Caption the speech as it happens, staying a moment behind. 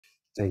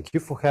Thank you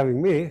for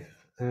having me.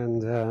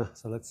 And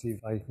so let's see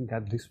if I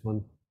got this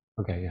one.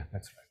 Okay, yeah,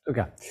 that's right.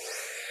 Okay.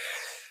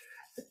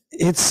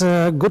 It's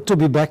good to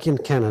be back in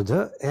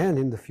Canada and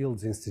in the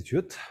Fields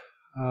Institute.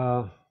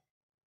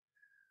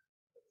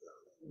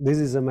 This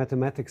is a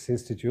mathematics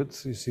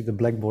institute. You see the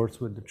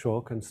blackboards with the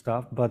chalk and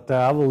stuff, but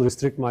I will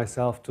restrict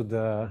myself to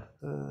the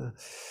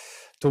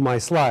to my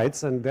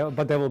slides, and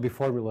but there will be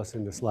formulas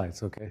in the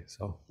slides. Okay,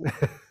 so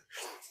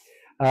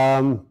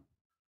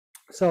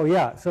so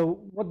yeah,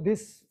 so what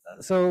this,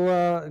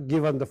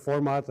 given the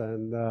format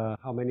and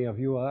how many of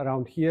you are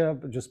around here,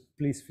 just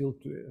please feel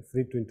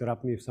free to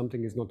interrupt me if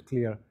something is not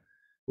clear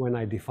when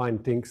I define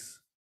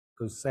things,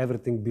 because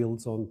everything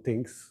builds on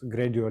things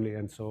gradually,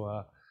 and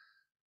so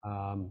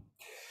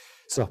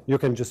so you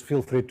can just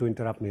feel free to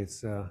interrupt me.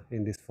 It's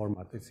in this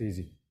format, it's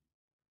easy.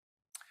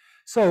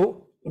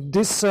 So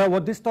this,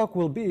 what this talk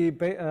will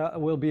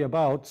be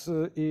about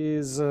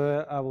is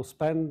I will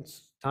spend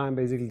time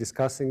basically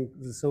discussing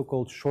the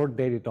so-called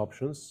short-dated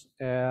options,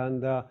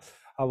 and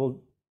I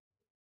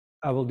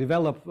will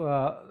develop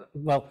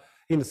well,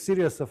 in a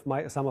series of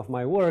some of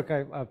my work.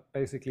 I've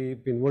basically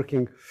been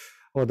working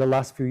over the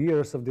last few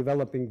years of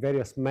developing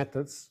various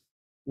methods,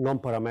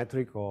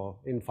 non-parametric, or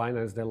in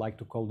finance they like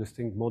to call this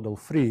thing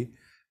model-free,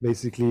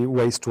 basically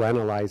ways to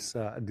analyze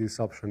this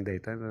option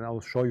data, and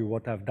I'll show you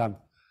what I've done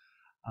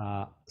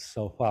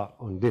so far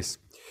on this.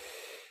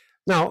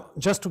 Now,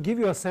 just to give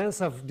you a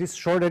sense of these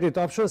short-dated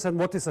options and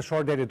what is a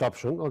short-dated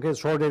option. Okay,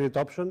 short-dated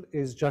option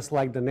is just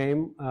like the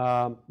name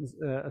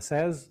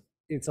says,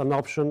 it's an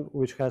option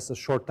which has a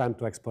short time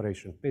to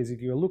expiration.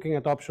 Basically, you're looking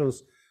at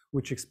options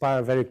which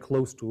expire very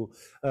close to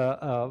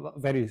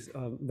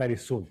very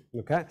soon.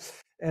 Okay,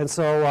 and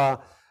so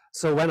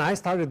so when I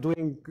started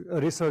doing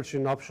research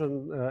in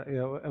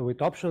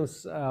with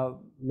options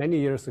many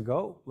years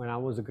ago, when I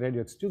was a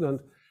graduate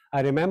student, I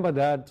remember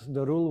that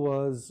the rule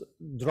was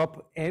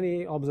drop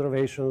any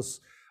observations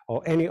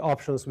or any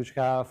options which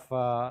have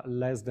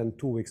less than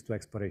 2 weeks to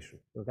expiration.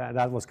 Okay?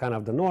 That was kind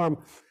of the norm,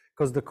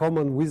 because the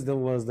common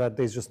wisdom was that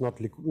there's just not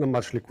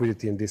much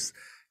liquidity in these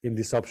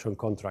option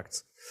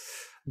contracts.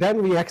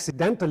 Then we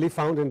accidentally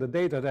found in the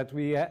data that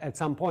we, at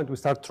some point, we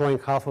start throwing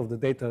half of the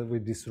data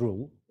with this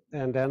rule,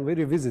 and then we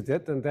revisit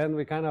it, and then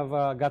we kind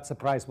of got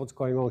surprised what's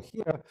going on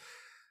here.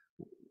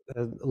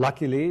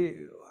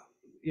 Luckily,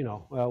 you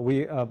know,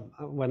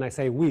 when I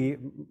say we,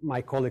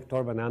 my colleague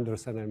Torben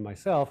Andersen and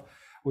myself,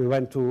 we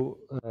went to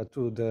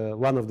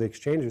one of the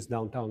exchanges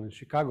downtown in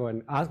Chicago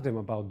and asked them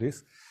about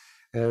this,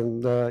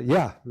 and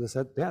yeah, they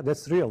said, yeah,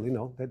 that's real. You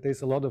know, that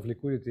there's a lot of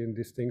liquidity in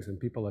these things, and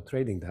people are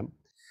trading them.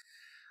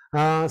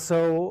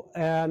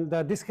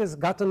 This has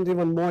gotten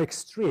even more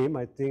extreme.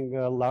 I think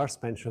Lars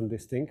mentioned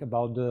this thing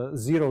about the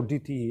zero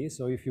DTE.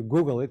 So if you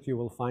Google it, you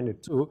will find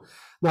it too.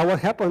 Now, what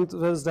happened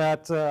was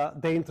that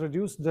they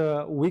introduced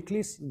the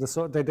weeklies.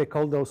 They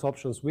call those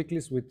options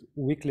weeklies with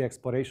weekly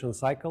expiration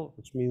cycle,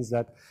 which means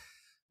that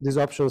these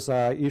options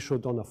are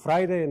issued on a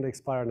Friday and they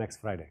expire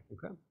next Friday.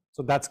 Okay,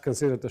 so that's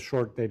considered a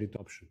short-dated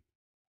option.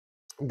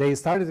 They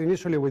started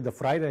initially with the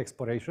Friday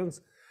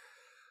expirations.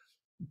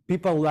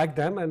 People like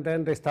them, and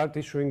then they start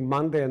issuing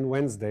Monday and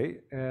Wednesday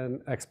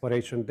and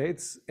expiration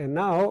dates. And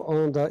now,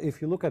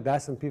 if you look at the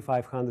S&P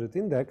 500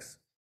 index,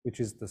 which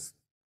is the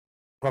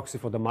proxy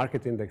for the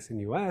market index in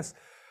US,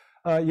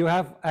 you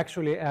have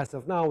actually, as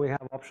of now, we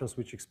have options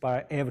which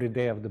expire every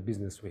day of the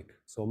business week.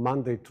 So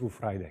Monday through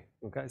Friday.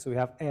 Okay, so we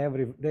have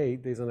every day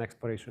there's an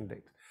expiration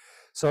date.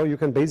 So you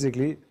can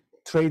basically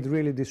trade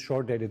really this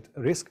short-dated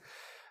risk.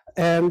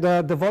 And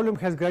the volume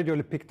has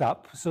gradually picked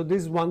up. So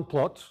this is one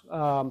plot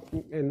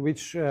in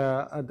which,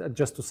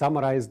 just to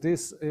summarize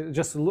this,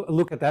 just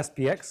look at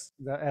SPX,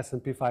 the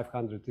S&P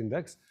 500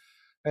 index.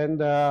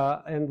 And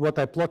what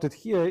I plotted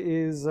here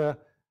is, no,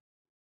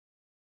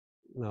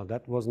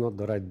 that was not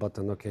the right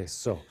button. Okay,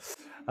 so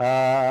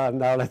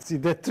now let's see,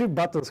 there are 3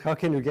 buttons. How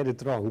can you get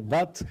it wrong?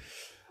 But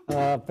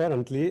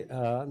apparently,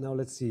 now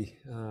let's see,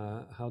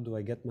 how do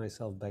I get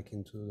myself back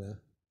into the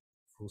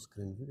full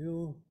screen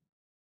view?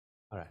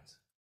 All right.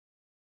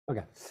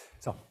 Okay,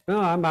 so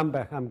no, I'm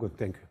back. I'm good,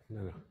 thank you.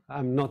 No,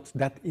 I'm not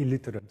that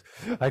illiterate.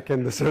 I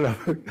can sort of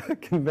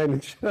can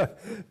manage to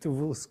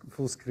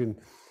full screen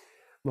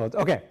mode.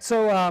 Okay,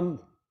 so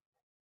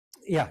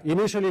yeah,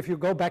 initially, if you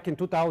go back in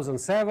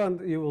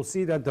 2007, you will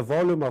see that the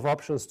volume of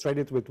options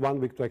traded with 1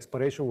 week to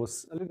expiration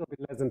was a little bit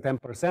less than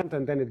 10%,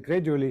 and then it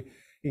gradually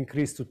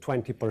increased to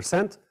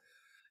 20%.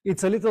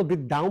 It's a little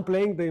bit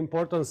downplaying the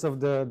importance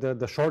of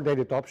the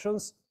short-dated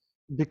options,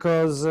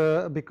 because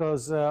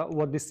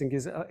what this thing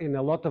is, in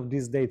a lot of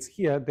these dates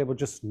here, there were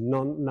just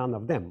none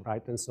of them,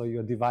 right? And so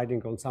you're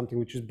dividing on something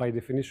which is by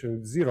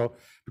definition zero,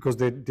 because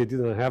they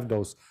didn't have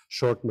those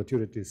short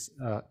maturities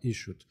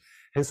issued.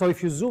 And so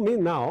if you zoom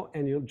in now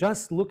and you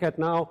just look at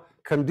now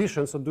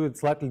conditions, so do it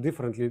slightly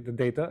differently, the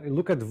data, and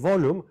look at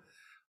volume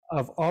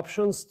of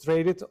options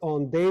traded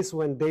on days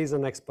when there's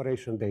an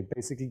expiration date.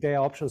 Basically, they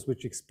are options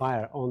which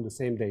expire on the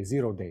same day,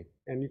 0 day.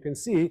 And you can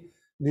see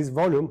this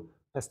volume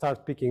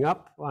start picking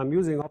up. I'm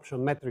using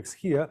option metrics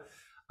here,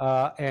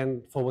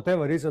 and for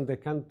whatever reason, they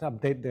can't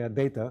update their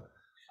data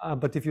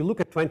But if you look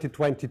at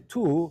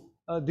 2022,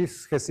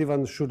 this has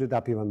even shooted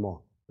up even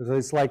more. So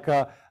it's like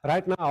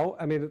right now,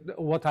 I mean,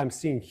 what I'm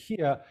seeing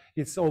here,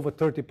 it's over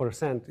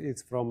 30%.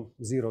 It's from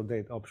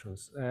 0-date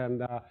options.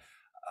 And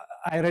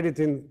I read it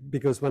in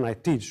because when I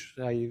teach,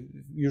 I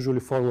usually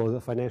follow the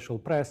financial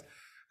press.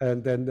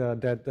 And then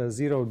that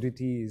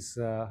 0DTs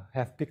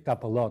have picked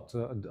up a lot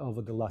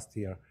over the last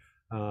year,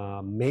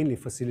 mainly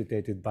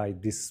facilitated by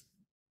these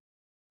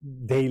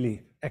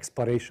daily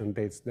expiration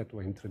dates that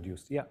were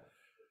introduced. Yeah.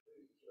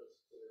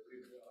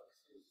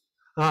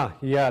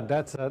 Yeah,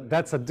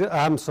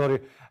 I'm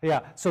sorry. Yeah,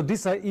 so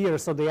these are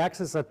years. So the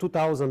axis are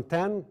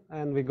 2010,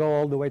 and we go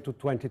all the way to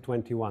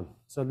 2021.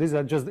 So these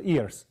are just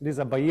years. These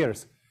are by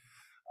years.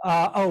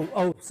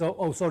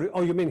 Sorry.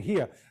 Oh, you mean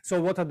here?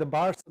 So what are the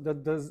bars?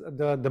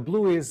 The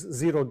blue is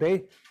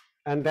 0-day,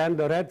 and then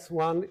the red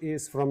one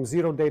is from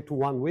 0-day to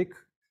 1 week,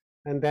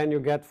 and then you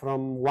get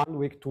from 1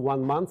 week to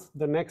 1 month.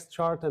 The next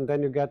chart, and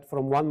then you get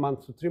from 1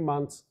 month to 3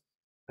 months,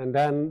 and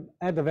then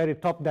at the very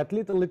top, that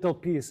little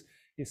piece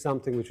is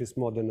something which is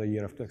more than a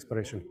year after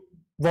expiration.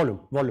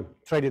 Volume,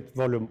 traded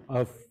volume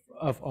of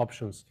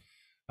options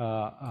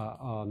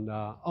on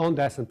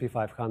the S&P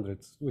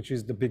 500, which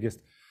is the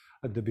biggest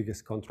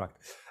contract.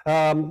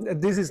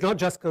 This is not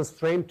just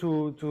constrained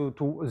to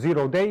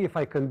 0-day. If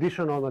I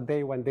condition on a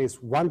day when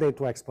there's 1 day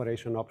to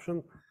expiration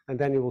option, and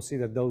then you will see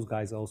that those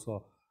guys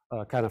also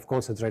kind of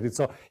concentrated.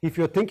 So if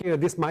you're thinking that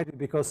this might be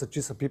because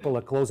just people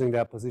are closing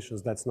their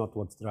positions, that's not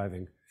what's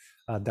driving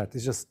that.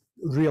 It's just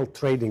real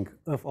trading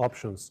of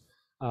options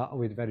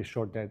with very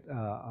short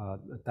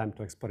time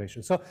to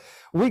expiration. So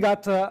we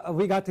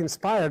got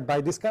inspired by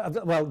this kind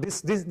of, well,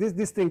 this thing,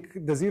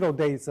 the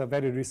 0-day is a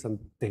very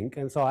recent thing,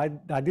 and so I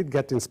did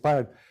get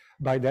inspired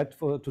by that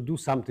to do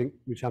something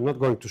which I'm not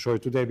going to show you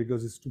today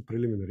because it's too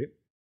preliminary.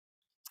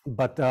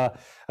 But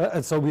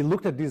and so we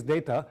looked at this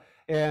data,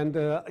 and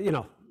you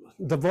know,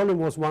 the volume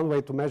was one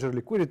way to measure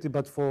liquidity,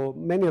 but for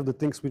many of the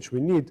things which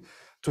we need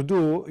to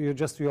do,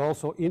 you're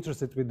also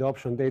interested with the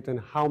option data and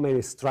how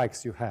many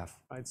strikes you have,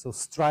 right? So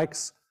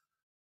strikes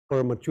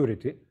per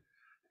maturity.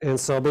 And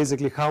so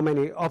basically how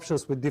many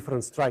options with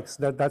different strikes,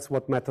 that's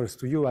what matters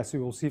to you, as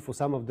you will see for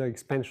some of the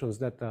expansions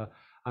that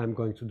I'm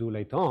going to do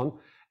later on.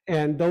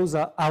 And those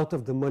are out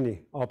of the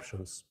money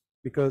options,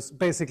 because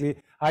basically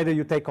either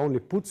you take only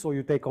puts or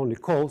you take only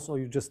calls, or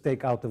you just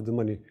take out of the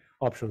money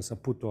options, a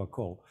put or a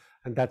call.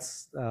 And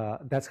that's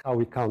how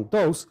we count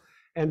those.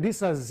 And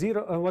these are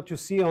zero. What you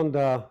see on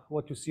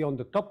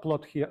the top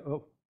plot here.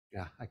 Oh,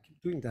 yeah, I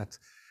keep doing that.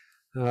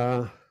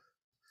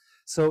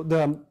 So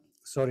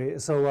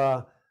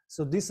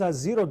these are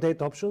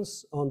 0-date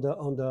options on the.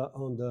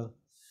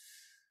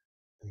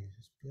 Let me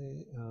just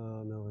play.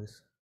 No,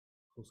 it's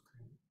full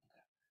screen.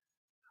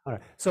 All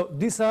right. So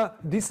this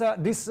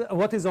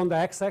what is on the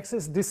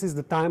x-axis. This is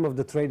the time of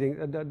the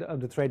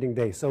trading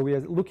day. So we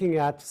are looking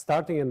at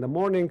starting in the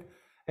morning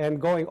and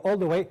going all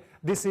the way.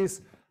 This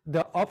is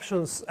the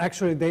options.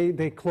 Actually,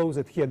 they close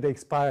it here. They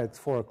expire at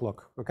 4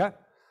 o'clock. Okay.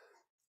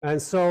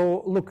 And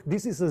so look,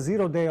 this is a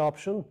 0-day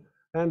option,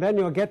 and then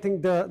you're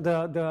getting the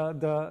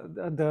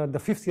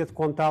 50th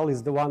quintile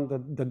is the one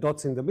the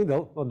dots in the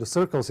middle, or the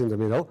circles in the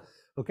middle.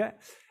 Okay.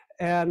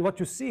 And what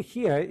you see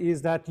here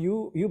is that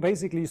you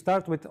basically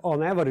start with,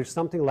 on average,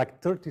 something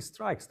like 30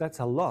 strikes. That's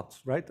a lot,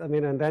 right? I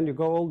mean, and then you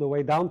go all the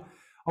way down.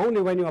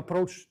 Only when you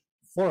approach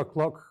 4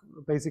 o'clock,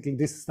 basically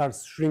this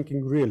starts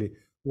shrinking really.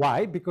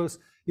 Why? Because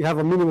you have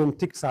a minimum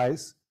tick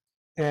size,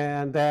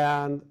 and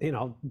then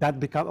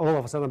that all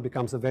of a sudden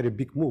becomes a very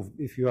big move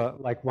if you are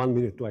like 1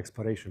 minute to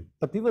expiration.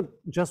 But even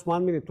just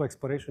 1 minute to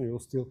expiration, you will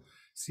still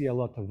see a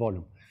lot of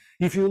volume.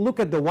 If you look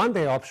at the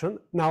 1-day option,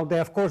 now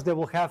of course they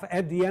will have,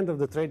 at the end of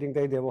the trading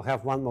day, they will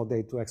have 1 more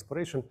day to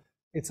expiration.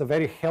 It's a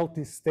very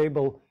healthy,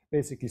 stable,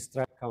 basically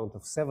strike count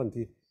of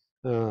 70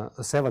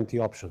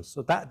 options.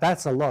 So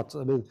that's a lot.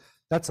 I mean,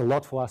 that's a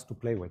lot for us to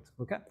play with.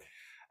 Okay,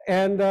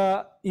 and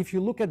if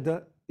you look at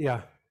the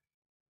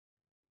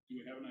Do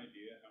we have an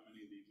idea how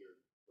many of these are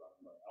brought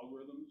by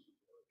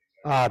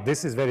algorithms? This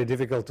is very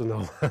difficult to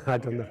know. I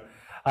don't know.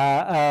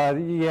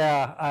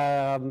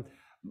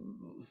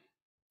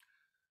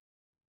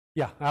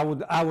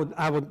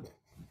 I would,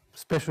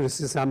 especially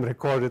since I'm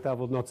recorded, I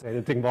would not say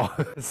anything more.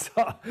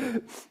 So,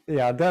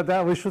 yeah,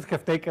 that we should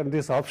have taken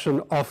this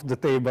option off the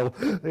table,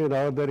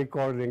 the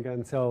recording.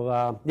 And so,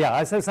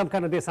 I said some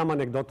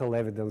anecdotal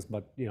evidence,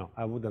 but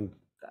I wouldn't.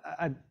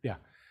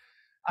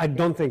 I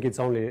don't think it's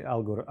only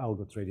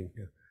algo trading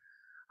here.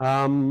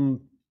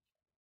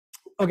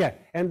 Okay,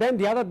 and then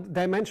the other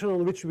dimension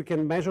on which we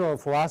can measure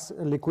for us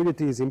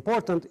liquidity is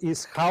important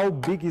is how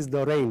big is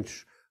the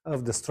range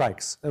of the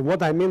strikes. And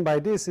what I mean by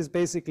this is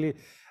basically,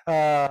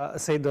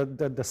 say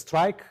the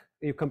strike,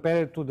 you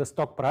compare it to the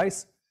stock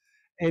price,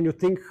 and you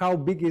think how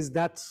big is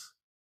that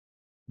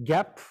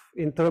gap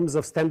in terms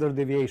of standard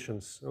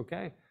deviations,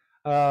 okay?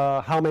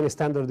 How many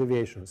standard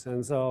deviations?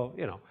 And so,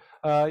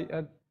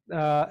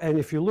 and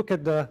if you look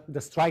at the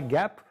strike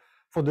gap,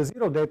 for the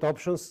 0-date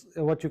options,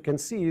 what you can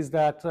see is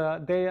that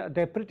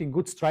they're pretty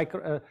good strike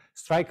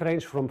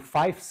range from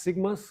 5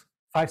 sigmas,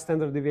 5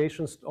 standard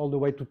deviations, all the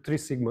way to 3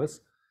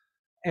 sigmas.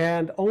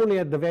 And only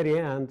at the very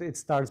end, it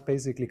starts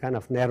basically kind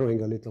of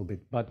narrowing a little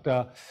bit. But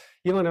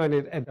even when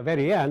at the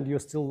very end, you're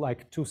still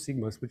like 2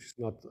 sigmas, which is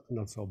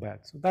not so bad.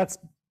 So that's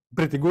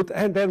pretty good.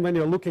 And then when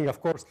you're looking, of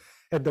course,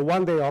 at the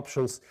one-day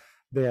options,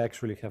 they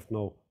actually have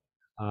no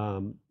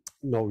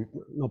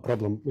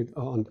problem with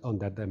on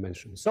that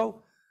dimension.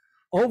 So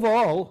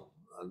overall,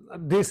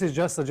 this is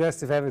just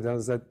suggestive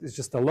evidence that it's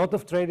just a lot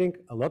of trading,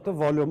 a lot of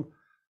volume.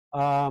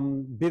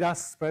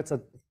 Bid-ask spreads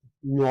are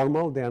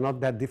normal. They are not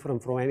that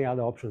different from any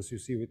other options you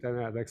see with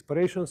any other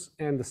expirations,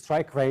 and the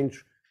strike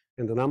range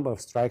and the number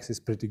of strikes is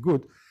pretty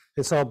good.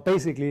 And so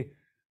basically,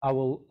 I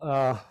will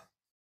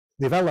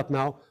develop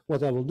now.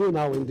 What I will do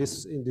now in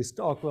this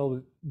talk,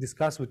 we'll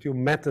discuss with you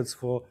methods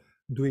for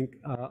doing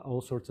all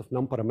sorts of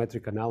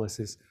non-parametric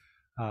analysis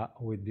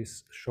with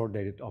these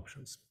short-dated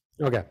options.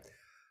 Okay,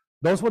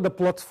 those were the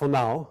plots for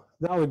now.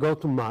 Now we go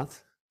to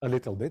math a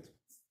little bit,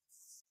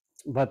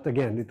 but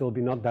again, it will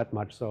be not that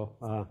much, so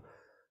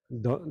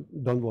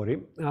don't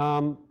worry.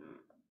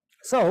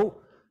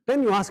 So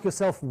then you ask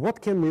yourself,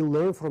 what can we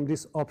learn from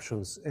these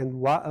options? And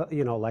why,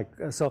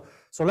 so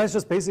let's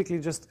just basically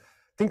just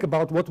think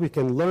about what we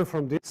can learn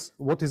from this,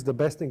 what is the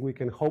best thing we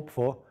can hope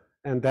for,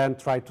 and then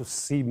try to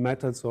see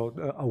methods or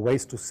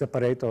ways to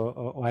separate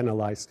or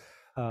analyze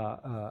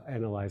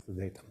the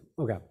data.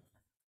 Okay.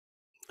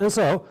 And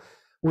so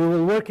we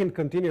will work in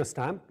continuous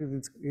time,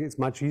 because it's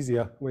much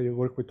easier when you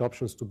work with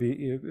options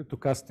to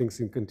cast things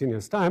in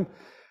continuous time.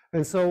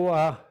 And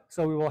so,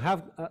 so we will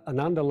have an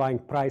underlying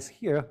price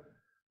here,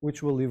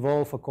 which will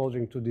evolve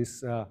according to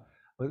this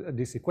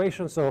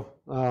equation. So,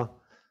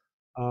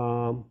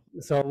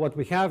 so what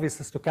we have is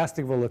a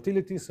stochastic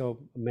volatility. So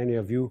many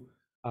of you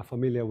are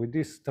familiar with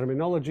this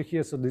terminology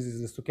here. So this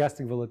is the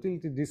stochastic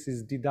volatility. This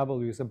is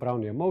dW is a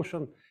Brownian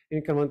motion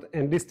increment,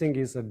 and this thing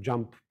is a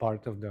jump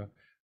part of the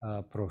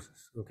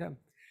process. Okay.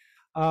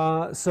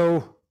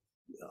 So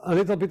a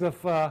little bit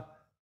of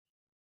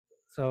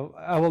so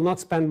I will not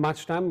spend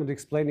much time with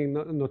explaining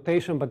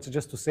notation, but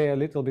just to say a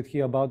little bit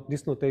here about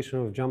this notation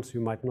of jumps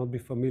you might not be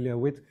familiar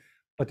with,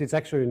 but it's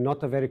actually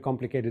not a very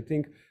complicated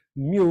thing.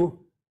 Mu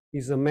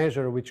is a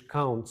measure which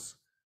counts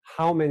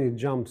how many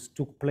jumps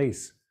took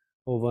place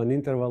over an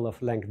interval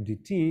of length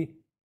dt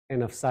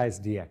and of size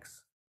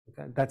dx.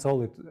 Okay? That's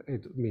all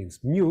it means.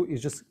 Mu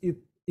is just,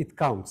 it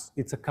counts.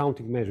 It's a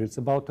counting measure. It's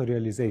about a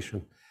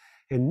realization.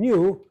 And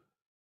nu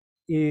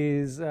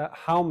is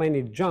how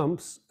many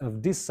jumps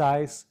of this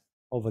size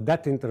over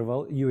that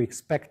interval you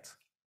expect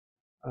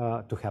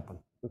to happen.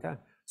 Okay,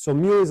 so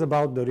mu is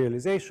about the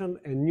realization,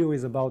 and nu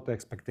is about the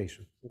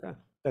expectation. Okay,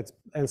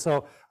 and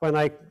so when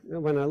I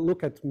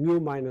look at mu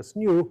minus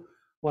nu,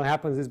 what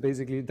happens is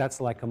basically that's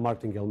like a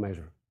martingale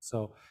measure.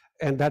 So,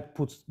 and that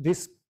puts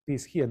this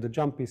piece here, the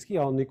jump piece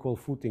here, on equal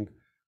footing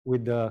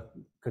with the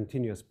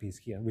continuous piece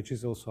here, which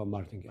is also a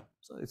martingale.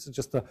 So it's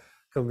just a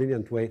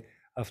convenient way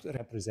of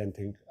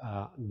representing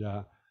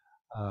the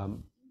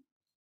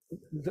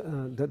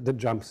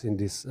jumps in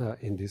this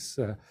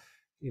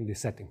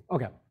setting.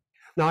 Okay.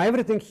 Now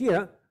everything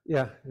here,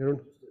 yeah. Aaron?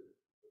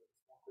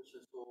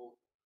 So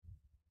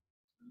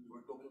we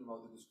were talking about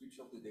the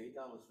description of the data.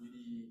 I was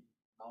really,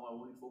 now I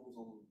only focus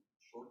on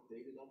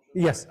short-dated options.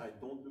 Yes. I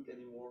don't look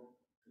anymore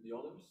to the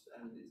others.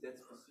 And is that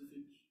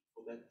specific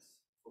for that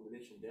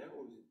combination there,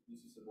 or is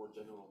this a more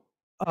general?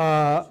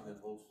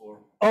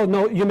 Oh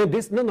no, you mean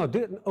this? No,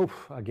 oh,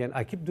 again,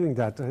 I keep doing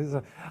that.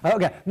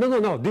 Okay,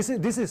 no. This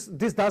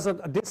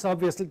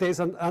obviously there's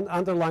an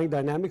underlying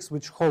dynamics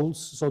which holds.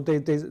 So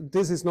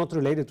this is not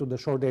related to the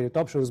short-dated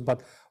options,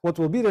 but what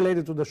will be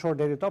related to the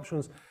short-dated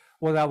options,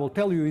 what I will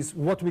tell you is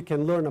what we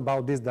can learn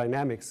about these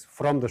dynamics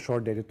from the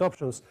short-dated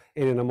options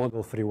in a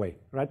model-free way,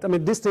 right? I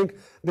mean, this thing,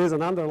 there's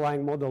an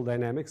underlying model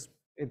dynamics.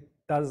 It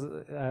does,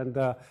 and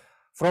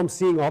from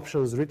seeing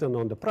options written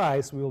on the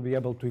price, we will be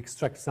able to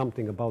extract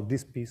something about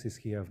these pieces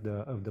here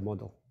of the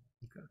model.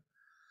 Okay.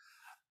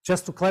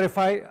 Just to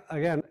clarify,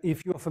 again,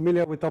 if you are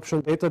familiar with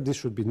option data, this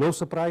should be no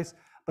surprise.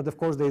 But of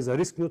course, there is a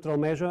risk-neutral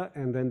measure,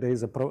 and then there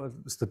is a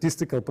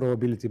statistical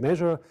probability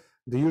measure.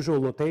 The usual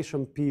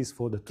notation, P is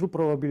for the true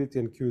probability,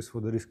 and Q is for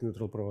the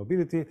risk-neutral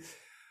probability.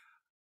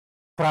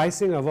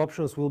 Pricing of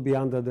options will be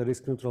under the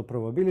risk-neutral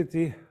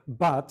probability,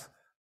 but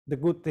the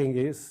good thing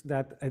is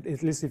that,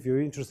 at least if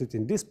you're interested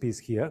in this piece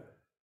here,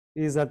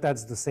 is that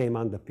that's the same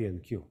under P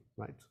and Q,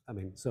 right? I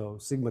mean, so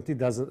sigma t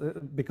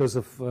doesn't, because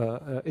of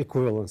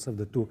equivalence of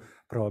the two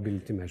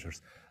probability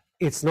measures.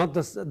 It's not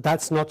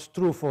that's not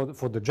true for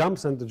the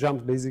jumps, and the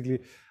jumps basically,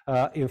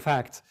 in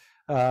fact,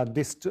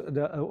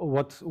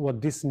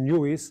 what this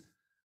nu is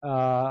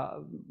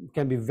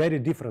can be very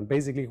different.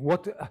 Basically,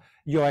 what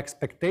your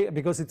expectation,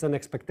 because it's an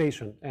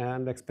expectation,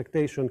 and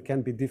expectation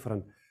can be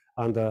different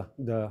under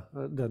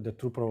the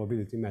true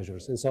probability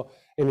measures. And so,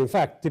 and in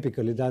fact,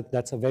 typically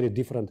that's a very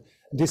different,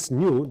 this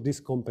nu, this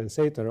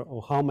compensator,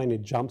 or how many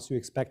jumps you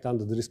expect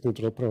under the risk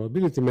neutral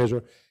probability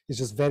measure is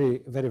just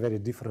very, very, very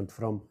different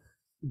from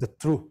the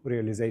true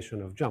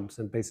realization of jumps.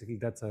 And basically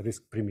that's a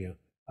risk premium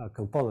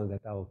component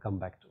that I will come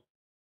back to.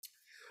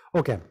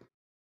 Okay,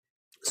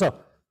 so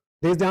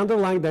there's the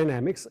underlying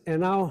dynamics.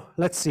 And now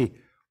let's see,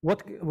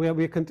 what we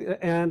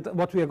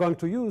are going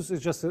to use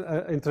is just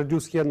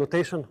introduce here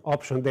notation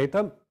option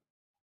data.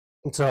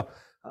 So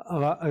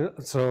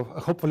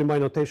hopefully my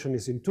notation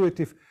is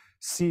intuitive.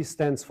 C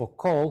stands for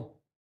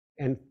call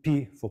and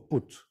P for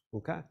put.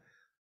 Okay,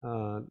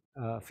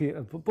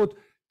 put.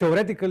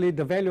 Theoretically,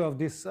 the value of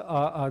this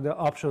are the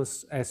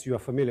options as you are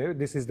familiar.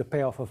 This is the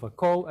payoff of a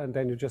call, and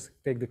then you just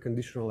take the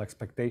conditional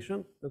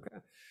expectation. Okay,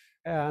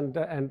 and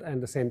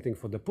the same thing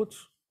for the put.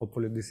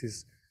 Hopefully, this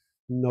is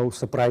no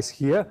surprise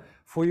here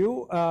for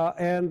you.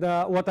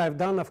 What I've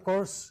done, of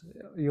course,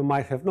 you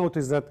might have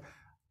noticed that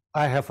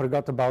I have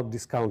forgot about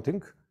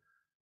discounting.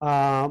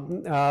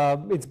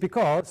 It's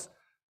because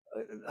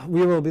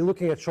we will be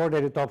looking at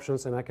short-dated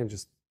options, and I can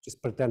just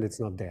pretend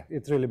it's not there.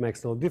 It really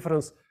makes no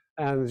difference,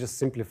 and it just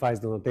simplifies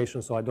the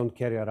notation, so I don't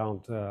carry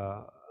around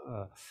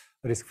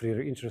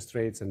risk-free interest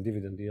rates and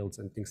dividend yields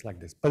and things like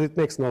this. But it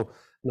makes no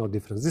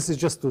difference. This is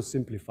just to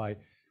simplify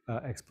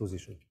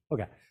exposition.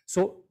 Okay,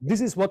 so this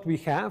is what we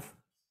have.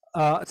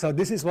 So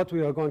this is what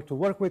we are going to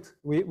work with.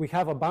 We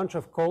have a bunch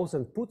of calls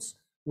and puts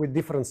with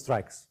different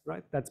strikes,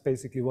 right? That's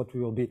basically what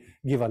we will be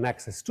given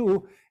access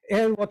to.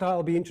 And what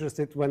I'll be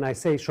interested when I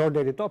say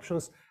short-dated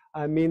options,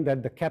 I mean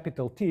that the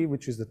capital T,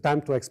 which is the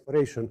time to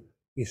expiration,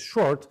 is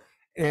short.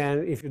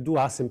 And if you do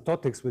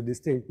asymptotics with this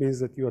thing, it means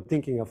that you are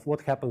thinking of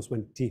what happens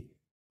when T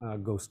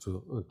goes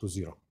to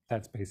 0.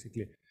 That's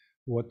basically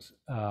what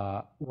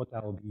I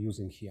will be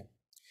using here.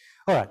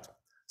 All right,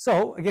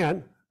 so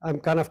again, I'm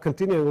kind of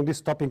continuing on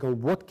this topic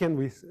on what can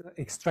we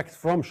extract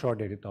from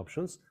short-dated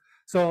options.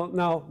 So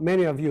now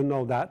many of you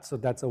know that, so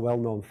that's a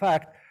well-known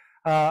fact,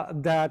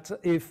 that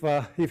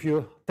if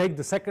you take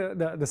the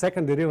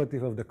second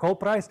derivative of the call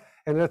price,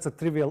 and that's a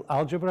trivial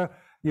algebra,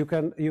 you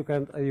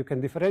can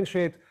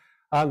differentiate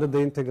under the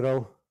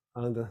integral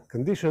under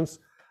conditions.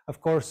 Of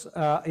course,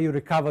 you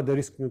recover the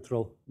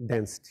risk-neutral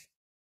density.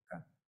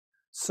 Okay.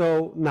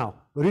 So now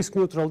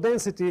risk-neutral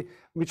density,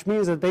 which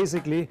means that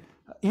basically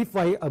if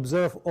I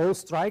observe all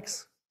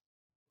strikes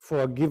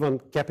for a given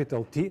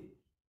capital T,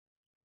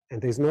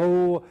 and there's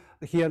no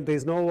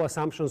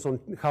assumptions on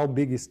how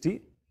big is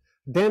T,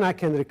 then I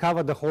can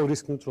recover the whole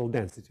risk-neutral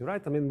density,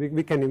 right? I mean,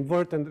 we can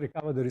invert and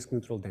recover the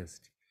risk-neutral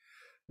density.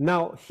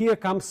 Now, here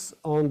comes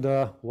on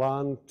the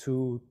 1,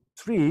 2,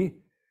 3,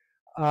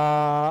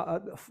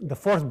 the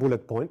fourth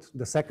bullet point,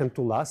 the second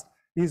to last,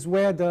 is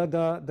where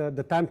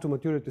the time to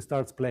maturity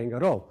starts playing a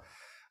role.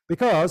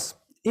 Because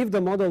if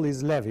the model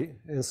is Levy,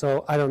 and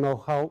so I don't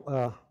know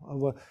how,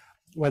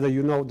 whether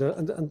you know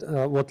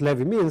what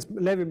Levy means.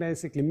 Levy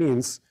basically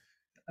means,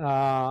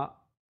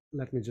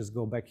 let me just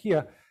go back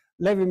here.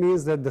 Levy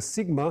means that the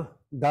sigma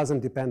doesn't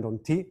depend on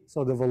T,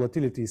 so the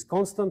volatility is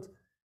constant,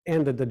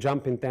 and that the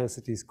jump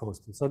intensity is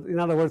constant. So in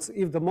other words,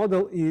 if the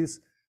model is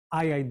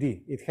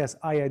IID, it has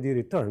IID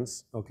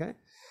returns, okay?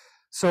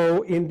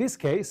 So in this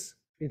case,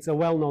 it's a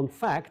well-known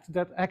fact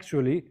that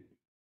actually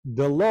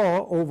the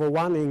law over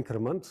one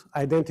increment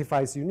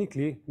identifies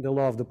uniquely the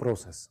law of the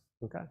process,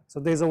 okay?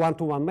 So there's a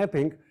one-to-one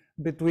mapping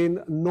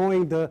between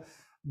knowing the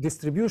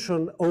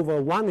distribution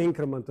over one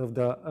increment of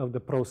the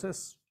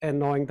process and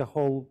knowing the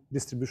whole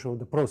distribution of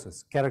the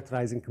process,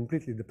 characterizing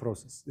completely the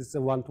process. This is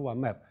a one-to-one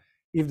map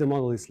if the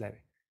model is Levy.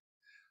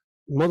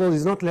 Model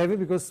is not Levy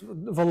because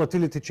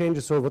volatility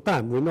changes over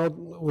time. We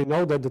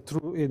know that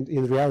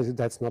in reality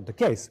that's not the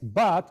case.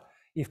 But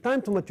if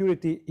time to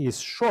maturity is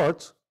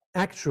short,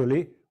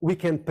 actually we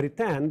can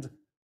pretend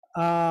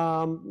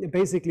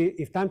basically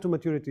if time to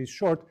maturity is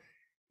short,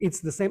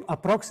 it's the same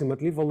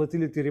approximately.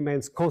 Volatility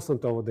remains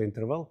constant over the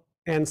interval,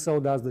 and so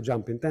does the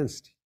jump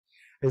intensity.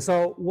 And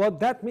so what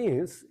that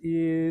means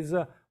is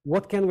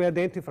what can we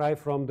identify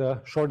from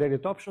the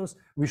short-dated options?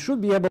 We should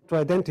be able to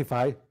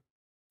identify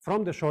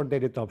from the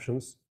short-dated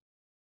options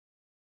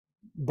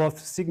both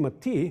sigma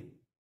t,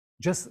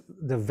 just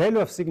the value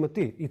of sigma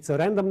t. It's a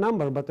random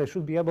number, but I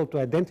should be able to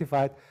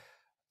identify it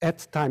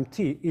at time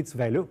t, its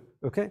value,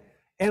 okay?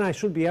 And I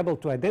should be able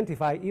to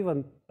identify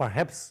even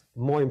perhaps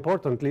more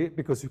importantly,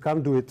 because you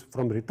can't do it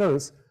from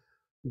returns,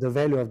 the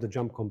value of the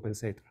jump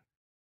compensator.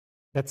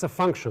 That's a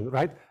function,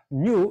 right?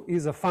 Nu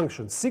is a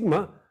function.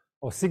 Sigma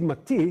or sigma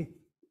t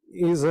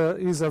is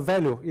a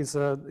value, it's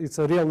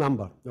a real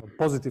number, a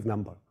positive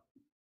number.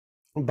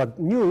 But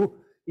nu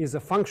is a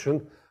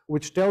function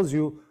which tells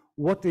you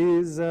what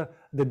is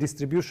the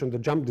distribution, the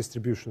jump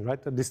distribution,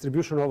 right? The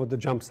distribution over the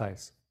jump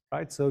size,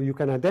 right? So you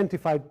can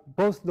identify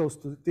both those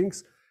two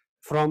things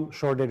from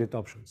short-dated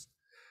options.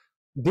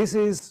 This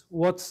is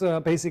what's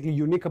basically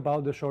unique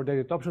about the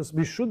short-dated options.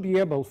 We should be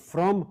able,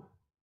 from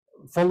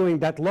following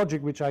that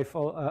logic which I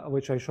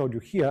showed you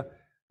here,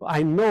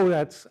 I know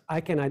that I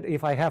can,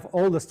 if I have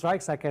all the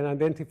strikes, I can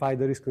identify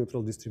the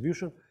risk-neutral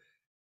distribution,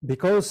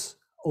 because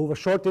over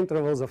short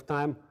intervals of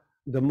time,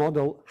 the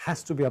model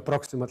has to be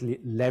approximately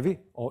Levy,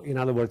 or in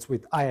other words,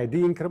 with IID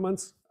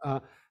increments.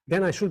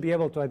 Then I should be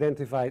able to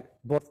identify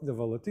both the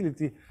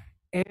volatility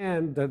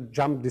and the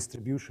jump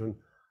distribution,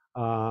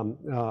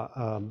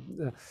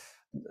 the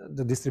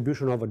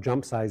distribution over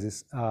jump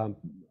sizes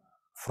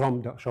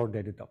from the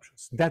short-dated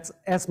options. That's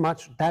as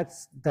much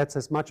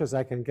as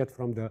I can get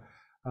from the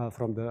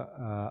from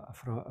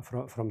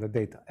the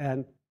data,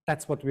 and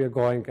that's what we are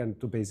going and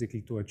to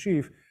basically to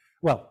achieve.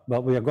 Well,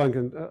 we are going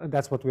to,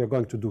 that's what we are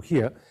going to do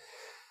here.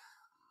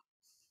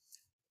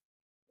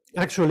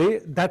 Actually,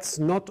 that's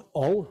not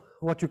all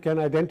what you can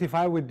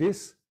identify with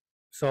this.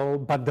 So,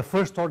 but the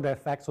first order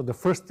effect, so the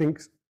first thing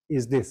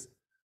is this.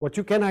 What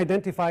you can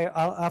identify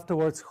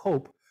afterwards,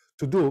 hope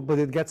to do, but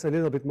it gets a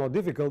little bit more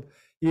difficult,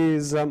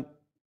 is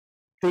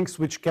things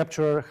which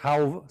capture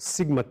how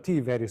sigma t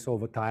varies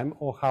over time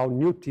or how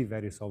nu t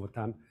varies over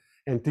time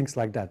and things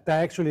like that.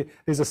 Actually,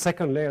 there's a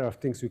second layer of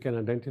things you can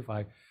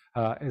identify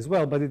as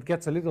well, but it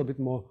gets a little bit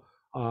more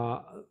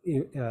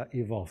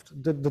evolved.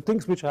 The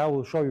things which I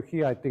will show you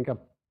here, I think, are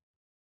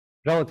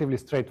relatively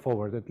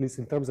straightforward, at least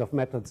in terms of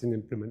methods in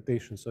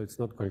implementation, so it's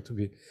not going to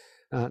be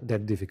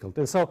that difficult.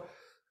 And so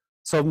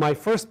my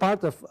first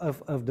part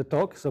of the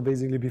talk, so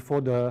basically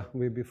before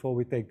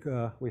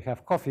we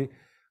have coffee,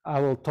 I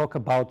will talk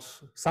about,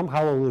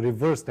 somehow I will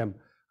reverse them.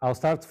 I'll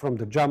start from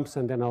the jumps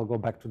and then I'll go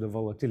back to the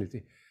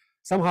volatility.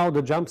 Somehow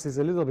the jumps is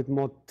a little bit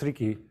more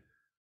tricky,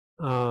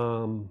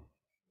 and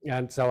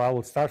so I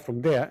will start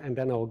from there and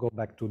then I will go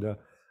back to the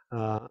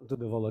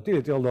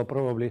volatility, although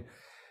probably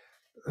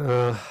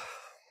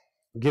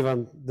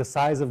given the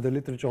size of the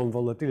literature on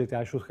volatility,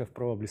 I should have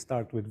probably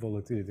start with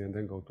volatility and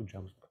then go to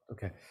jumps.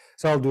 Okay,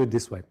 so I'll do it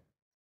this way.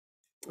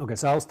 Okay,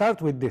 so I'll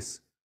start with this.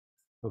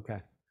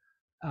 Okay.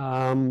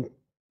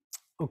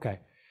 Okay.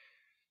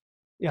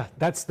 Yeah,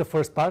 that's the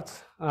first part.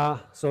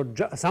 So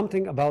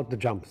something about the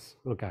jumps.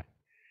 Okay.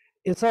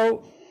 And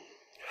so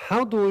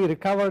how do we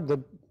recover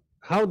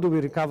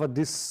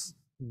this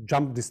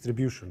jump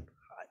distribution?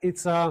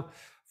 It's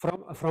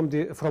from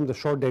the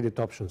short-dated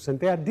options, and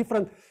they are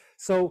different.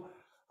 So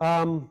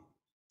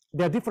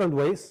there are different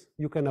ways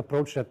you can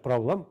approach that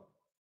problem.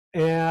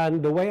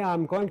 And the way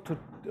I'm going to,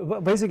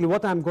 basically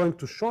what I'm going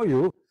to show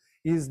you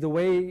is the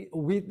way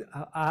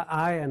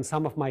I and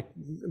some of my,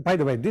 by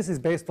the way, this is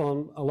based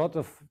on a lot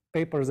of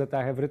papers that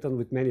I have written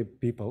with many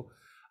people.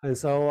 And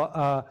so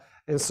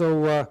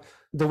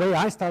the way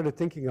I started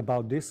thinking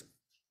about this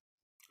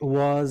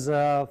was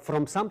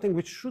from something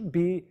which should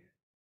be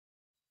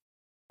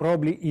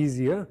probably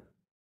easier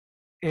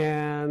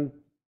and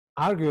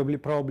arguably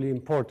probably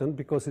important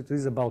because it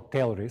is about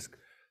tail risk.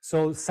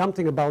 So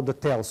something about the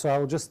tail. So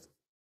I'll just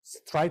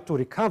try to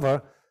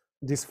recover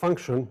this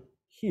function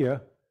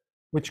here,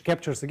 which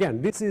captures,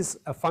 again, this is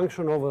a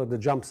function over the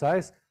jump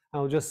size.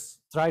 I'll just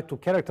try to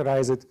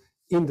characterize it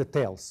in the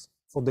tails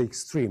for the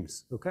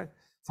extremes, okay?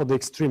 For the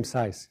extreme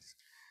sizes,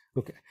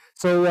 okay?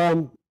 So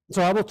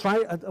I will try,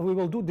 we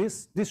will do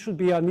this. This should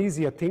be an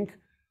easier thing,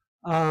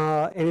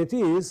 and it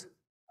is,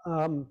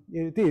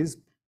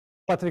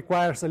 but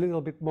requires a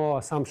little bit more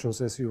assumptions,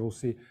 as you will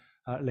see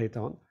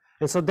later on.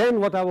 And so then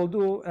what I will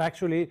do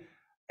actually,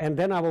 and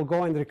then I will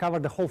go and recover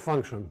the whole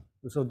function.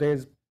 So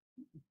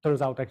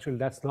turns out actually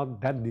that's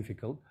not that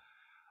difficult.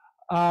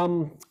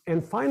 And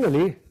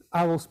finally,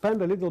 I will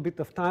spend a little bit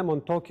of time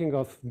on talking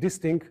of this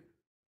thing,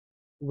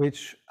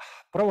 which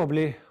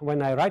probably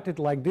when I write it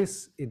like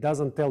this, it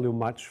doesn't tell you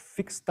much,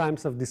 fixed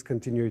times of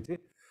discontinuity.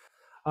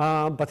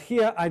 But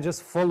here I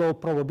just follow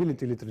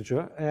probability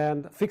literature,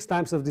 and fixed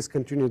times of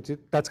discontinuity,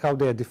 that's how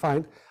they are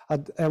defined.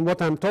 And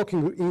what I'm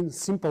talking in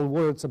simple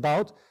words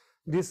about,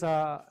 these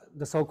are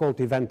the so-called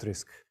event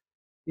risk.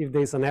 If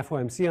there's an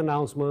FOMC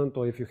announcement,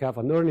 or if you have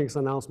an earnings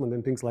announcement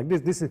and things like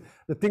this, this is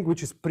the thing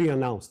which is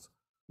pre-announced,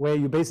 where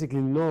you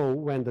basically know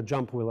when the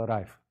jump will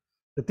arrive.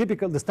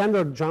 The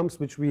standard jumps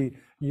which we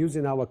use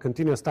in our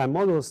continuous time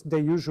models,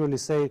 they usually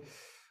say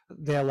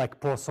they're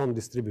like Poisson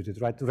distributed,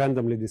 right?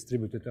 Randomly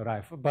distributed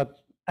arrive. But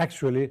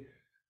actually,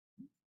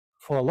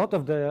 for a lot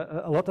of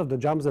the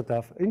jumps that are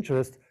of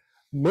interest,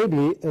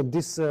 maybe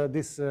this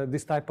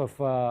type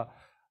of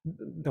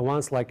the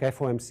ones like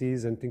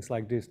FOMCs and things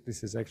like this,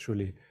 this is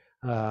actually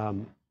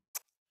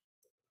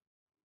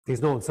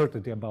there's no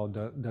uncertainty about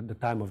the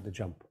time of the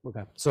jump.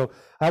 Okay, so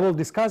I will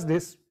discuss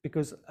this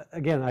because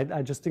again,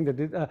 I just think that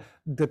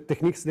the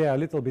techniques there are a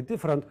little bit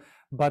different,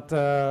 but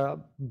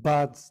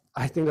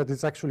I think that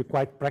it's actually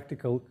quite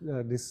practical,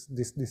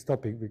 this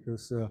topic,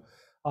 because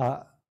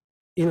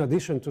in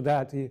addition to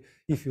that,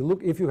 if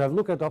you have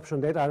looked at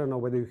option data, I don't know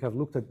whether you have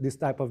looked at this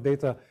type of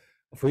data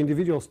for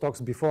individual stocks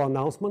before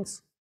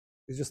announcements.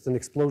 It's just an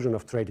explosion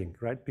of trading,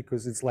 right?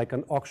 Because it's like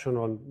an auction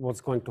on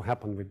what's going to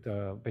happen with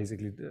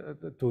basically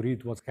to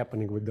read what's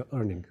happening with the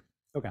earning.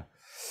 Okay,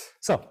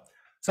 so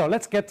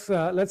let's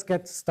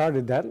get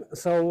started then.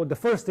 So the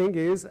first thing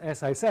is,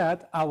 as I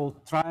said, I will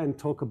try and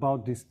talk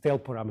about this tail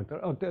parameter,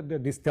 or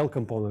this tail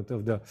component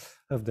of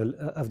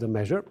the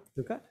measure.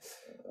 Okay,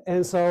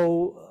 and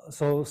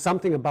so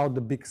something about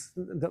the big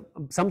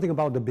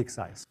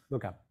size.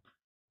 Okay,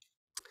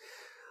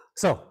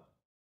 so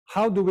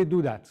how do we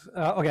do that?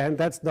 Okay, and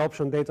that's the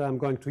option data I'm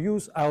going to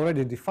use. I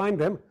already defined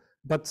them,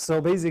 but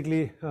so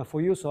basically for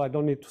you, so I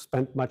don't need to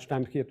spend much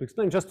time here to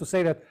explain, just to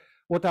say that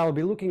what I'll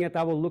be looking at,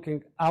 I will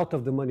looking out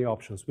of the money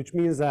options, which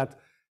means that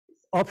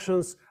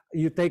options,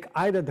 you take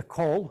either the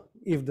call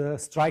if the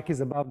strike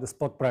is above the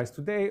spot price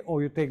today,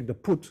 or you take the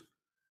put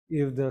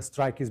if the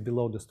strike is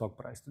below the stock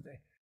price today.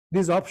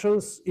 these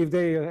options, if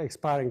they are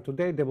expiring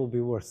today, they will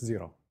be worth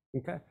 0,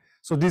 okay?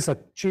 So these are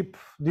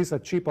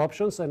cheap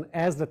options, and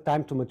as the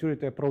time to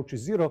maturity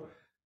approaches 0,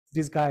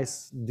 these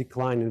guys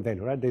decline in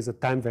value, right? There's a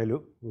time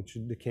value which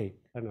decay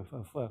kind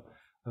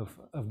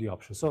of the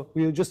option. So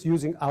we are just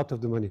using out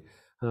of the money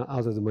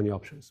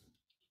options.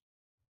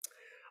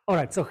 All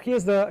right, so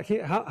here's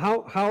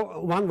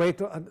how one way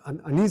to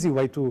an easy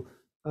way to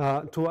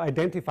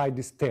identify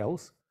these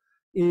tails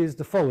is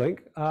the following.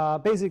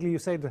 Basically, you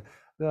say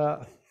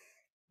the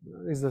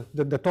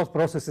thought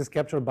process is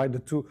captured by the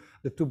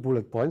two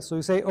bullet points. So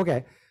you say,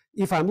 okay,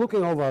 if I'm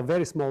looking over a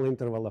very small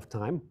interval of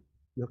time,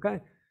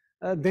 okay,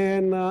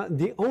 then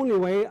the only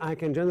way I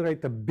can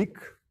generate a big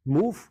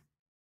move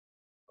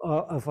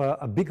of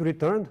a big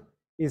return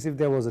is if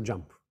there was a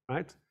jump,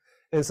 right?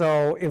 And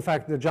so, in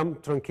fact, the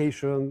jump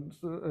truncation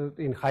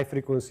in high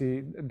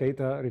frequency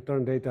data,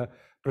 return data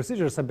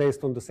procedures are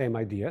based on the same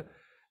idea.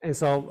 And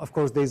so, of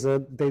course, there's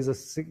a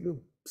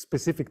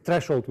specific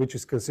threshold which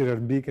is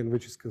considered big and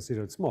which is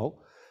considered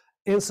small.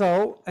 And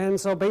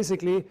so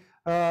basically,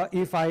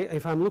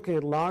 if I'm looking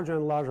at larger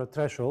and larger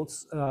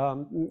thresholds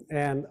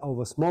and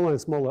over smaller and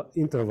smaller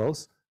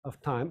intervals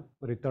of time,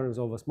 returns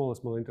over smaller and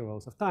smaller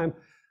intervals of time,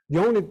 the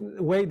only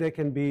way they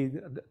can be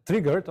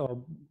triggered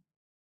or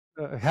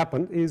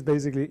happen is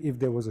basically if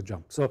there was a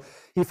jump. So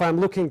if I'm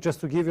looking,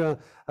 just to give you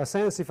a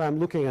sense, if I'm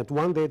looking at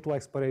 1 day to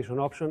expiration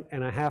option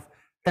and I have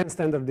 10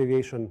 standard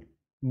deviation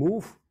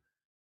move,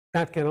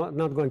 that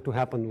not going to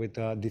happen with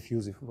a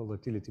diffusive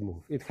volatility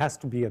move. It has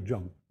to be a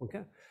jump,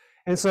 okay?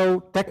 And so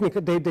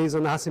technically there is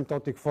an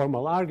asymptotic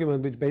formal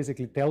argument which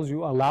basically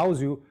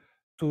allows you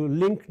to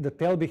link the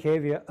tail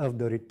behavior of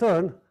the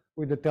return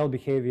with the tail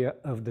behavior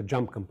of the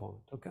jump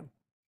component, okay?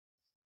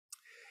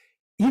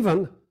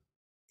 Even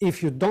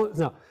if you don't,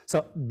 no,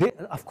 so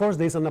of course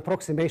there's an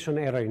approximation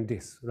error in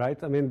this,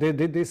 right? I mean, they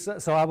did this,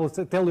 so I will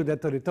tell you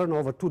that the return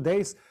over 2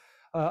 days,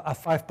 a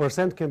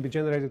 5% can be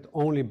generated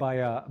only by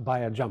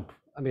a jump.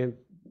 I mean,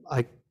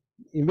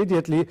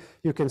 immediately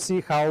you can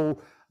see how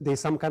there's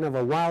some kind of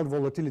a wild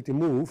volatility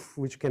move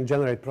which can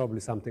generate probably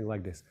something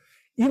like this.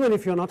 Even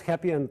if you're not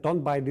happy and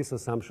don't buy this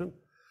assumption,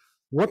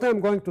 what I'm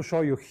going to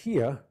show you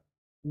here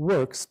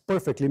works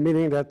perfectly,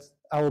 meaning that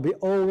I will be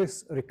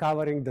always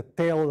recovering the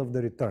tail of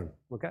the return,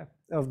 okay,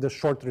 of the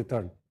short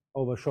return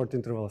over a short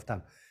interval of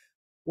time.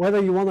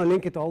 Whether you want to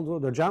link it all to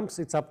the jumps,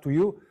 it's up to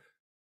you.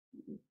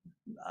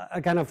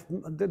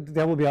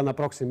 There will be an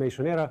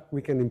approximation error.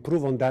 We can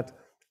improve on that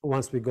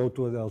once we go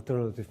to the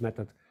alternative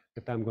method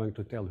that I'm going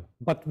to tell you.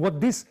 But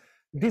what this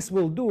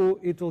will do,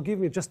 it will give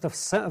me just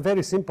a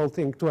very simple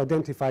thing to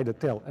identify the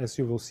tail, as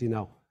you will see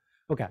now.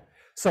 Okay,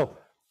 so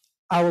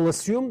I will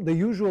assume the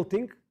usual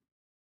thing,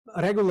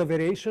 regular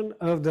variation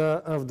of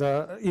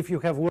the if you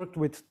have worked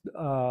with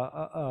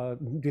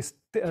this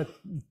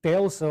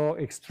tails or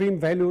extreme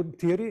value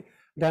theory,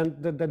 then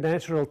the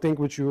natural thing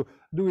which you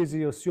do is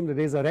you assume that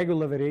there's a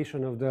regular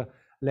variation of the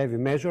Levy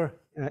measure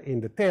in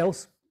the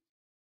tails.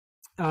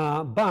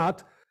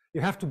 But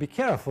you have to be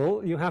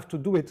careful. You have to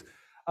do it.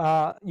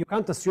 You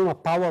can't assume a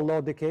power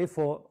law decay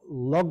for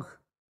log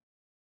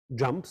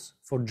jumps,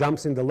 for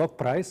jumps in the log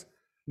price,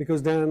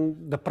 because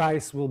then the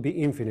price will be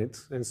infinite,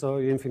 and so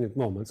infinite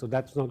moment. So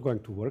that's not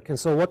going to work. And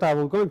so what I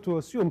will going to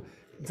assume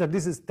is that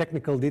this is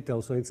technical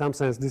detail. So in some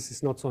sense, this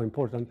is not so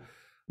important.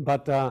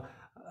 But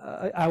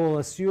I will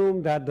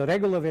assume that the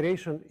regular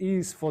variation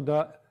is for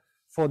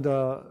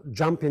the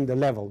jump in the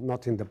level,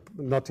 not in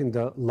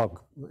the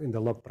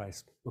log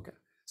price. Okay.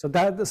 So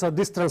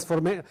this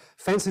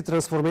fancy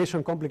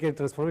transformation, complicated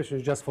transformation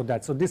is just for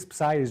that. So this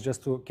psi is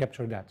just to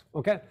capture that.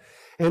 Okay.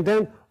 And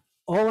then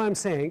all I'm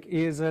saying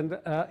is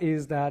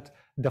that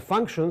the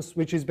functions,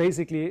 which is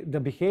basically the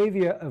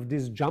behavior of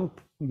these jump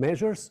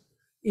measures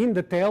in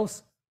the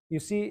tails, you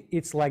see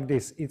it's like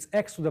this. It's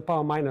x to the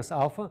power minus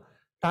alpha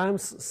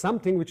times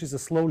something which is a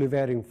slowly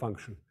varying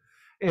function.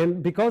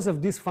 And because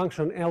of this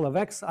function L of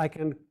x, I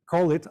can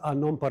call it a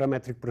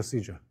non-parametric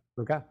procedure,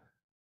 okay?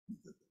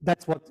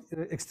 That's what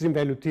extreme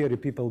value theory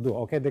people do,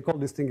 okay? They call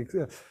this thing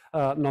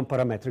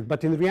non-parametric.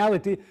 But in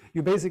reality,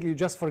 you basically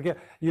just forget,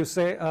 you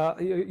say,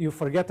 you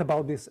forget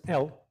about this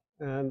L,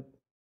 and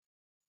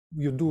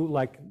you do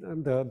like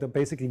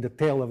basically the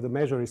tail of the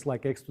measure is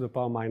like x to the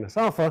power minus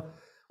alpha,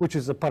 which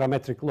is a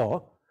parametric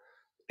law.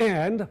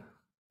 And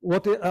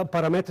what a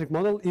parametric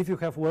model, if you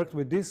have worked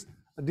with this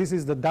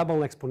is the double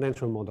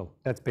exponential model.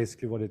 That's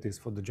basically what it is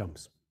for the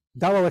jumps.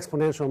 Double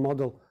exponential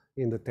model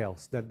in the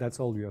tails. That's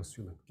all we are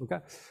assuming, okay?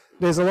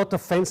 There's a lot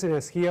of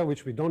fanciness here,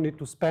 which we don't need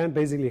to spend.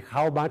 Basically,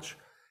 how much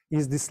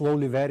is this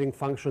slowly varying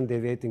function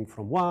deviating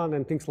from 1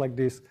 and things like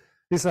this.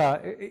 These are,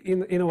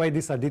 in a way,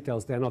 these are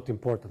details. They're not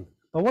important.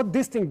 But what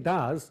this thing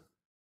does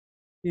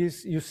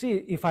is, you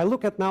see, if I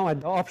look at now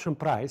at the option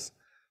price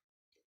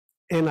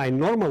and I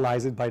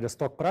normalize it by the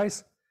stock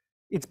price,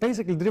 it's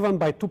basically driven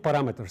by 2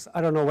 parameters.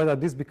 I don't know whether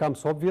this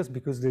becomes obvious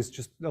because there's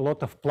just a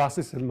lot of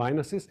pluses and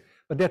minuses,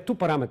 but there are 2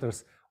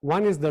 parameters.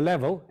 One is the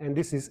level, and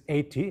this is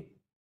AT,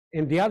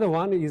 and the other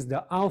one is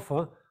the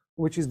alpha,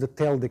 which is the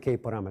tail decay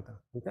parameter,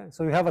 okay?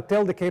 So you have a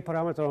tail decay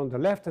parameter on the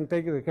left and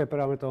tail decay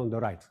parameter on the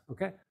right,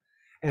 okay?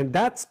 And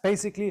that's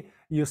basically,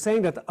 you're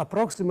saying that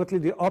approximately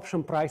the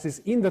option prices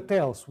in the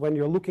tails, when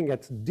you're looking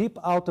at deep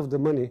out of the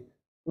money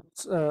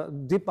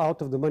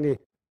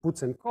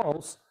puts and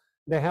calls,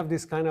 they have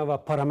this kind of a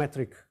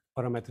parametric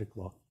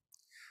law.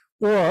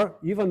 Or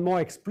even more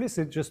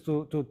explicit, just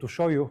to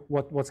show you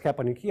what's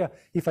happening here,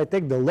 if I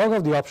take the log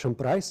of the option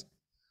price,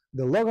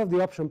 the log of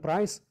the option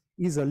price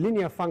is a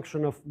linear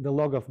function of the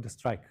log of the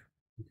strike.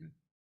 Okay?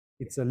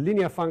 It's a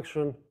linear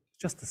function,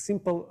 just a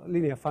simple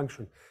linear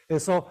function. And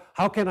so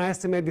how can I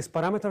estimate these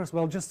parameters?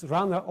 Well, just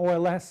run an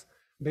OLS,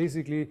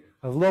 basically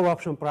of log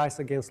option price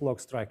against log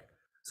strike.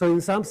 So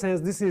in some sense,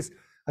 this is,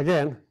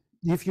 again,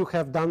 if you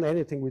have done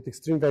anything with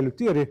extreme value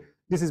theory,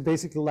 this is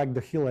basically like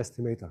the Hill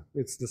estimator.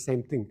 It's the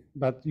same thing,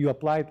 but you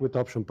apply it with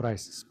option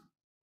prices.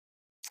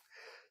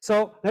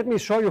 So let me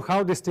show you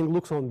how this thing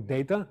looks on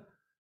data.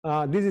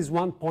 This is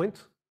 1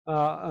 point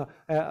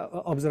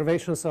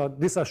observation. So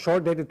these are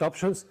short dated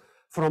options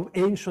from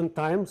ancient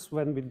times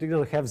when we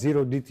didn't have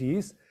 0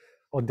 DTEs,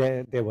 or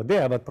they were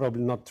there, but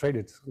probably not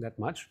traded that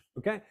much,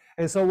 okay?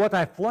 And so what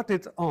I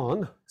plotted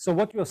on, so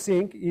what you're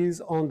seeing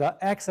is on the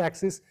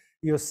x-axis,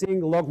 you're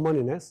seeing log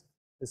moneyness.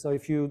 And so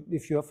if you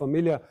are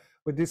familiar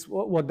with this,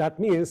 what that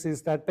means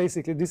is that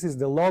basically this is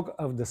the log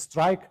of the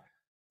strike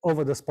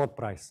over the spot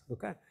price,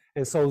 okay?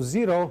 And so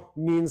 0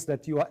 means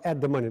that you are at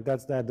the money,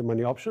 that's the at the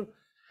money option.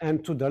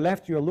 And to the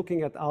left, you're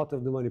looking at out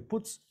of the money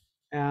puts,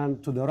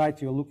 and to the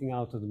right, you're looking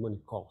out of the money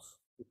calls.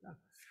 Okay?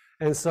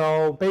 And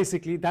so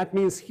basically that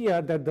means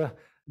here that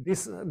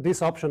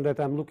this option that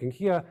I'm looking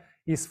here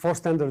is 4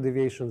 standard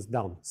deviations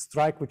down.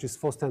 Strike, which is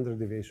 4 standard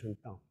deviations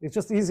down. It's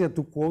just easier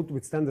to quote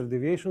with standard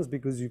deviations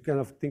because you're kind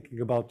of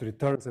thinking about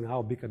returns and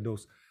how big are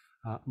those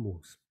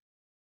moves.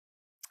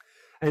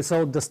 And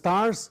so the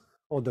stars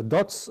or the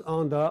dots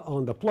on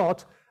the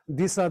plot,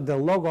 these are the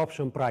log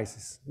option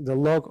prices,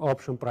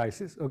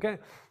 okay?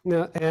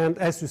 And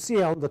as you see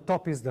on the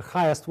top is the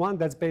highest one,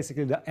 that's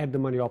basically the at the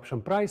money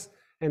option price.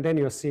 And then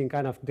you're seeing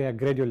kind of they're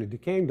gradually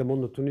decaying, the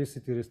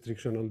monotonicity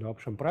restriction on the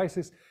option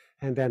prices.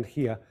 And then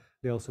here,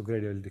 they're also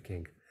gradually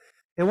decaying.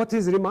 And what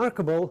is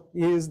remarkable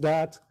is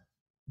that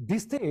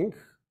this thing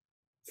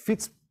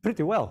fits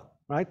pretty well,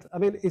 right? I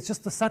mean, it's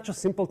just such a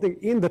simple thing.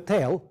 In the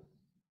tail,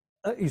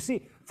 you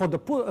see, for the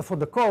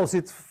calls,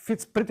 it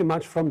fits pretty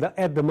much from the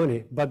at the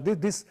money. But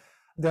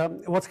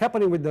what's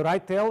happening with the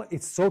right tail,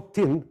 it's so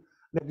thin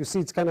that you see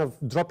it's kind of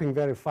dropping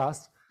very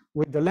fast.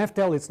 With the left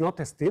tail, it's not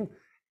as thin.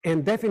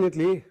 And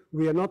definitely,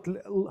 we are not,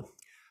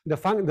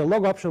 the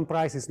log option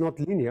price is not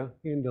linear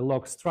in the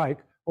log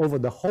strike over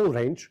the whole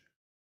range,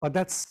 but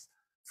that's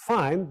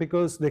fine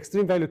because the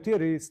extreme value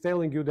theory is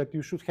telling you that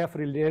you should have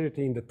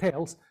linearity in the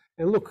tails.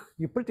 And look,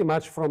 you pretty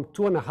much from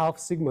 2.5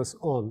 sigmas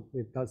on,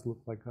 it does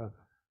look like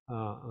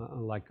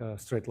a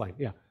straight line,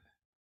 yeah.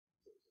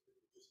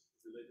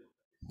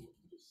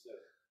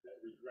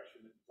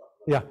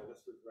 Yeah.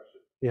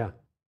 Yeah.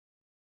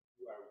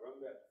 Do I run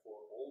that for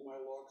all my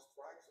log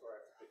strikes, or I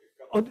have to take a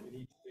couple in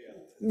each tail?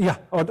 Yeah,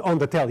 on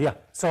the tail, yeah.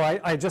 So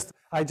I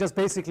just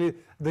basically,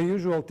 the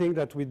usual thing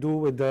that we do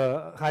with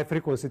the high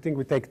frequency thing,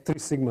 we take 3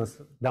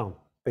 sigmas down,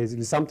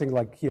 basically something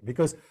like here,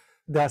 because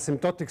the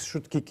asymptotics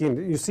should kick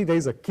in. You see, there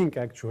is a kink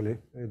actually.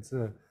 It's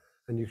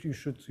and you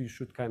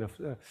should kind of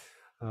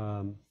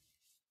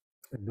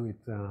do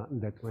it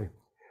that way.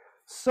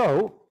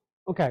 So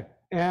okay,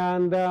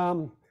 and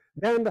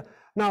then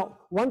now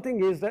one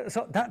thing is that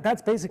so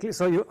that's basically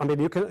so you. I mean,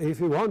 you can, if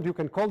you want, you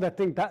can call that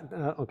thing that.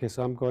 Okay,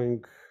 so I'm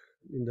going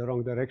in the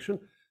wrong direction.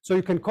 So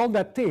you can call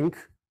that thing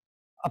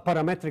a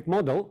parametric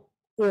model,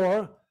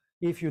 or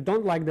if you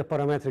don't like the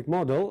parametric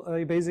model,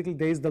 basically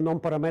there is the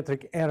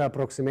non-parametric error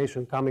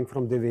approximation coming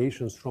from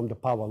deviations from the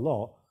power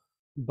law.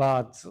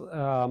 But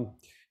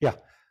yeah,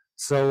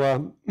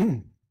 so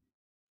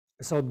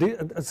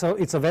so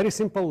it's a very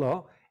simple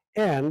law,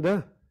 and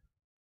the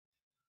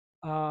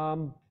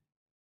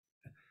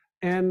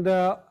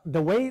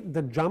way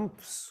the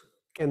jumps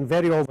can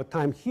vary over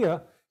time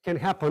here can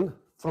happen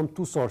from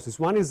 2 sources.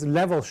 One is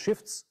level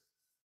shifts,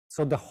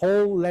 so the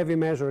whole levy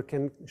measure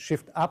can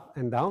shift up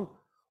and down,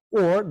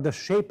 or the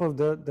shape of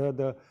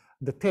the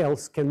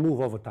tails can move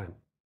over time.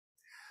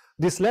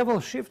 These level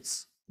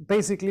shifts,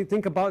 basically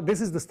think about, this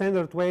is the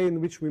standard way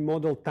in which we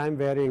model time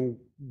varying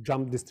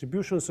jump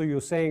distribution. So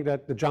you're saying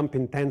that the jump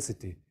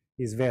intensity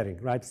is varying,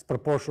 right? It's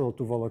proportional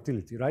to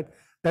volatility, right?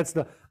 That's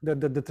the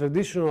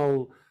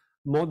traditional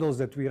models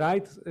that we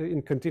write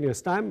in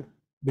continuous time.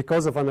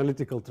 Because of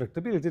analytical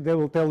tractability, they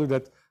will tell you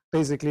that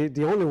basically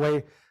the only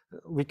way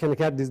we can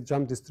get this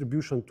jump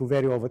distribution to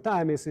vary over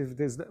time is if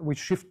we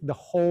shift the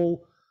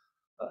whole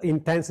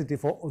intensity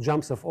for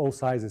jumps of all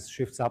sizes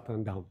shifts up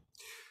and down.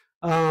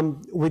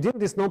 Within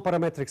this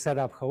non-parametric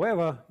setup,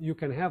 however, you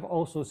can have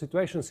also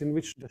situations in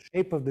which the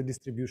shape of the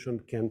distribution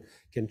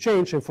can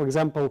change. And for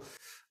example,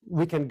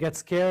 we can get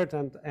scared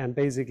and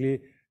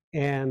basically,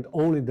 and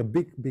only the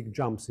big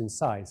jumps in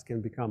size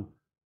can become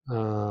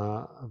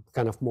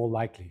kind of more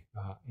likely,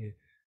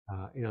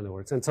 in other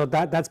words. And so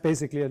that's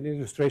basically an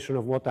illustration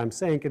of what I'm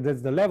saying.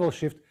 That's the level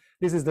shift.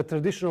 This is the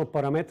traditional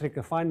parametric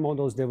affine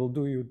models. They will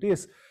do you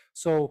this.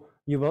 So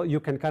you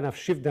can kind of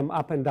shift them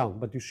up and down,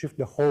 but you shift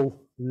the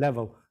whole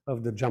level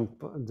of the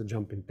jump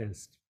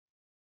intensity.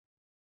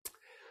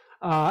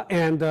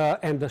 And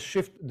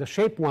the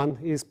shape one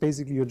is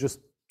basically you're just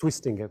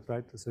twisting it,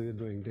 right? So you're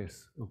doing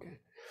this. Okay.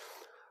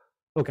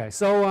 Okay.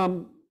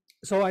 So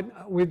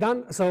we're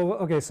done.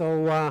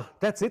 So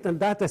that's it. And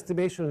that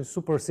estimation is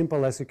super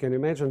simple, as you can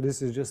imagine.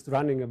 This is just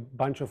running a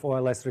bunch of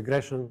OLS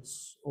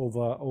regressions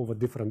over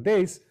different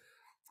days,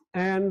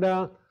 and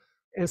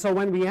so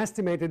when we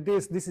estimated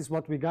this is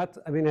what we got.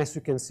 I mean, as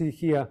you can see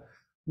here,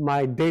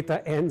 my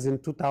data ends in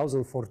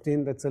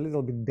 2014. That's a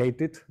little bit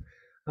dated.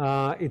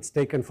 It's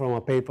taken from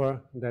a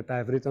paper that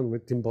I've written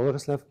with Tim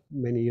Bollerslev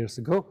many years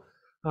ago.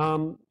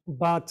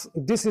 But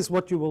this is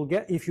what you will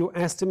get if you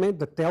estimate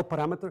the tail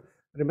parameter.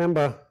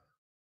 Remember,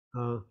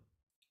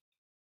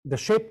 the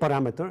shape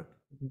parameter,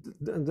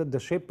 the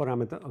shape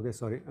parameter, okay,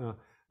 sorry.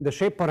 The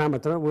shape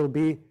parameter will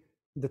be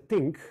the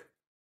thing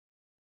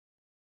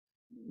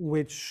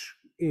which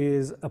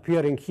is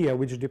appearing here,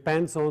 which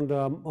depends on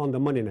the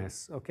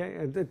moneyness, okay?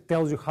 And it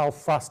tells you how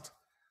fast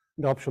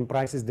the option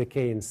prices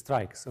decay in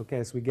strikes, okay,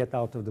 as we get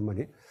out of the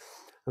money,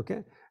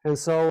 okay? And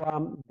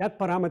so that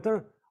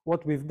parameter,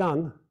 what we've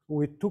done,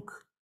 we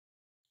took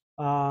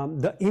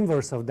the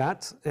inverse of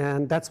that,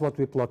 and that's what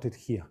we plotted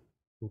here,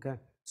 okay?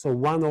 So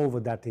 1 over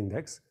that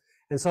index.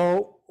 And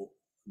so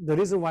the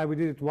reason why we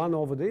did it 1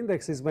 over the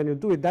index is when you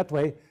do it that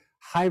way,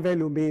 high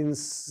value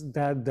means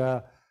that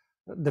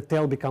the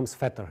tail becomes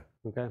fatter,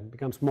 okay,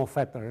 becomes more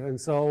fatter. And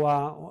so,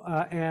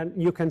 and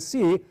you can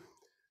see,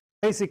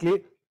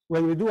 basically,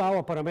 when we do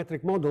our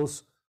parametric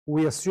models,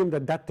 we assume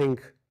that that thing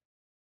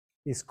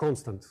is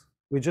constant.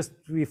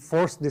 We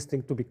force this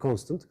thing to be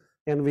constant,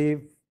 and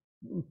we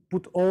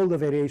put all the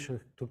variation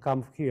to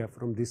come here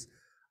from this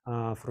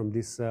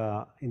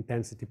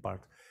intensity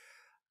part.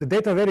 The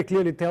data very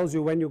clearly tells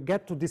you when you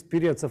get to these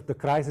periods of the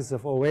crisis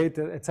of 08,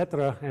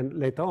 etc., and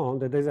later on,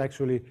 that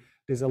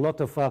there's a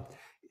lot of,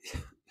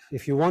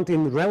 if you want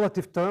in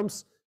relative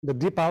terms, the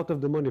dip out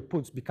of the money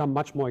puts become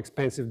much more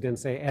expensive than,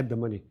 say, at the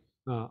money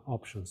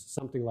options.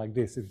 Something like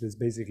this, if this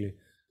basically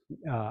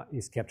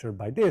is captured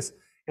by this,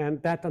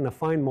 and that on a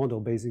fine model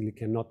basically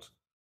cannot,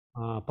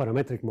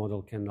 parametric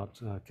model cannot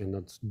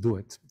do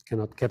it,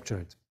 cannot capture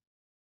it.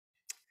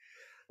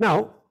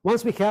 Now,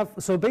 once we have,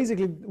 so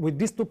basically with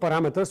these two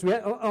parameters, we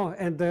have,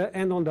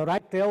 and on the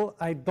right tail,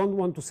 I don't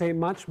want to say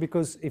much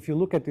because if you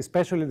look at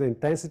especially the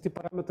intensity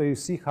parameter, you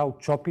see how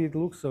choppy it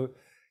looks. So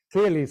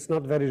clearly it's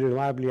not very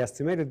reliably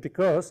estimated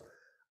because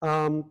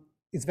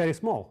it's very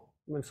small.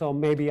 And so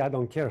maybe I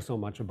don't care so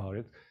much about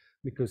it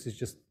because it's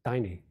just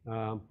tiny.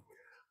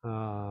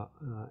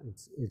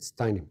 It's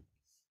tiny.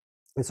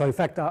 And so in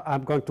fact,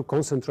 I'm going to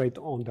concentrate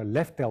on the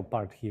left tail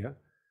part here.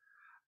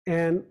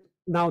 And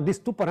now these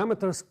two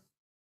parameters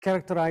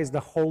characterize the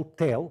whole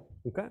tail,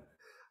 okay?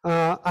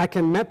 I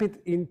can map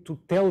it into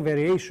tail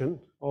variation,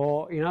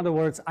 or in other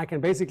words, I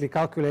can basically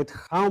calculate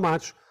how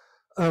much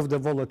of the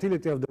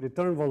volatility, of the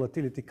return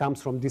volatility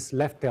comes from this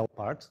left tail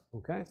part,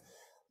 okay?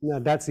 Now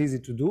that's easy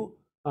to do.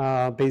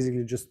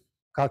 Basically just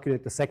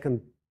calculate the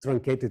second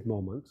truncated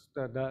moment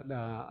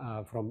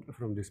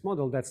from this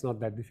model. That's not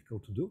that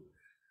difficult to do.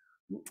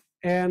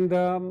 And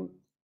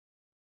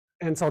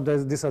so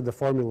these are the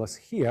formulas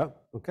here,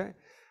 okay?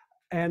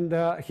 And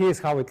here's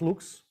how it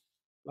looks.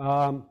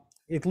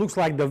 It looks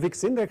like the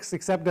VIX index,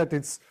 except that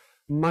it's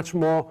much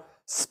more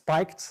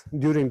spiked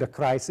during the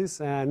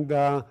crisis and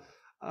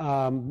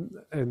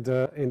in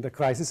the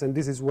crisis. And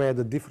this is where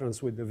the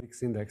difference with the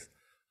VIX index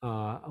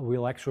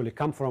will actually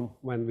come from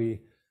when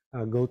we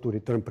go to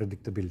return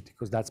predictability,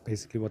 because that's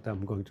basically what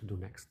I'm going to do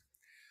next.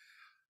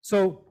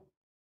 So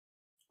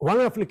one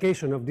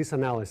application of this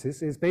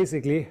analysis is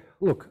basically,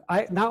 look,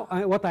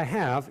 what I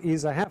have,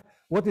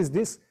 what is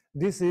this?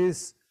 This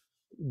is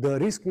the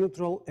risk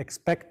neutral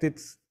expected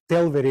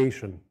tail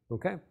variation,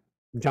 okay?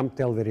 Jump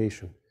tail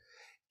variation.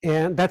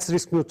 And that's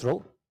risk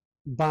neutral.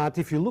 But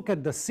if you look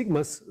at the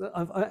sigmas,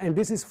 and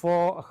this is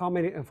for how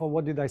many, for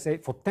what did I say?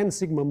 For 10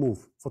 sigma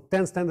move, for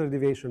 10 standard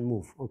deviation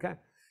move, okay?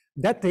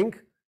 That thing,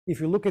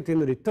 if you look at it in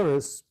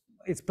returns,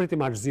 it's pretty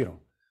much 0.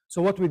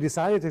 So what we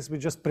decided is we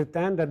just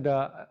pretend that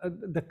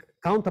the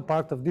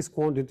counterpart of this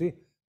quantity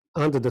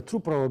under the true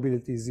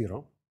probability is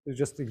 0. You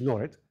just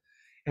ignore it.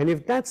 And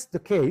if that's the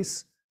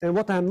case, then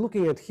what I'm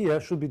looking at here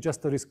should be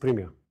just a risk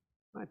premium,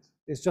 right?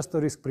 It's just a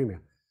risk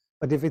premium.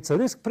 But if it's a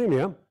risk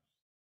premium,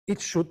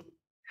 it should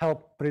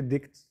help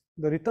predict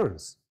the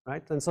returns,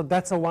 right? And so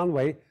that's a one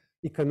way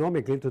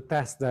economically to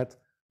test that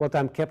what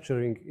I'm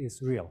capturing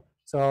is real.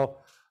 So,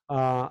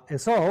 and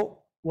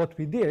so what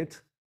we did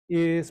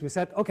is we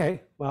said,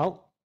 okay,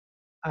 well,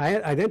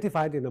 I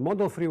identified in a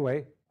model-free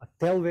way a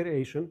tail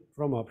variation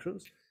from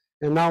options.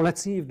 And now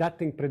let's see if that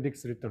thing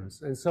predicts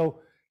returns. And so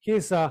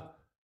here's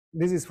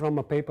this is from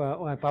a paper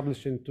I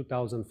published in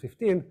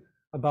 2015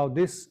 about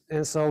this.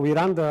 And so we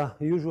ran the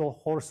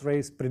usual horse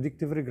race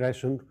predictive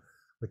regression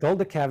with all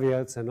the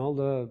caveats and all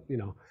the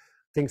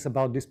things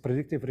about these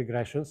predictive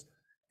regressions.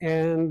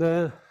 And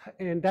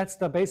that's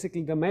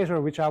basically the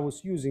measure which I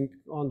was using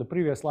on the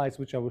previous slides,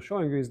 which I was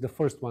showing you, is the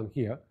first one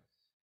here.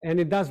 and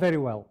it does very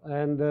well.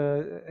 And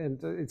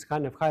it's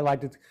kind of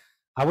highlighted.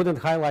 I wouldn't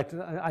highlight,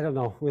 I don't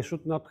know, we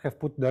should not have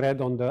put the red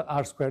on the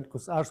R squared,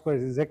 because R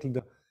squared is exactly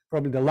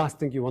probably the last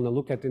thing you want to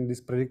look at in these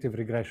predictive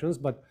regressions,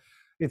 but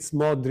it's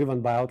more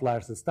driven by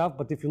outliers and stuff.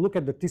 But if you look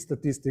at the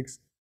t-statistics,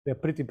 they're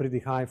pretty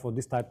high for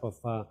this type of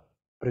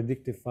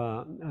predictive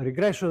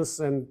regressions,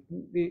 and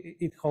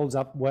it holds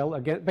up well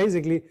against,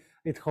 basically,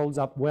 it holds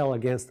up well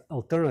against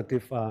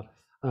alternative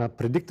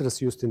predictors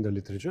used in the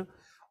literature.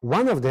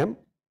 One of them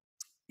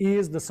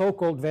is the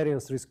so-called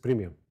variance risk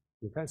premium.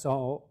 Okay,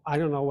 so I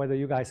don't know whether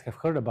you guys have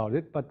heard about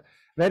it, but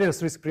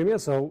variance risk premium,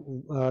 so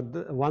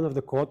one of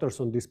the co-authors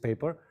on this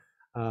paper,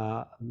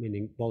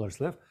 meaning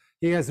Bollerslev,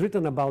 he has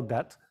written about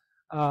that,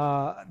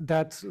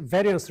 that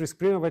variance risk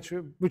premium,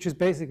 which is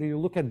basically you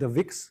look at the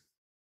VIX,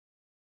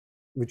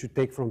 which you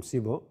take from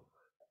SIBO,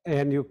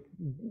 and you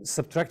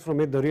subtract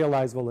from it the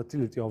realized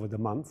volatility over the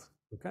month,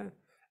 okay?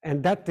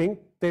 And that thing,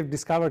 they've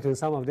discovered in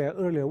some of their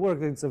earlier work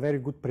that it's a very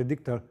good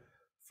predictor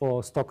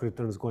for stock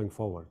returns going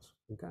forward,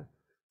 okay?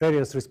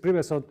 Variance risk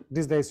premium, so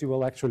these days you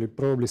will actually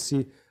probably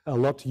see a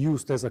lot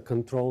used as a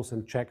controls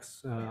and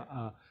checks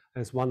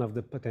as one of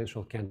the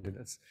potential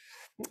candidates.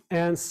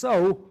 And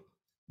so,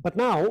 but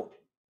now,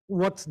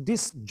 what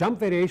this jump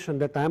variation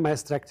that I'm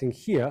extracting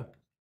here,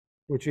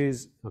 which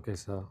is, okay,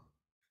 so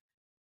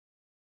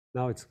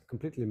now it's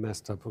completely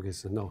messed up. Okay,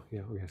 so no,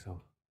 yeah, okay, so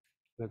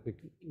let me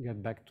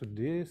get back to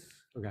this,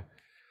 okay.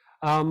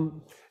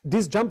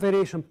 This jump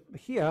variation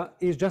here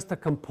is just a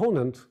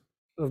component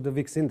of the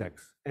VIX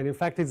index. And in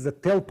fact, it's the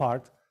tail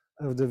part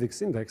of the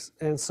VIX index.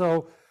 And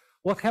so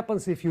what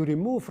happens if you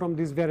remove from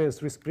this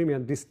variance risk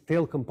premium this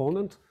tail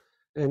component,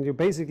 and you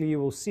basically, you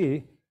will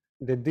see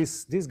that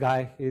this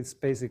guy is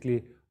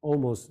basically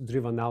almost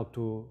driven out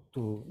to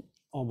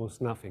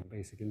almost nothing,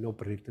 basically, no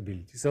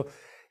predictability. So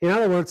in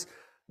other words,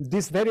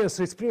 this variance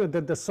risk premium,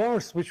 that the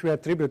source which we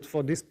attribute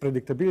for this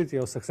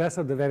predictability or success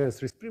of the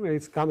variance risk premium,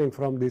 it's coming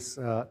from this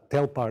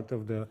tail part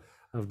of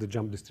the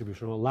jump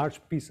distribution. A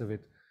large piece of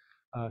it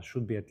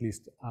should be at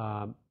least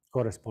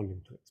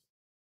corresponding to it.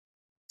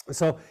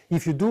 So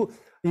if you do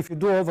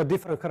over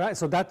different horizons,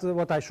 so that's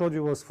what I showed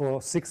you was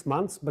for 6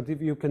 months, but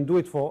if you can do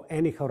it for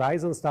any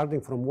horizon,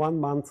 starting from 1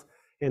 month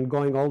and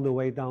going all the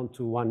way down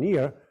to 1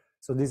 year,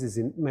 so this is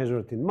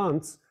measured in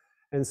months,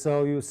 and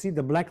so you see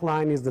the black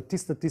line is the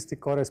t-statistic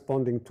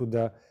corresponding to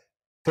the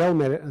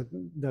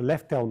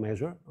left tail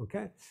measure,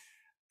 okay?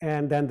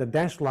 And then the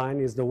dashed line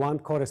is the one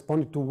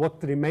corresponding to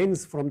what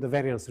remains from the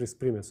variance risk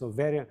premium. So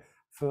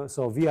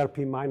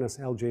VRP minus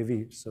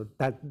LJV, so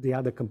that the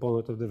other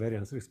component of the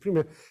variance risk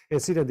premium, and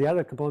see that the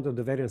other component of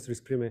the variance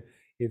risk premium,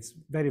 it's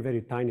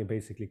very tiny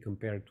basically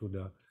compared to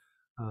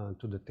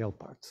the tail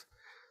parts.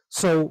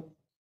 So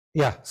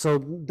yeah, so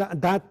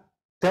that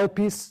tail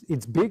piece,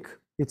 it's big,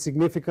 it's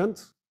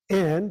significant,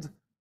 and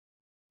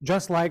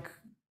just like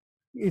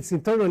it's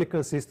internally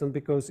consistent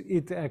because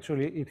it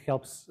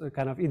helps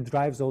it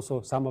drives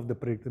also some of the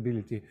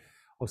predictability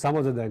or some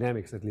of the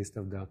dynamics at least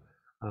of the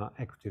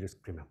equity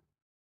risk premium.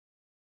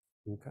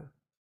 Okay.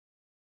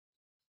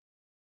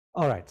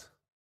 All right.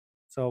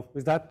 So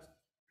is that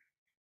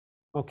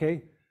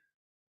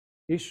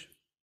okay-ish?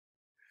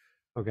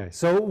 Okay.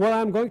 So what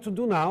I'm going to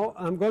do now,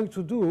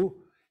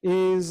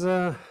 is,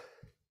 so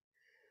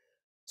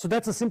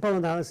that's a simple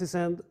analysis,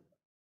 and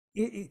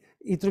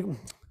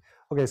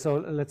okay, so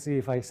let's see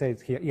if I say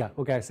it here. Yeah,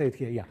 okay, I say it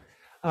here, yeah.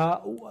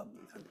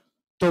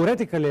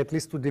 Theoretically, at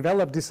least to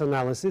develop this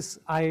analysis,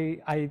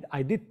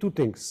 I did two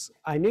things.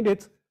 I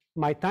needed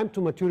my time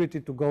to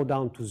maturity to go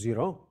down to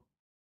 0.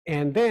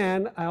 And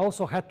then I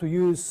also had to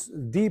use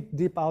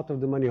deep out of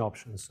the money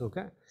options,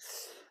 okay?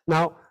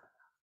 Now,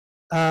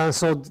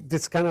 so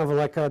this kind of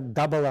like a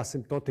double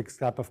asymptotic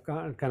type of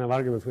kind of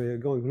argument where you're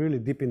going really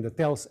deep in the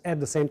tails at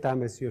the same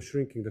time as you're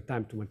shrinking the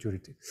time to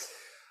maturity.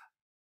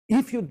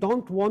 If you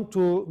don't want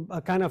to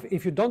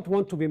if you don't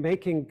want to be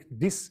making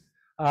this,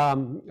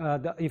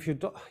 if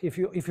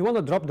you want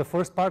to drop the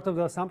first part of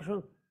the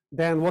assumption,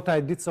 then what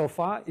I did so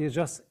far is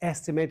just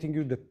estimating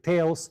you the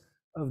tails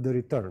of the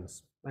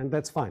returns, and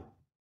that's fine.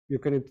 You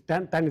can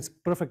then it's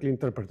perfectly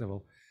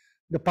interpretable.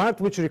 The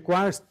part which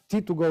requires t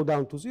to go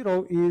down to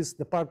 0 is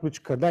the part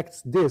which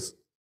connects this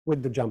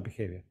with the jump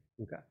behavior.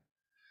 Okay.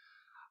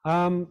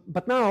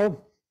 But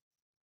now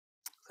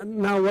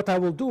what I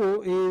will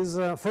do is,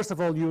 first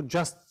of all, you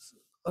just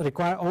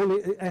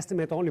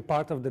estimate only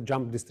part of the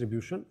jump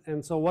distribution.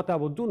 And so what I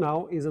will do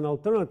now is an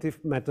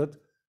alternative method,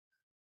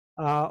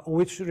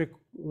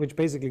 which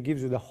basically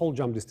gives you the whole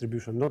jump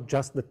distribution, not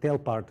just the tail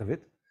part of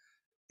it.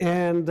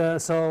 And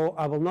so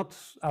I will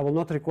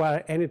not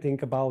require anything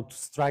about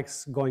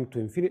strikes going to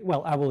infinity.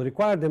 Well, I will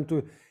require them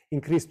to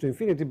increase to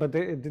infinity, but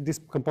this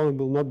component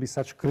will not be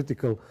such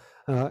critical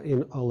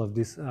in all of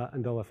this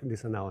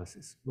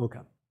analysis. Okay.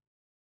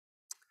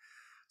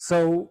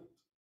 So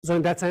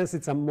in that sense,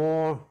 it's a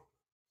more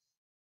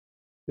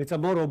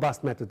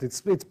robust method.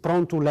 It's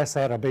prone to less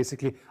error,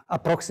 basically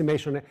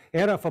approximation,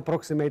 error of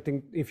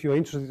approximating, if you're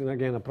interested in,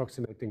 again,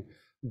 approximating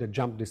the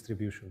jump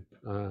distribution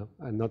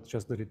and not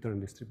just the return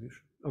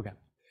distribution. Okay.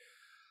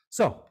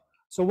 So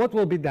So what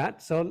will be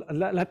that? So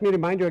let me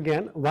remind you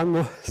again, one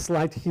more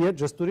slide here,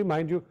 just to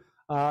remind you,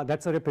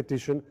 that's a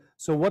repetition.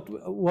 So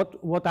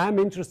what I'm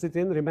interested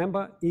in,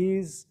 remember,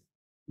 is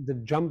the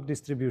jump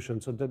distribution.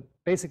 So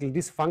basically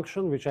this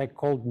function, which I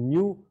called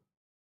nu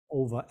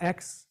over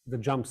x, the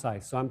jump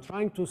size. So I'm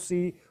trying to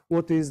see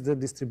what is the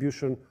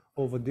distribution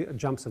over the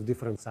jumps of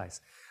different size.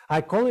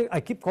 I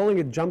keep calling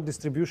it jump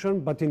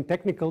distribution, but in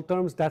technical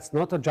terms, that's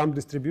not a jump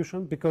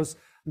distribution because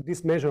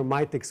this measure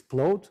might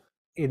explode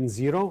in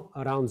zero,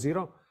 around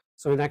zero.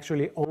 So it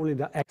actually only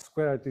the x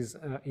squared is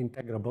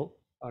integrable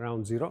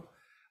around zero.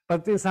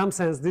 But in some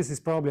sense, this is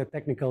probably a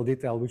technical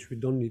detail which we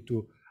don't need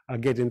to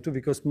get into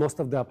because most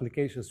of the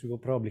applications will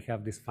probably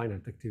have this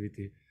finite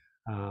activity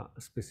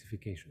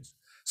specifications.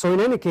 So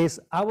in any case,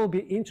 I will be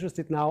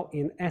interested now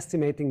in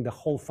estimating the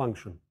whole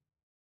function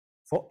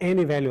for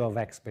any value of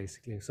x,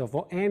 basically. So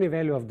for any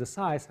value of the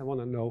size, I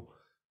want to know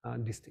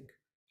this thing.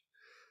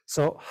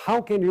 So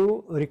how can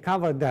you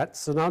recover that?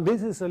 So now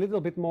this is a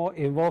little bit more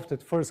involved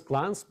at first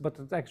glance, but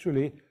it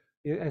actually,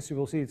 as you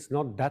will see, it's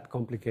not that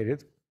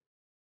complicated.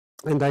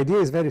 And the idea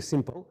is very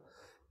simple.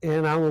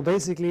 And I will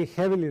basically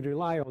heavily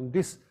rely on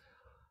this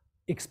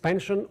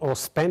expansion or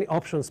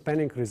option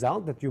spanning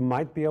result that you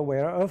might be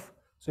aware of.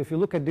 So if you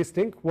look at this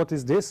thing, what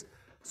is this?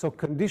 So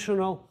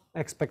conditional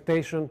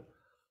expectation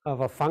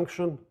of a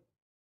function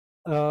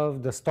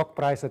of the stock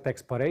price at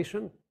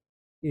expiration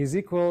is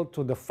equal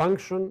to the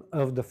function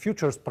of the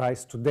futures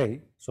price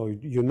today. So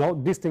you know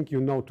this thing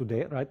you know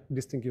today, right?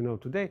 This thing you know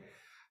today,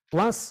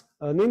 plus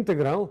an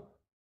integral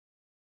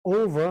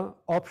over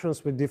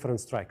options with different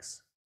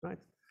strikes, right?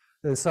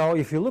 And so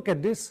if you look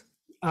at this,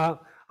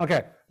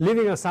 okay,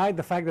 leaving aside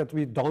the fact that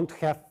we don't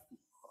have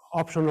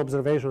option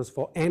observations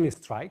for any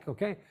strike,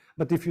 okay?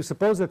 But if you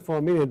suppose that for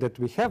a minute that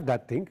we have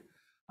that thing,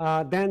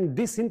 then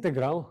this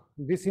integral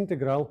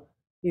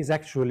is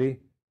actually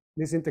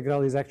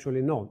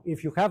known.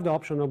 If you have the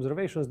option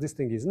observations, this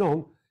thing is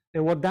known.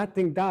 And what that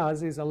thing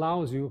does is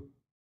allows you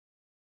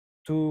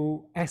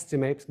to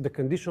estimate the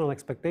conditional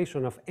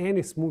expectation of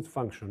any smooth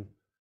function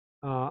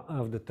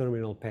of the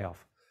terminal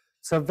payoff.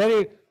 It's a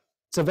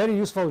very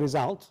useful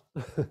result.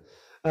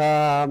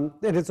 And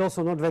it's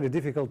also not very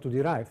difficult to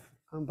derive,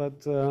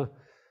 but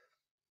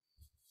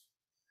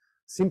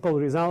simple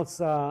results,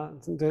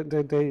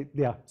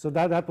 yeah. So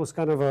that was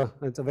kind of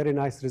it's a very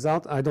nice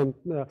result.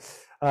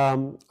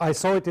 I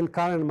saw it in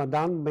Karen and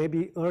Madan.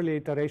 Maybe early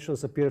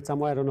iterations appeared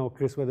somewhere. I don't know,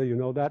 Chris, whether you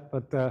know that,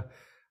 but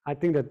I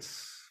think that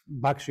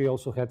Bakshi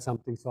also had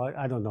something. So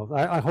I don't know.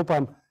 I hope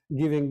I'm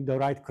giving the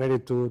right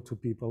credit to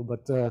people,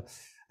 but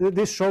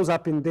this shows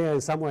up in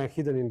there somewhere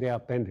hidden in the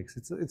appendix.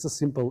 It's a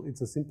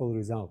simple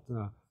result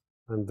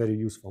and very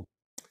useful.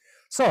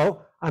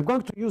 So I'm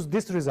going to use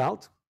this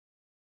result.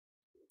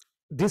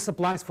 This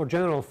applies for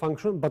general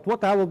function, but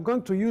what I am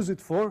going to use it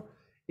for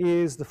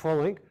is the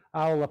following.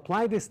 I will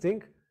apply this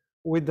thing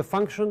with the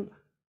function,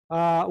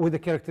 with the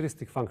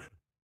characteristic function.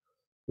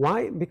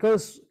 Why?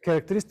 Because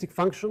characteristic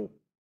function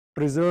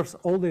preserves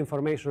all the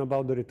information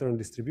about the return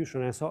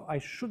distribution, and so I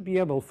should be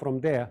able from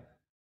there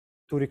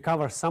to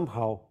recover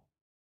somehow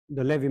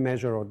the Levy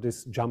measure or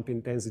this jump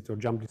intensity or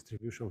jump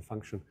distribution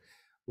function,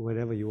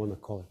 whatever you want to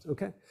call it,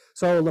 okay?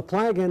 So I'll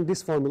apply again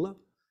this formula,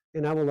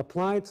 and I will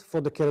apply it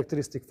for the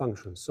characteristic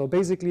function. So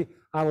basically,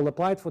 I will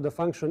apply it for the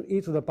function e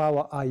to the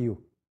power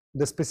iu.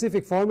 The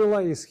specific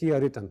formula is here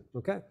written,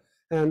 okay?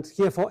 And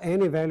here for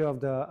any value of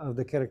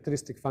the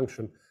characteristic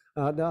function,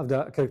 of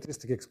the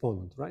characteristic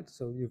exponent, right?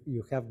 So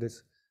you have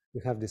this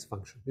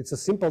function. It's a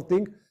simple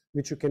thing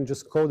which you can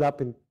just code up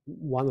in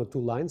 1 or 2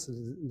 lines.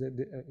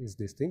 Is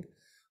this thing,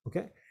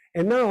 okay?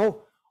 And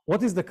now,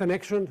 what is the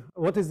connection?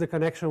 What is the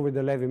connection with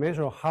the Levy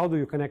measure? Or how do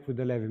you connect with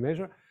the Levy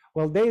measure?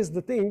 Well, there is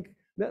the thing.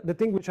 The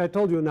thing which I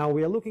told you now,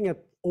 we are looking at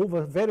over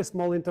a very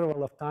small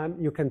interval of time.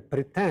 You can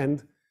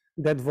pretend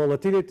that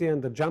volatility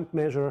and the jump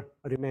measure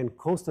remain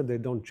constant, they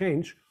don't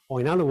change. Or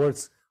in other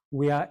words,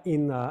 we are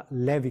in a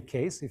Levy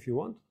case, if you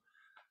want.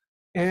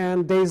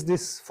 And there's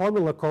this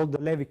formula called the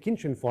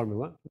Levy-Khinchin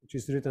formula, which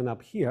is written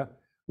up here,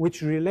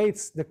 which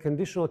relates the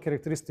conditional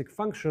characteristic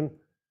function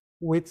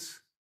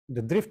with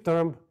the drift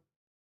term,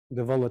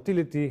 the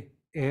volatility,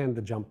 and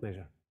the jump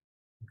measure.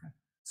 Okay.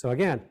 So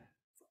again,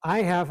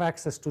 I have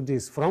access to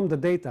this from the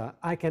data.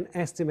 I can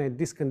estimate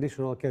this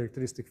conditional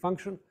characteristic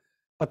function,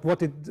 but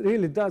what it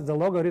really does, the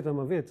logarithm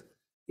of it,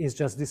 is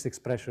just this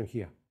expression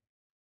here.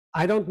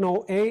 I don't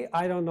know A,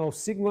 I don't know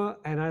sigma,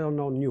 and I don't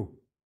know nu.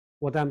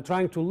 What I'm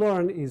trying to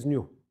learn is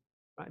nu.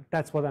 Right?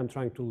 That's what I'm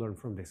trying to learn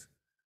from this.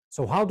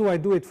 So how do I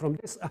do it from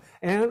this?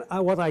 And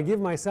what I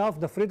give myself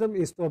the freedom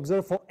is to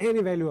observe for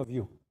any value of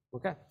u.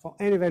 Okay, for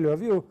any value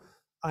of u,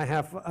 I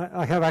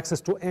have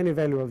access to any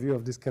value of u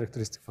of this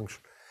characteristic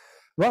function.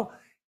 Well,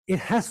 it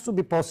has to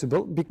be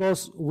possible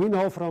because we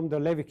know from the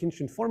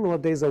Levy-Khinchin formula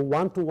there's a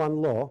one-to-one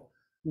law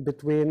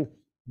between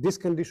this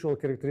conditional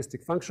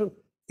characteristic function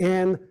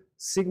and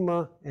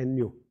sigma and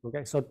nu.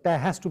 Okay, so there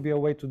has to be a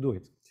way to do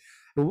it,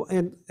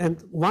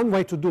 and one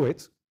way to do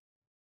it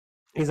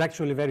is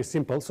actually very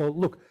simple. So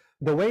look,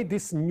 the way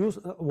this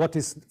what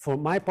is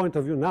from my point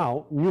of view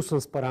now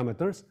nuisance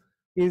parameters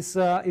is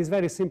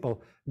very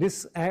simple.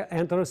 This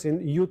enters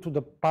in u to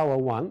the power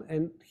 1,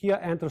 and here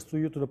enters to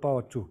u to the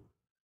power 2.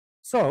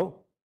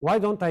 So why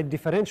don't I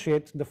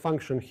differentiate the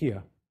function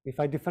here? If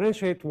I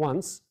differentiate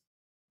once,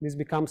 this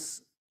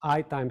becomes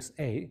I times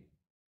a.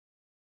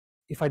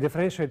 If I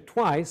differentiate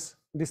twice,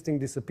 this thing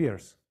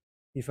disappears.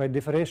 If I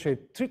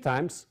differentiate 3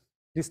 times,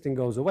 this thing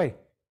goes away.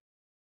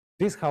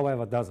 This,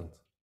 however, doesn't.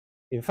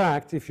 In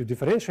fact, if you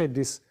differentiate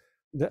this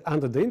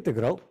under the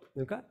integral,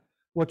 okay,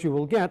 what you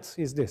will get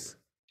is this.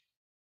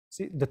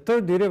 See, the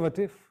third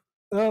derivative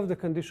of the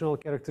conditional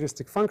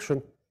characteristic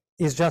function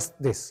is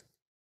just this.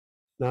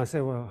 Now I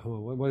say, well,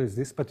 what is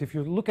this? But if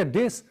you look at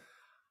this,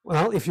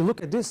 well, if you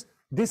look at this,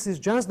 this is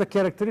just the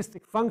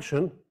characteristic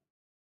function,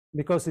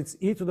 because it's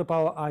e to the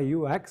power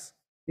iux,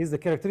 is the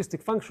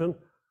characteristic function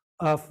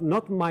of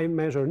not my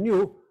measure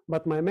nu,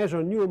 but my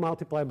measure nu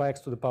multiplied by x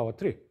to the power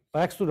 3.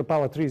 But x to the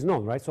power 3 is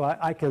known, right? So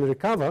I can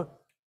recover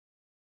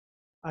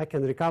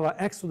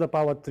x to the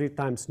power 3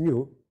 times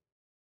nu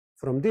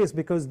from this,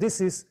 because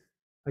this is,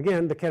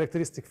 again, the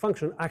characteristic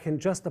function. I can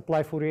just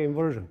apply Fourier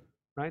inversion,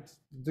 right?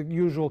 The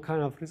usual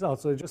kind of result.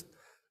 So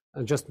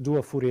just do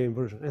a Fourier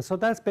inversion. And so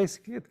that's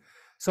basically it.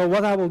 So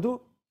what I will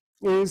do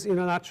is, in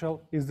a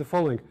nutshell, is the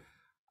following.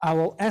 I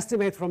will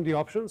estimate from the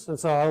options, and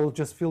so I will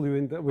just fill you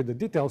in with the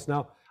details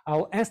now. I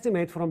will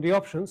estimate from the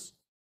options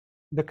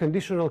the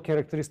conditional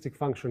characteristic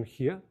function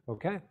here,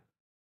 okay?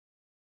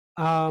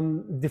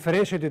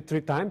 Differentiate it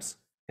 3 times,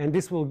 and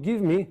this will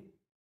give me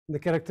the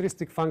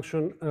characteristic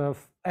function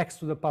of x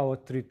to the power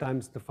 3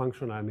 times the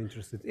function I'm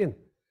interested in.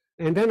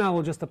 And then I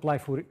will just apply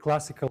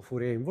classical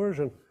Fourier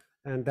inversion,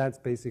 and that's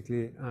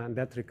basically,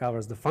 that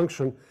recovers the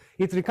function.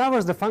 It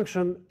recovers the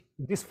function,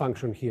 this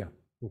function here,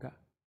 okay?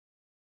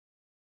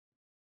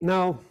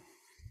 Now,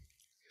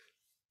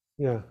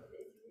 yeah.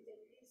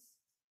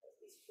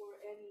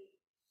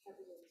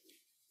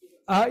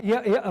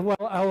 Well,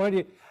 I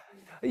already,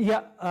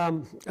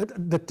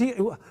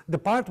 the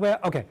part where,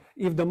 okay,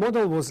 if the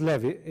model was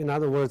Levy, in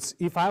other words,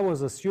 if I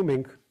was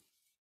assuming,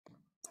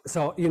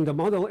 so in the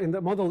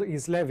model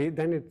is Levy,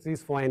 then it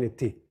is for any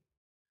t.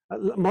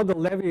 Model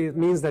Levy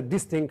means that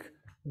this thing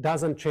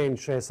doesn't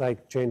change as I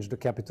change the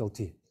capital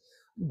T.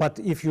 But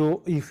if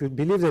you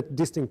believe that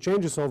this thing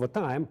changes over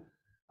time,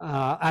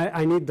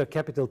 I need the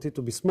capital T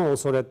to be small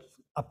so that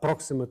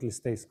approximately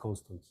stays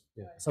constant.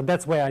 Yeah. So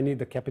that's why I need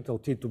the capital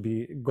T to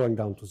be going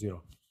down to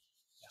 0.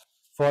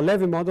 For a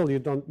Levy model, you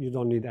don't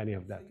need any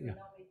of that. Yeah.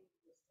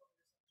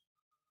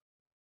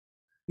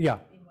 Yeah.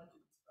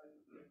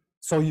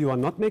 So you are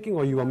not making,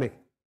 or you are making?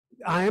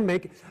 I am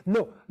making.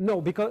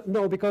 No,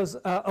 because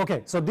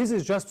okay. So this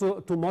is just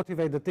to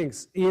motivate the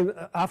things.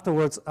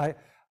 Afterwards,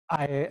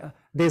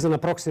 there's an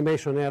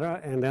approximation error,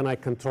 and then I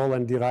control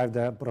and derive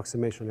the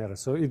approximation error.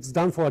 So it's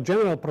done for a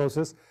general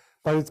process,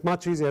 but it's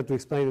much easier to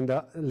explain in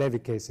the Levy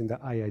case, in the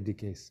IID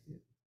case.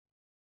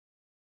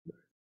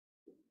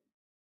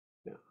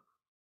 Yeah.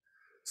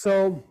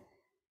 So,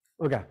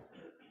 okay.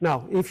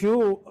 Now, if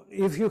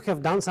you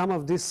have done some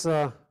of this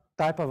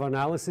type of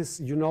analysis,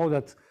 you know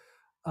that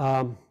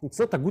it's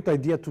not a good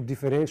idea to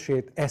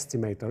differentiate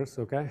estimators.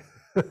 Okay,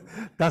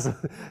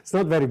 it's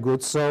not very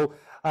good. So.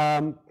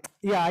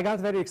 Yeah, I got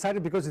very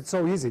excited because it's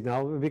so easy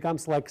now. It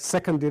becomes like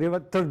third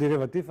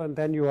derivative, and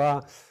then you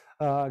are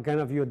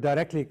you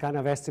directly kind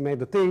of estimate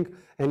the thing,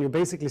 and you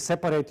basically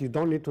separate. You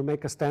don't need to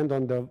make a stand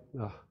on the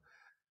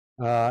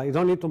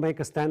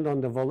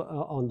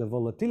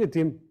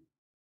volatility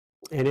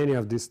and any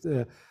of this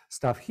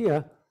stuff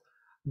here.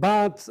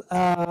 But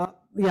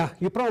yeah,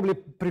 you probably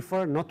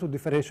prefer not to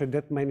differentiate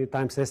that many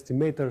times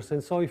estimators,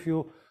 and so if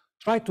you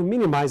try to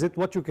minimize it,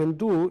 what you can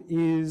do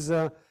is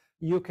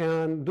you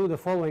can do the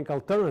following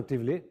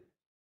alternatively.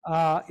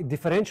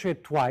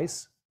 Differentiate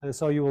twice, and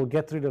so you will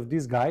get rid of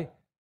this guy.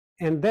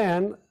 And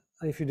then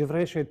if you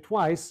differentiate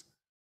twice,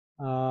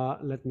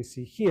 let me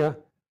see here,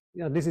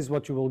 yeah, this is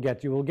what you will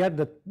get. You will get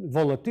the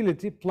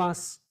volatility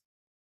plus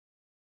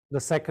the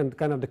second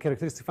kind of the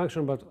characteristic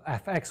function, but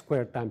fx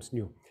squared times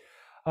nu.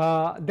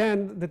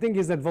 Then the thing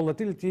is that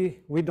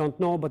volatility, we don't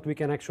know, but we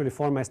can actually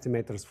form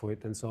estimators for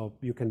it. And so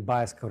you can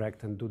bias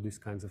correct and do these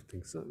kinds of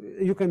things. So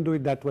you can do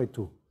it that way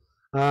too.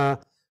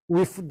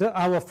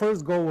 Our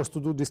first goal was to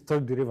do this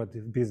third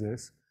derivative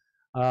business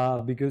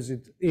because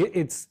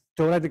it's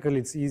theoretically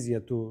it's easier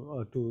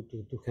to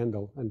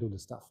handle and do the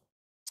stuff.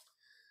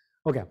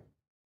 Okay.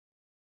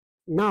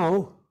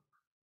 Now,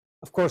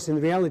 of course,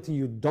 in reality,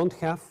 you don't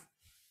have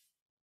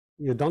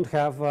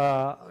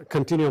a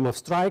continuum of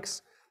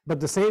strikes,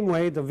 but the same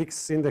way the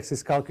VIX index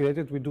is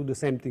calculated, we do the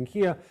same thing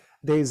here.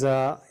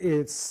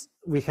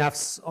 We have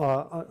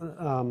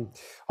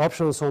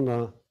options on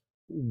a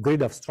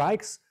grid of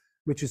strikes,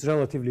 which is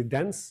relatively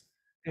dense,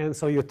 and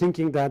so you're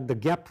thinking that the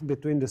gap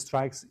between the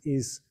strikes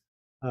is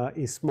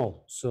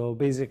small. So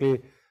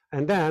basically,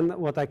 and then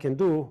what I can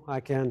do, I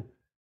can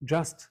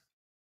just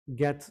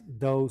get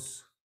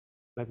those.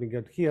 Let me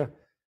get here.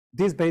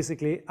 This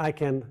basically I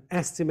can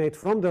estimate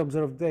from the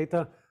observed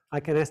data.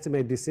 I can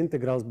estimate these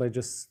integrals by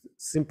just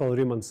simple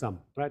Riemann sum,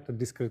 right? The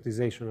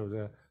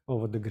discretization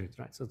over the grid,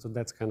 right? So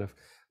that's kind of,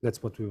 that's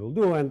what we will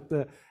do,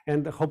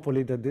 and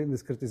hopefully the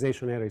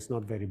discretization error is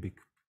not very big.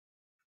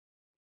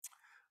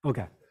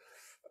 Okay,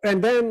 and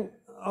then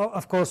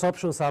of course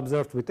options are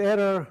observed with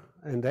error,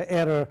 and the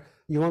error,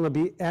 you want to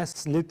be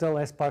as little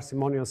as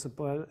parsimonious,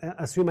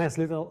 assume as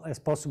little as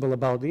possible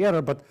about the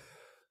error, but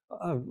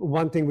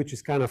one thing which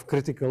is kind of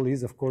critical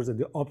is, of course, that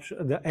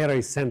the error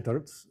is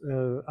centered.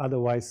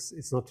 Otherwise,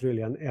 it's not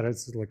really an error,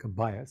 it's like a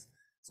bias.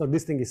 So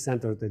this thing is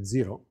centered at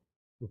 0,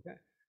 okay?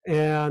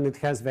 And it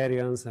has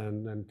variance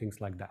and things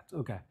like that,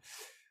 okay?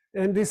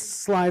 And this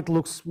slide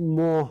looks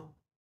more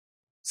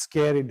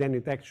scary than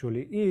it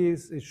actually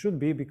is. It should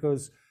be,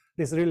 because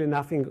there's really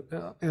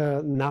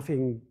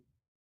nothing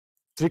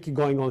tricky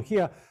going on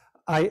here.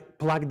 I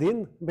plugged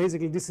in,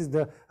 basically this is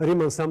the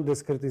Riemann sum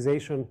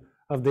discretization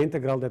of the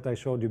integral that I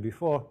showed you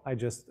before. I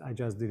just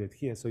did it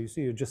here. So you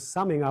see, you're just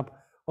summing up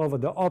over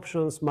the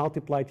options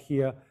multiplied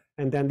here,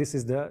 and then this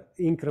is the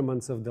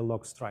increments of the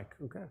log strike,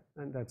 okay?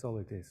 And that's all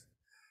it is.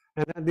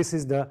 And then this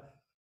is the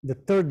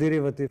third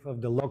derivative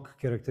of the log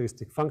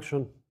characteristic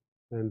function,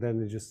 and then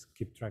you just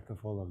keep track of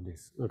all of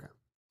this, okay?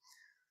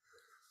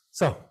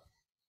 So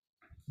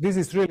this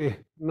is really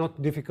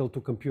not difficult to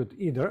compute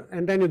either,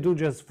 and then you do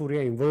just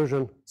Fourier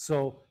inversion.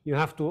 So you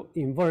have to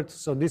invert.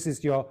 So this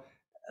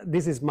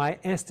is my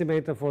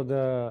estimator for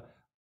the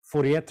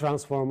Fourier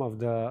transform of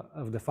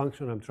the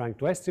function I'm trying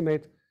to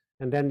estimate,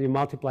 and then you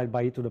multiply it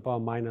by e to the power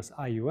minus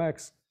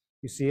iux,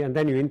 you see, and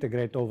then you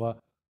integrate over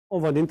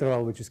an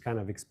interval which is kind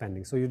of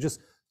expanding. So you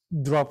just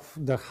drop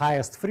the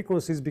highest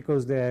frequencies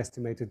because they're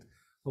estimated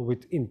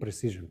with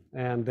imprecision.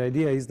 And the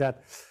idea is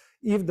that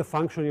if the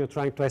function you're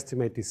trying to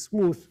estimate is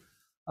smooth,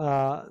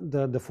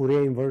 the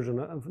Fourier inversion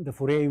of the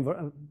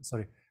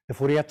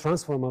Fourier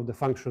transform of the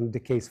function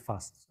decays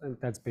fast, and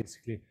that's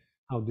basically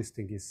how this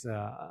thing is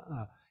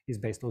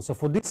based on. So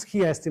for this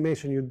here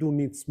estimation, you do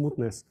need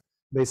smoothness,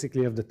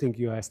 basically, of the thing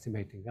you are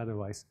estimating.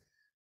 Otherwise,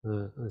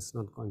 it's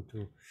not going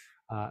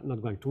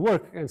to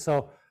work. And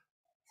so,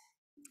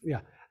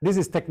 yeah, this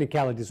is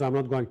technicality. So I'm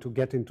not going to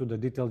get into the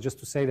detail. Just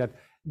to say that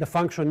the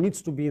function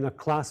needs to be in a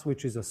class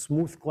which is a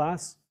smooth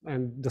class,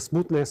 and the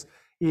smoothness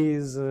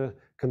is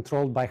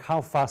controlled by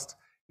how fast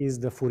is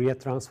the Fourier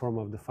transform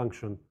of the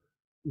function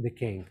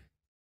decaying,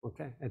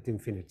 okay, at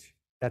infinity.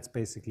 That's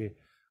basically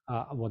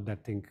what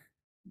that thing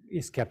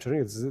is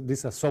capturing.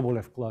 These are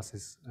Sobolev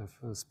classes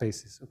of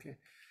spaces, okay?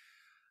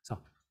 So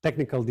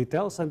technical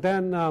details, and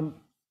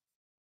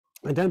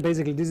then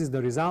basically this is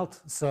the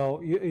result.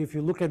 So if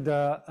you look at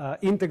the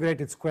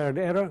integrated squared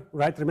error,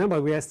 right?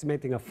 Remember, we're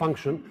estimating a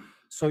function.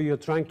 So you're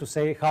trying to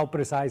say how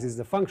precise is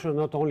the function,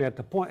 not only at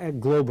the point,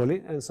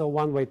 globally. And so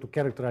one way to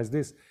characterize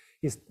this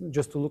is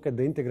just to look at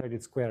the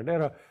integrated squared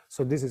error.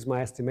 So this is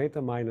my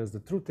estimator minus the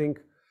true thing.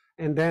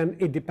 And then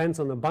it depends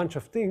on a bunch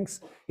of things.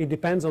 It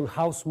depends on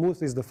how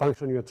smooth is the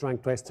function you're trying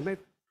to estimate.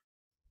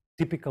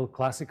 Typical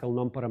classical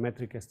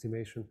non-parametric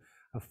estimation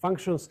of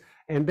functions.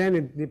 And then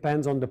it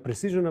depends on the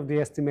precision of the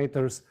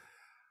estimators,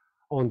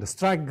 on the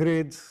strike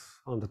grid,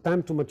 on the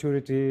time to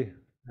maturity,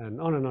 and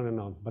on and on and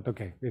on. But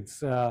okay,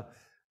 it's,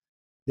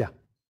 yeah,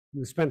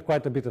 we spent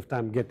quite a bit of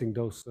time getting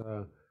those,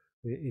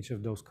 each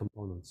of those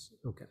components.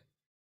 Okay.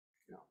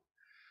 Yeah.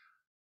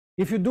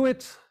 If you do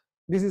it,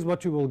 this is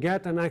what you will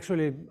get. And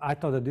actually, I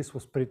thought that this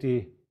was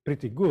pretty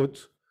good.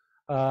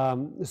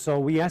 So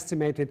we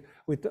estimated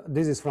with,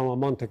 this is from a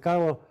Monte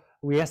Carlo,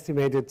 we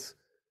estimated,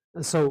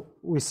 so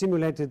we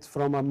simulated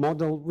from a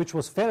model which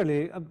was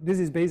fairly, this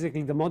is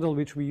basically the model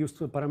which we used,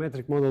 the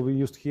parametric model we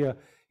used here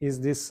is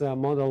this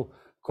model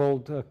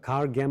called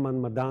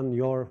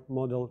Carr-Geman-Madan-Yor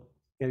model.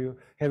 Have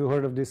you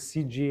heard of this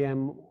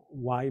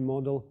CGMY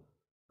model?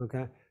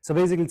 Okay, so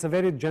basically it's a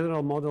very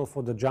general model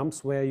for the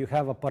jumps where you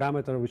have a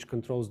parameter which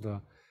controls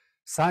the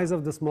size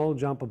of the small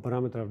jump, a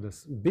parameter of the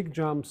big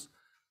jumps,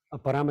 a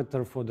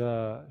parameter for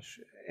the,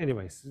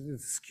 anyways,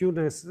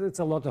 skewness. It's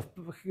a lot of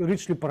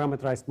richly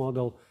parameterized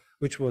model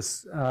which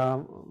was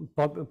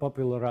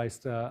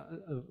popularized,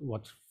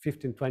 what,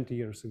 15, 20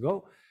 years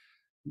ago.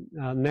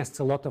 Nests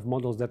a lot of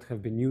models that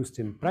have been used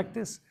in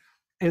practice.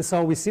 And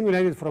so we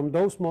simulated from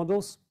those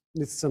models.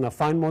 This is an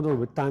affine model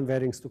with time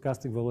varying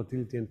stochastic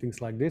volatility and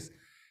things like this.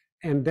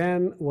 And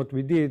then what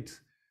we did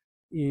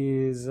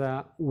is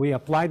we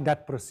applied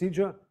that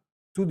procedure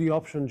to the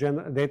option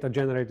data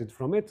generated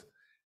from it.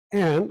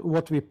 And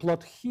what we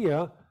plot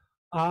here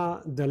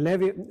are the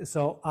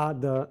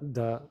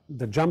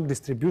the jump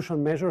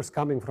distribution measures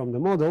coming from the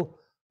model,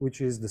 which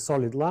is the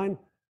solid line,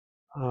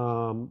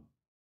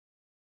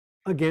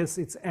 against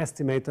its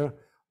estimator,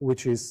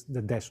 which is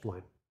the dashed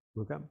line.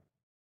 Okay.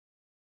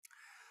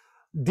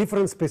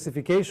 Different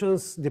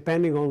specifications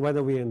depending on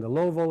whether we're in the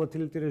low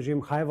volatility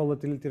regime, high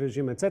volatility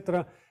regime,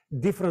 etc.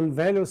 Different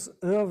values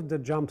of the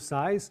jump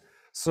size.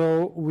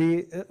 So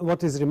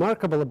what is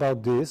remarkable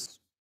about this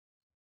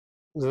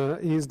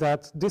is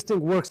that this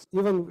thing works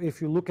even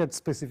if you look at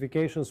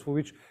specifications for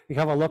which you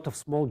have a lot of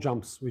small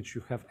jumps which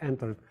you have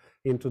entered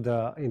into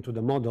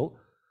the model,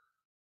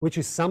 which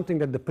is something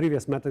that the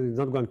previous method is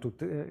not going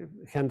to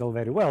handle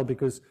very well,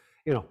 because,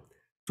 you know,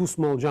 two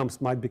small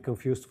jumps might be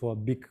confused for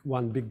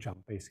one big jump,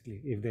 basically,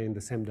 if they're in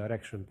the same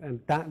direction. And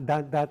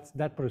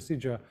that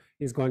procedure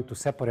is going to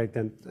separate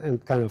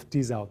and kind of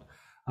tease out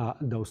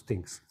those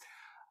things.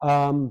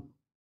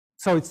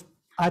 So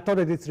I thought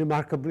that it's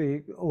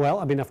remarkably well.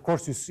 I mean, of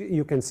course,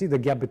 you can see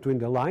the gap between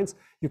the lines.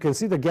 You can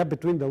see the gap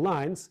between the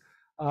lines,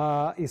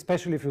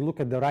 especially if you look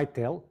at the right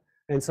tail.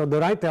 And so the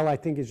right tail, I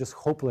think, is just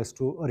hopeless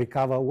to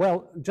recover well,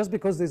 just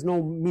because there's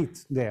no meat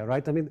there,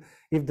 right? I mean,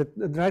 if the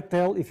right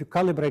tail, if you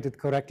calibrate it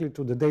correctly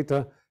to the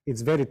data,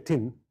 it's very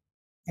thin,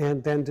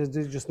 and then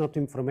there's just not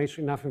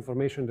enough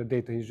information in the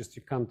data.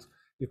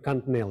 You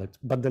can't nail it.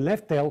 But the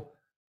left tail,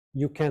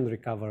 you can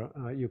recover.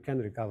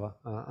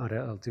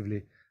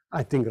 Relatively,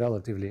 I think,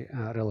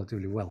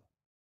 relatively well.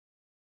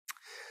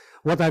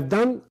 What I've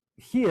done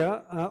here,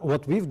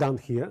 what we've done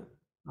here,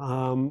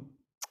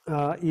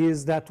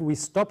 is that we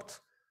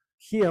stopped.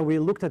 Here we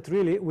looked at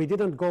we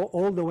didn't go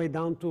all the way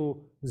down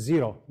to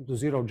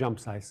zero jump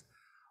size.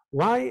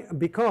 Why?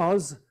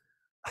 Because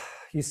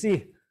you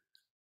see,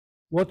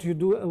 what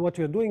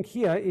you're doing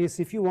here is,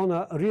 if you want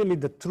really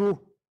the true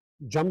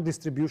jump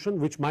distribution,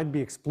 which might be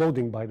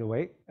exploding, by the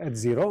way, at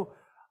 0,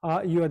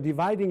 you are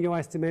dividing your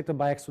estimator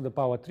by x to the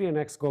power 3, and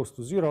x goes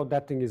to 0,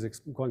 that thing is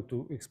going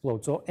to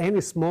explode. So any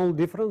small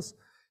difference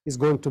is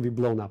going to be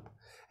blown up.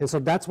 And so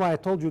that's why I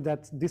told you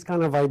that this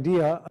kind of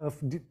idea of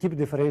keep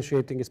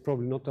differentiating is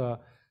probably not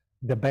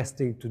the best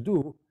thing to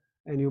do,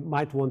 and you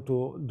might want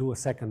to do a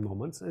second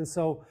moment. And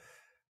so,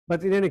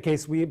 but in any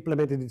case, we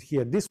implemented it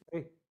here this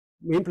way.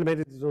 We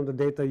implemented it on the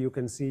data. You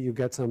can see you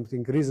get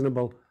something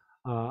reasonable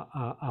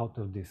out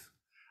of this.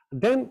 And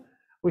then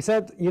we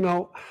said, I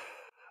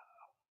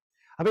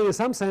mean, in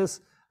some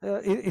sense,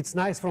 it's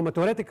nice from a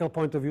theoretical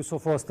point of view. So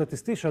for a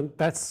statistician,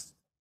 that's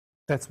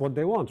what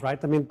they want,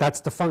 right? I mean, that's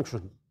the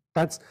function.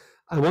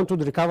 I want to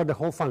recover the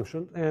whole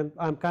function, and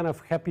I'm kind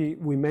of happy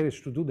we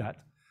managed to do that.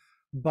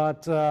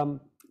 But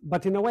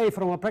in a way,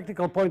 from a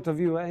practical point of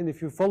view, and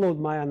if you followed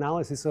my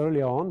analysis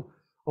earlier on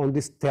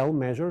these tail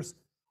measures,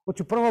 what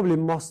you probably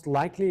most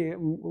likely,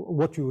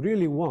 what you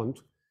really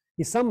want,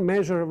 is some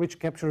measure which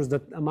captures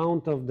the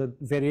amount of the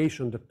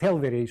variation, the tail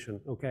variation,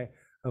 okay,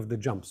 of the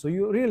jump. So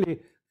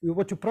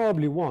what you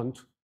probably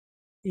want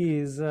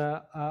is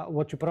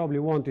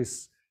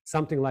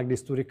something like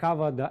this, to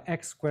recover the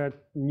x squared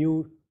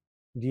nu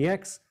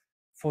dx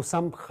for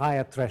some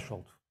higher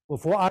threshold, or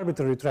for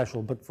arbitrary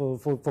threshold, but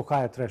for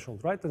higher threshold,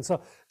 right? And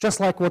so just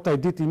like what I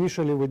did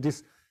initially with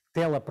these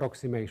tail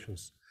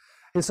approximations.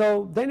 And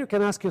so then you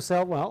can ask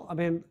yourself, well, I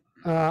mean,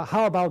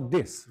 how about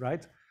this,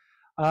 right?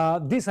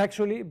 This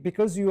actually,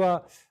 because you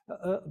are,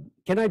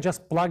 can I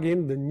just plug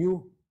in the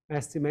new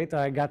estimator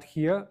I got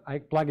here? I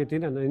plug it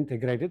in and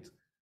integrate it.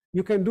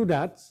 You can do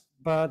that,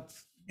 but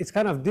it's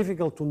kind of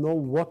difficult to know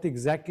what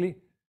exactly,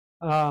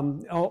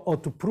 or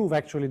to prove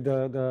actually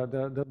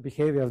the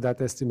behavior of that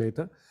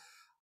estimator.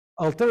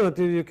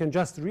 Alternatively, you can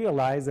just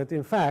realize that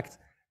in fact,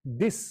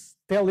 these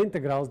tail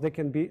integrals, they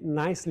can be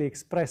nicely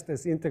expressed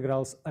as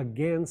integrals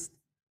against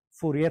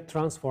Fourier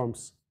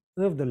transforms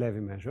of the Levy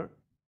measure,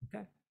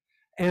 okay?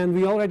 And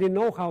we already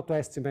know how to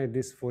estimate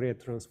these Fourier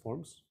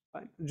transforms,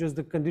 right? Just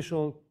the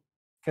conditional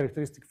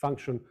characteristic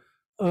function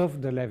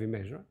of the Levy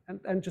measure,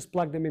 and just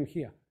plug them in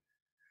here.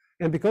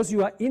 And because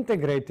you are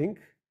integrating,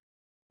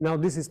 now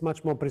this is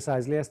much more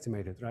precisely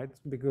estimated, right?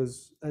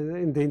 Because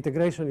in the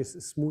integration is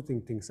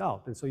smoothing things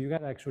out. And so you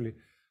get actually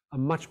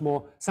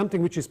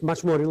something which is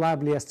much more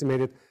reliably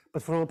estimated.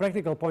 But from a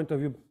practical point of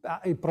view,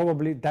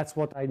 probably that's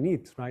what I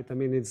need, right? I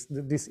mean, it's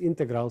these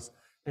integrals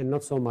and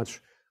not so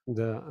much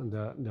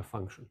the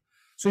function.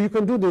 So you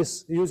can do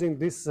this using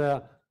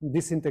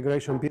this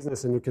integration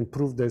business, and you can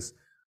prove this,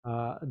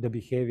 the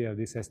behavior of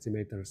these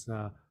estimators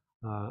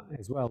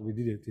as well. We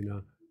did it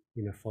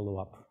in a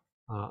follow-up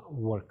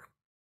work.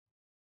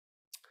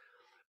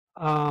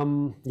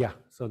 Yeah,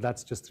 so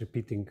that's just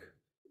repeating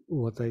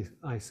what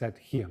I said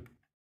here.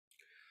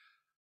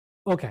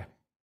 Okay.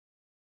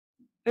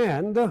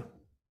 And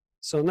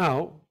so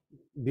now,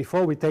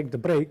 before we take the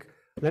break,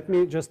 let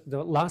me just,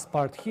 the last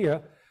part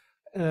here,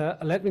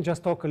 let me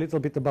just talk a little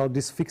bit about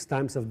these fixed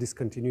times of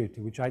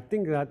discontinuity, which I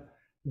think that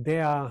they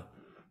are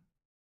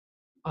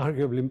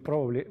arguably,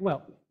 probably,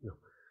 well, no.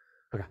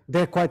 Okay.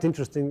 They're quite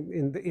interesting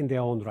in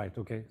their own right,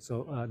 okay?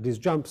 So these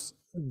jumps,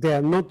 they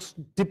are not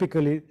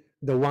typically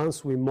the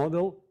ones we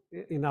model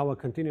in our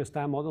continuous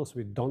time models.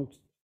 We don't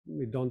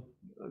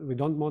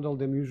model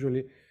them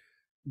usually,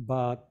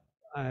 but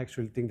I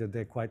actually think that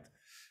they're quite,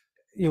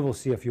 you will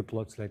see a few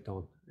plots later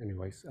on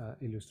anyways,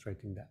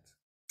 illustrating that.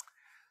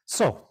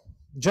 So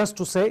just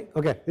to say,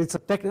 okay, it's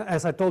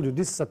as I told you,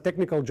 this is a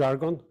technical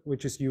jargon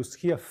which is used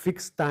here,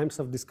 fixed times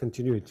of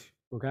discontinuity,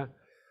 okay?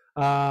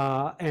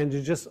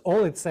 And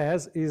all it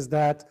says is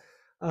that,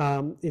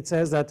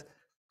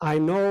 I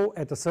know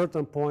at a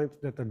certain point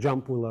that a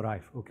jump will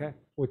arrive, okay,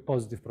 with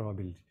positive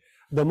probability.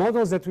 The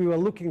models that we were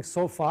looking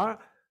so far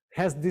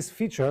has this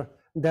feature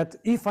that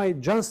if I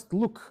just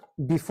look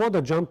before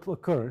the jump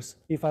occurs,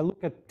 if I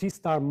look at T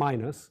star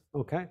minus,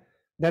 okay,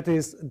 that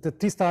is, the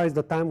T star is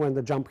the time when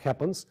the jump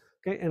happens,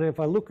 okay, and if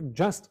I look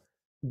just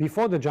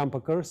before the jump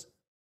occurs,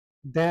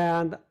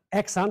 then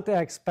ex ante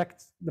I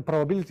expect the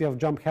probability of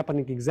jump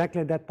happening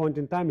exactly at that point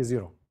in time is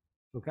 0.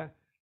 Okay,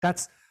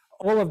 that's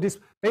all of this.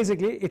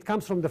 Basically, it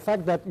comes from the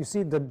fact that you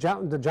see the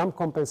jump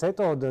compensator,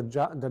 or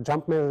the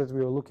jump measure that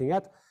we were looking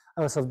at,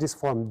 was of this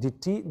form,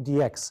 dt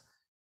dx.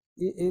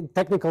 In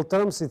technical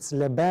terms, it's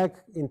Lebesgue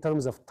in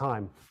terms of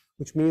time,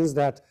 which means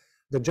that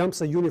the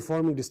jumps are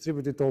uniformly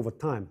distributed over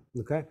time.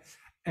 Okay,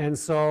 and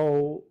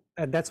so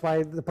that's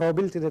why the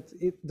probability that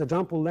the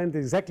jump will land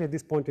exactly at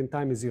this point in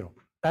time is 0.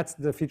 That's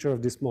the feature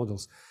of these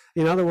models.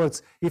 In other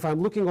words, if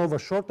I'm looking over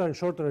shorter and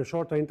shorter and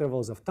shorter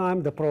intervals of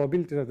time, the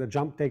probability that the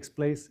jump takes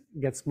place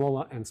gets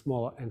smaller and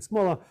smaller and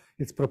smaller.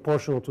 It's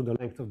proportional to the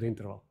length of the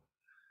interval.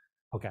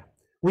 Okay,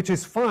 which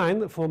is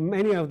fine for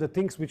many of the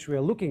things which we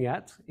are looking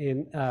at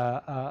in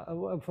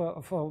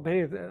for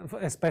many,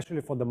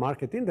 especially for the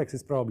market index,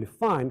 is probably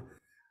fine.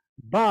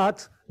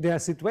 But there are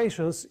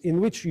situations in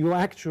which you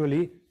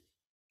actually,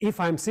 if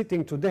I'm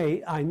sitting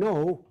today, I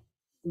know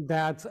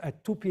that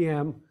at 2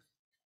 p.m.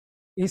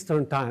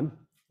 Eastern time,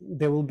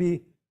 there will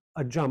be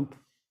a jump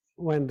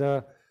when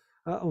the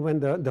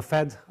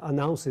Fed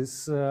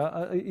announces,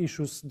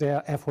 issues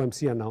their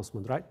FOMC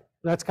announcement, right?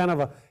 That's kind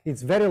of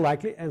it's very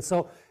likely. And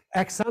so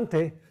ex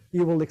ante,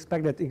 you will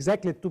expect that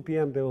exactly at 2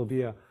 p.m. there will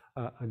be a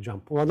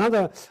jump. Well,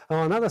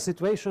 another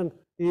situation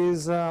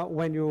is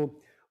when you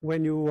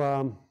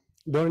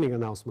the earning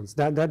announcements.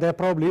 They're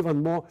probably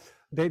even more,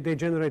 they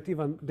generate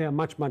even, they're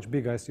much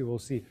bigger, as you will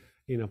see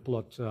in a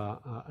plot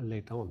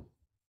later on.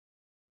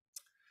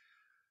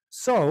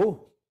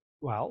 So,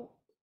 well,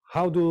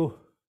 how do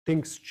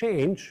things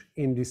change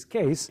in this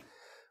case?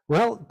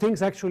 Well,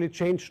 things actually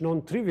change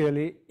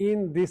non-trivially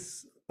in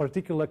this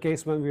particular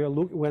case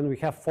when we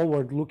have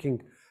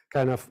forward-looking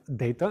kind of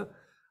data,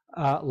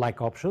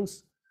 like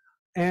options.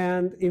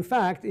 And in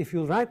fact, if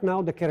you write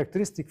now the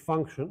characteristic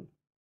function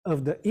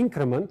of the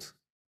increment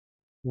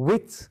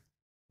with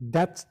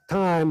that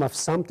time of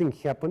something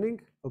happening,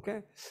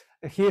 okay,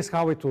 here's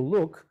how it will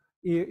look.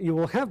 You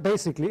will have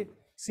basically,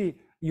 see,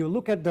 you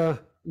look at the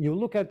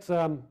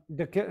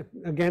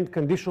again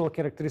conditional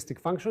characteristic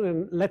function,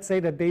 and let's say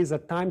that there is a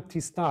time t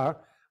star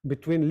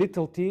between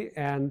little t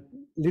and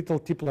little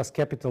t plus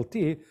capital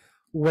T,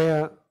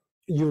 where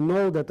you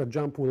know that a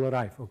jump will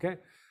arrive. Okay,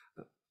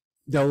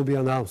 there will be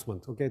an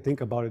announcement. Okay,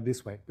 think about it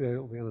this way: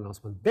 there will be an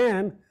announcement.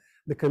 Then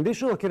the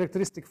conditional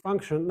characteristic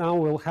function now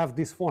will have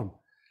this form.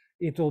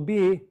 It will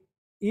be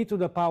e to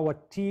the power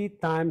t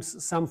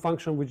times some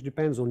function which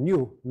depends on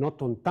u,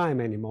 not on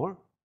time anymore,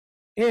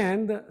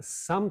 and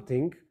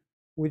something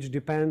which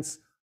depends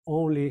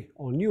only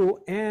on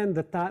u,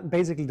 and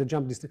basically the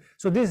jump distance.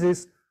 So this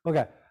is,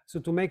 okay, so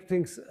to make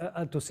things,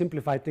 to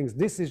simplify things,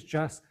 this is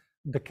just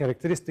the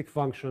characteristic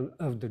function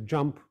of the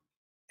jump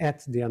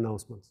at the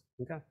announcement,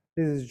 okay?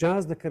 This is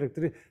just the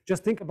characteristic,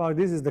 just think about it,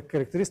 this is the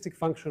characteristic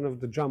function of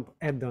the jump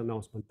at the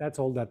announcement. That's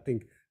all that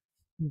thing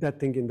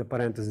in the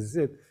parentheses,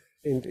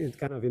 it's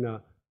kind of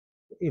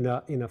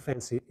in a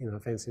fancy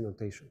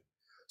notation.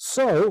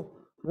 So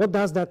what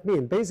does that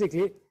mean?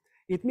 Basically,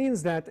 it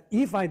means that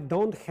if I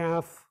don't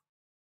have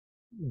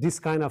this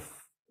kind of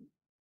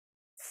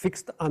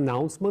fixed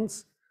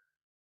announcements,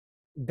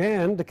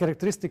 then the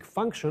characteristic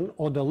function,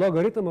 or the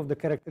logarithm of the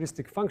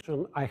characteristic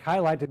function, I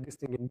highlighted this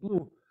thing in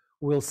blue,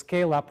 will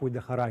scale up with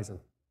the horizon,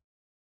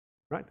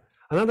 right?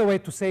 Another way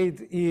to say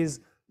it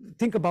is,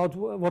 think about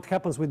what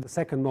happens with the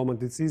second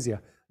moment. It's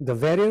easier. The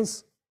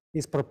variance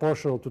is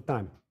proportional to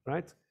time,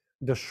 right?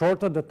 The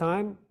shorter the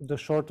time, the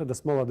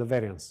smaller the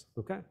variance,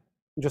 okay?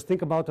 Just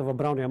think about a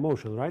Brownian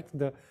motion, right?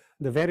 The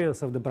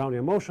variance of the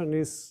Brownian motion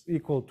is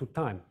equal to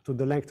time, to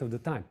the length of the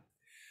time.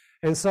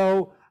 And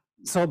so,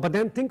 but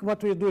then think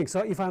what we're doing.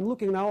 So if I'm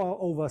looking now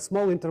over a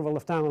small interval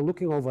of time, I'm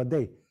looking over a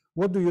day.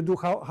 What do you do?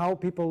 How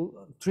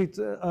people treat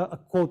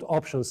quote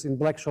options in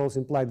Black-Scholes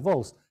implied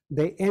vols?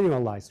 They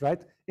annualize,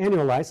 right?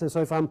 Annualize. And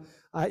so if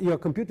you're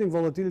computing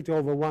volatility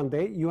over one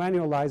day, you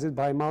annualize it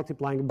by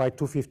multiplying it by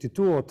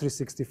 252 or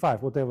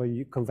 365, whatever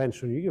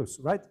convention you use,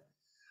 right?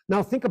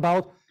 Now think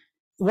about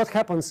what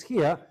happens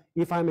here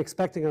if I'm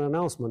expecting an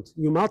announcement.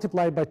 You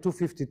multiply it by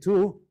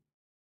 252,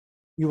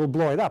 you will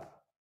blow it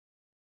up,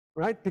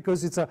 right?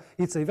 Because it's an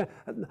event.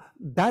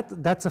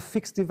 That's a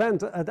fixed event.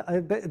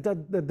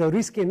 The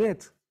risk in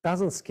it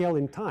doesn't scale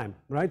in time,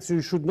 right? So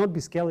you should not be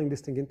scaling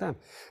this thing in time.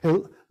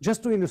 And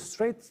just to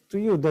illustrate to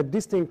you that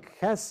this thing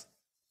has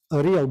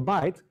a real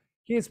bite,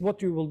 here's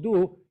what you will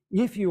do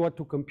if you were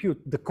to compute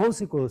the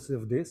consequences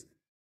of this,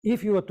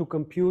 if you were to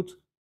compute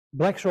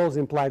Black-Scholes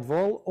implied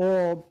vol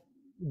or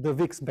the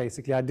VIX,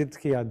 basically. I did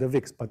here the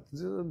VIX, but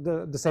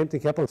the same thing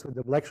happens with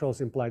the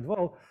Black-Scholes implied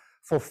vol.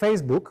 For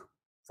Facebook,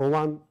 for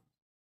one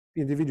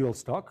individual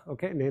stock,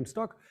 okay, name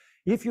stock,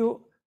 if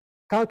you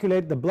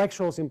calculate the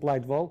Black-Scholes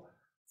implied vol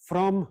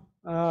from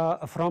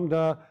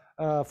the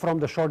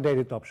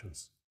short-dated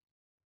options.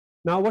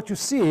 Now, what you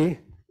see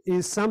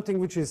is something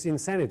which is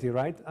insanity,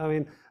 right? I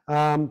mean,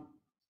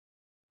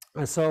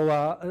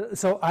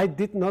 so I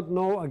did not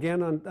know,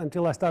 again,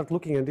 until I started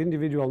looking at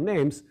individual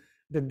names,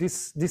 that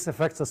these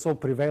effects are so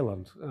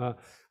prevalent.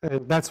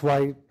 And that's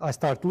why I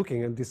start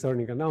looking at these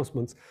earning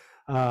announcements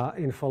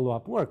in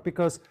follow-up work,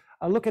 because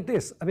look at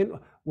this. I mean,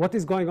 what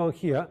is going on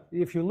here?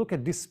 If you look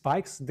at these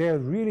spikes, they're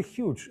really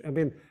huge. I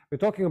mean, we're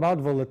talking about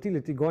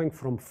volatility going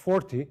from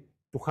 40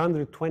 to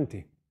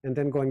 120 and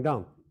then going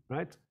down,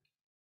 right?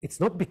 It's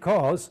not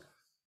because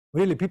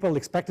really people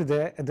expected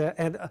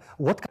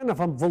what kind of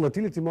a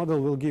volatility model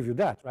will give you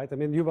that, right? I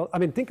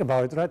mean, think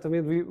about it, right? I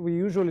mean, we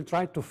usually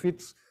try to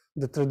fit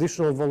the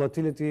traditional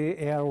volatility,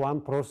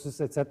 AR1 process,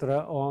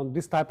 etc., on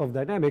this type of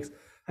dynamics.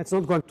 It's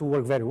not going to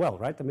work very well,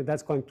 right? I mean,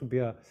 that's going to be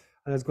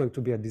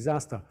a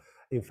disaster,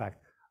 in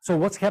fact. So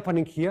what's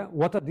happening here?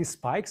 What are these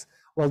spikes?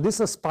 Well, these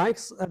are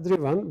spikes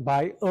driven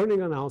by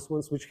earning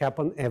announcements, which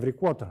happen every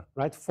quarter,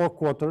 right? 4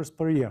 quarters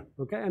per year,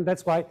 okay? And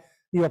that's why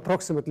you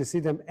approximately see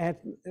them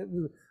at,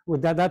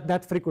 with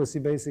that frequency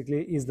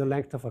basically is the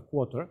length of a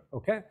quarter,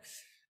 okay?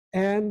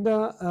 And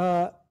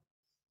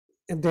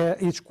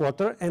each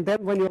quarter, and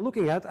then when you're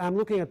looking at, I'm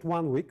looking at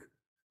 1 week,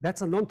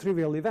 that's a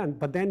non-trivial event,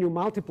 but then you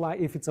multiply,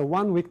 if it's a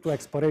 1 week to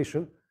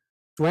expiration,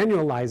 to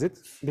annualize it,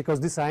 because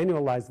these are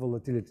annualized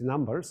volatility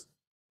numbers,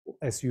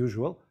 as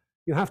usual,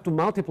 you have to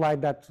multiply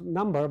that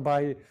number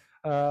by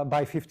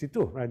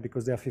 52, right?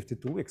 Because there are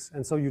 52 weeks,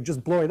 and so you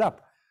just blow it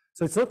up.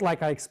 So it's not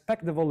like I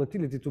expect the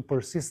volatility to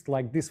persist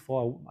like this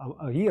for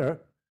a year.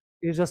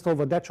 It's just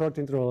over that short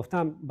interval of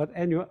time. But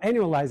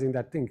annualizing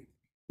that thing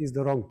is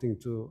the wrong thing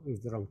to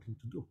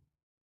do.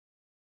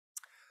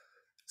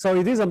 So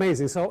it is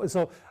amazing. So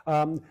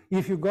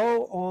if you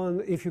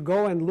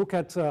go and look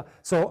at,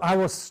 so I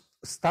was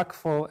stuck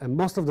for, and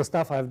most of the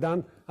stuff I've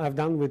done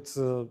with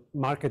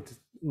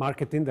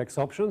market index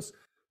options.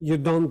 You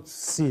don't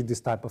see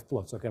this type of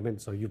plots. Okay, I mean,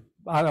 so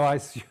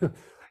otherwise.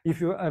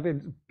 I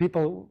mean,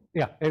 people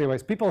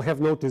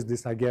have noticed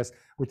this, I guess,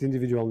 with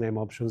individual name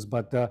options,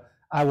 but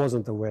I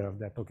wasn't aware of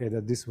that, okay,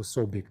 that this was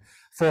so big.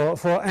 For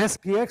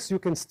SPX, you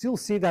can still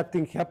see that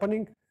thing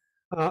happening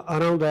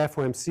around the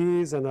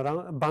FOMCs and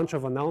around a bunch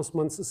of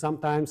announcements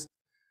sometimes.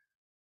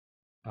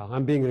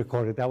 I'm being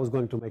recorded. I was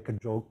going to make a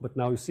joke, but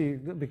now you see,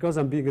 because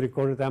I'm being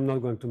recorded, I'm not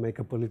going to make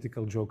a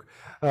political joke.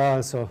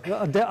 So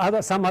there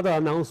are some other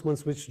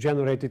announcements which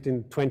generated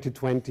in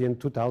 2020 and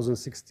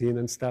 2016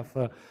 and stuff,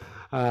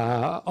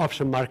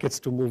 option markets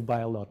to move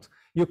by a lot.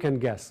 You can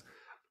guess,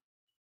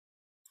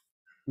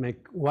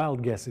 make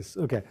wild guesses,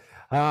 okay,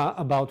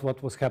 about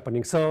what was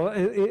happening.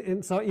 So,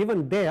 so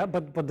even there,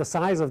 but the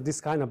size of this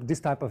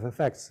type of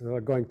effects are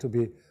going to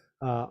be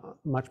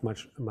much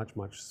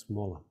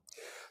smaller.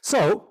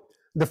 So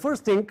the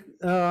first thing,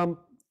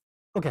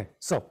 okay,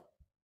 so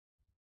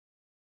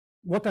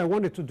what I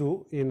wanted to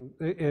do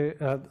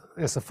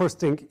as a first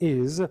thing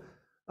is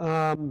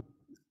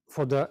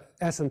for the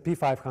S&P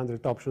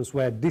 500 options,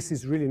 where this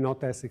is really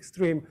not as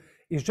extreme,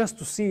 is just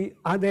to see,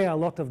 are there a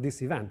lot of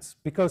these events?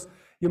 Because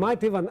you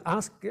might even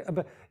ask,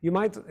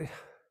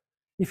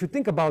 if you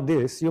think about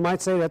this, you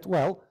might say that,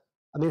 well,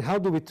 I mean, how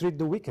do we treat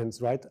the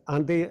weekends, right?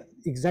 Aren't they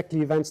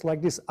exactly events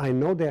like this? I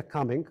know they're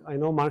coming. I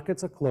know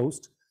markets are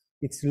closed.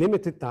 It's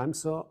limited time,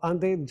 so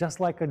aren't they just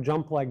like a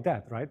jump like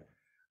that, right?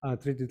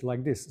 Treated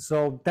like this.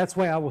 So that's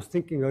why I was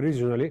thinking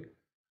originally.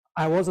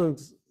 I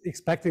wasn't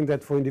expecting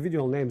that for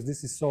individual names,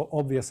 this is so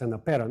obvious and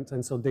apparent,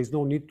 and so there's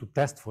no need to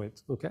test for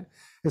it, okay?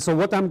 And so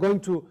what I'm going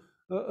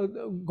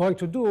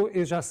to do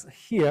is just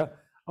here,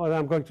 what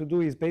I'm going to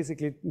do is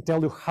basically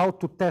tell you how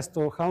to test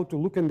or how to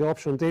look in the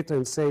option data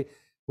and say,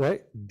 well,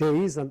 there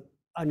is an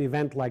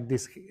event like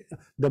this.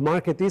 The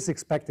market is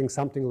expecting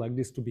something like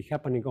this to be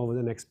happening over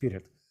the next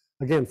period.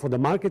 Again, for the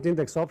market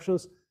index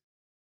options,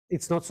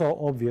 it's not so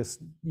obvious.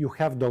 You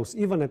have those,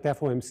 even at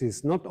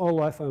FOMCs. Not all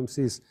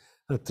FOMCs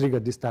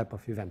trigger this type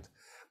of event.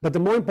 But the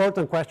more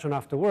important question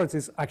afterwards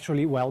is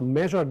actually, well,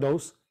 measure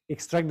those,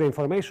 extract the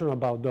information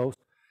about those,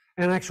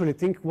 and actually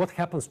think what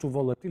happens to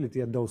volatility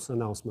at those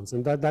announcements.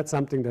 And that's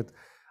something that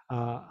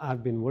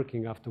I've been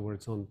working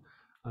afterwards on,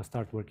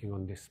 start working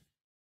on this.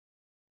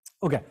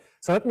 Okay,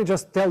 so let me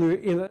just tell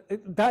you,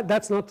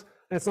 that's not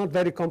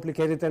very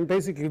complicated, and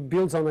basically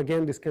builds on,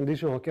 again, this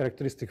conditional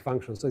characteristic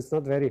function. So it's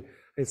not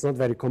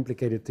very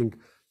complicated thing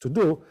to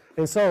do.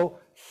 And so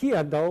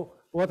here, though,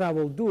 what I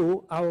will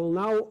do, I will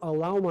now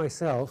allow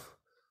myself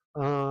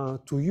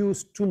to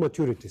use 2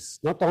 maturities,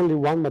 not only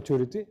 1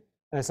 maturity,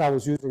 as I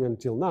was using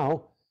until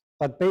now,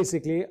 but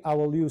basically I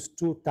will use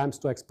 2 times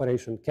to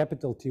expiration,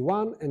 capital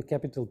T1 and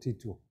capital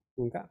T2,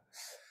 okay?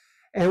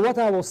 And what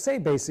I will say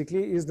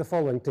basically is the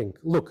following thing.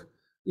 Look,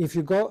 if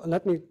you go,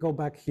 let me go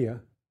back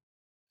here.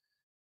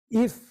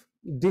 If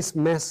this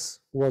mess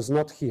was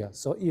not here,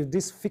 so if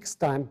this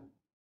fixed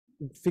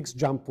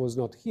jump was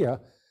not here,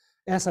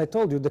 as I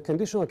told you, the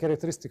conditional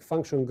characteristic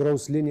function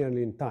grows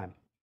linearly in time,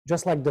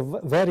 just like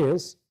the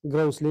variance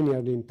grows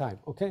linearly in time,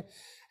 okay?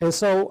 And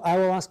so I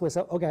will ask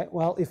myself, okay,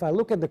 well, if I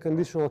look at the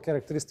conditional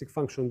characteristic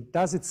function,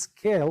 does it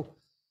scale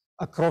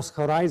across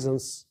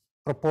horizons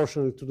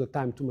proportionally to the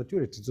time to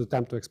maturity, to the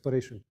time to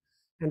expiration?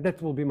 And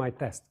that will be my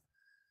test.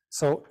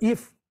 So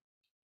if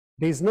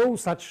there's no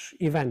such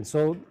event,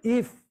 so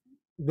if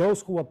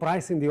those who are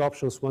pricing the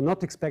options were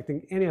not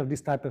expecting any of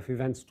these type of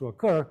events to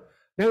occur,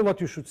 then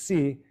what you should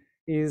see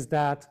is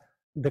that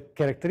the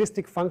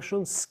characteristic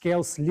function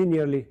scales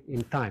linearly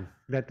in time.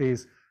 That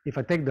is, if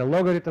I take the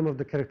logarithm of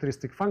the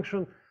characteristic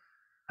function,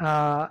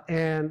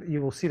 and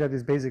you will see that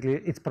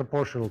it's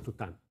proportional to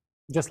time,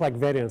 just like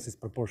variance is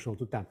proportional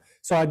to time.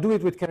 So I do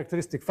it with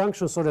characteristic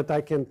functions so that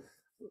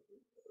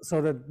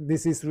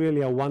this is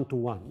really a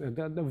one-to-one.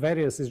 The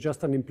variance is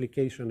just an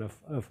implication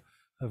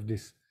of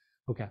this.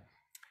 Okay.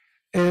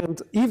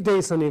 And if there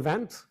is an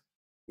event,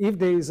 if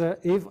there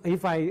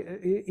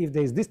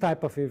is this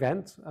type of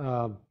event,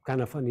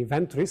 kind of an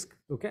event risk,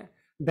 okay,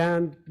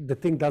 then the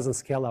thing doesn't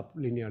scale up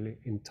linearly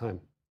in time.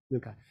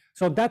 Okay.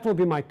 So that will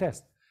be my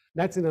test.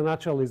 That's in a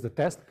nutshell is the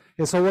test.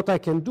 And so what I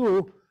can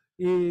do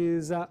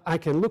is I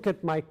can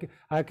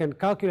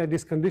calculate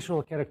this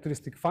conditional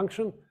characteristic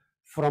function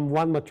from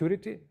one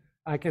maturity.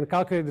 I can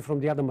calculate it from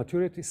the other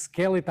maturity,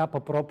 scale it up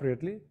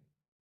appropriately,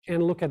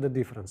 and look at the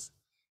difference.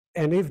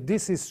 And if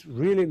this is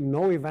really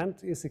no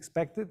event is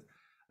expected,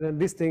 then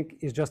this thing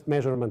is just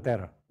measurement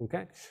error,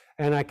 okay?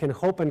 And I can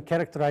hope and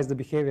characterize the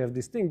behavior of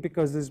this thing,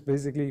 because this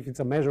basically, if it's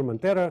a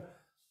measurement error,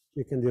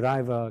 you can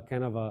derive a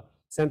kind of a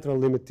central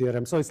limit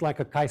theorem. So it's like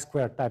a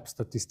chi-square type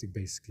statistic,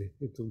 basically.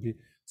 It will be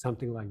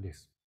something like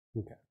this,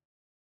 okay?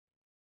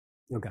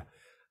 Okay,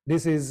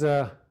 this is,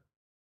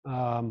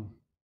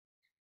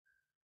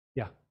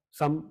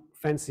 some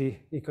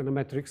fancy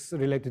econometrics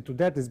related to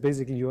that. Is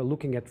basically you are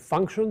looking at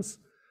functions.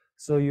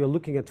 So you're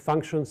looking at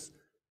functions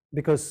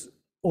because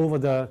over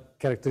the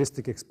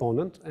characteristic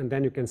exponent, and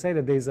then you can say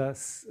that there's a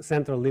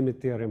central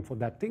limit theorem for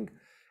that thing.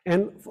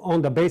 And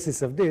on the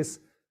basis of this,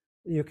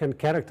 you can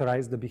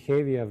characterize the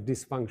behavior of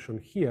this function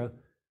here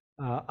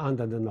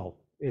under the null.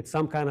 It's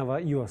some kind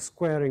of you are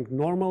squaring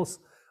normals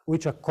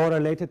which are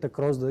correlated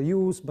across the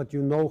U's, but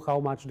you know how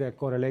much they're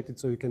correlated,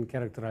 so you can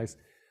characterize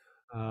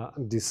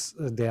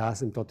the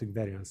asymptotic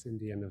variance in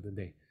the end of the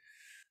day.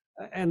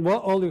 And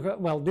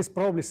this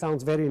probably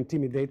sounds very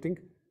intimidating,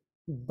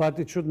 but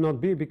it should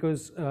not be,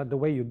 because the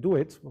way you do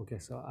it, okay,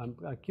 so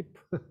I keep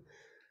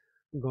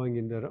going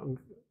in the wrong,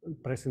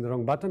 pressing the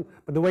wrong button,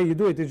 but the way you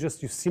do it is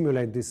just you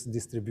simulate this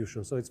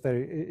distribution. So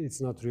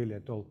it's not really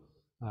at all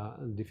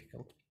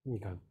difficult.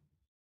 Okay.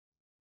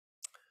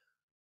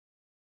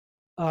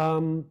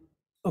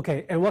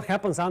 Okay, and what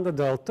happens under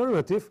the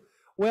alternative?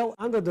 Well,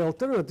 under the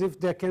alternative,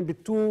 there can be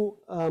two,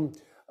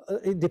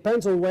 it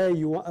depends on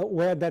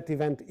where that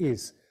event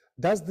is.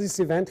 Does this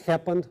event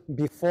happen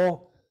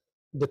before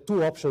the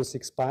two options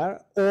expire,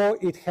 or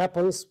it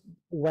happens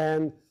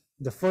when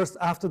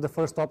after the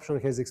first option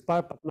has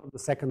expired, but not the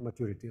second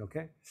maturity,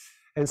 okay?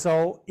 And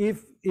so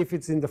if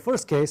it's in the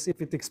first case, if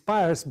it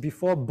expires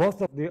before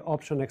both of the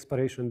option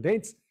expiration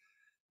dates,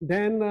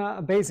 then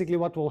basically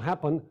what will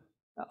happen,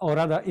 or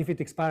rather if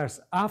it expires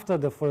after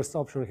the first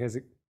option has,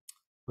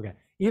 okay,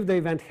 if the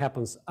event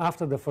happens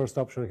after the first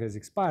option has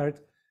expired,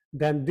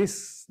 then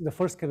the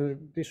first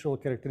conditional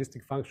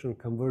characteristic function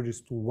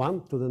converges to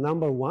 1, to the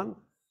number 1,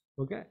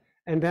 okay?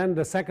 And then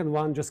the second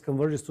one just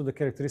converges to the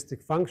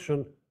characteristic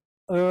function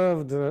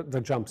of the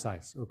jump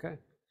size, okay?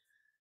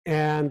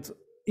 And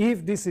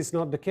if this is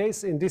not the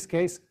case, in this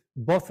case,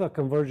 both are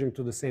converging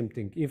to the same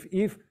thing.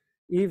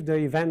 If the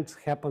event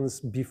happens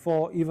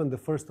before even the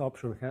first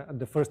option,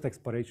 the first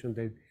expiration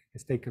date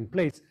has taken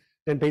place,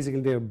 then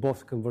basically they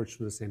both converge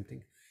to the same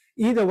thing.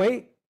 Either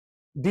way,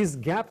 this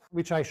gap,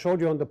 which I showed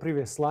you on the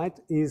previous slide,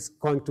 is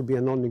going to be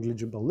a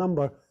non-negligible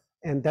number,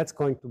 and that's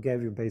going to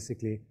give you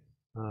basically,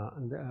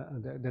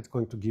 that's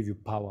going to give you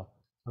power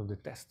of the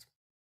test.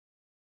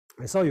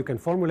 And so you can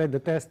formulate the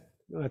test,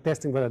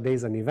 testing whether there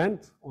is an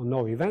event or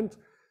no event,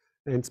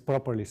 and it's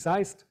properly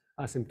sized,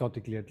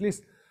 asymptotically at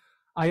least.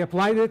 I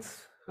applied it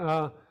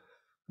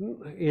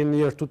in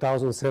year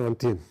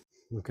 2017,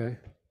 okay?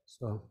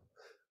 So,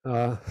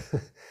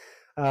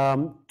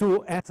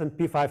 to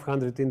S&P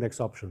 500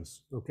 index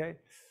options, okay?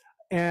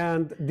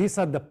 And these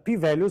are the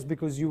p-values,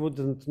 because you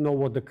wouldn't know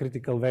what the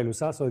critical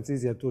values are, so it's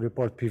easier to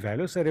report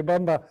p-values. And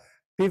remember,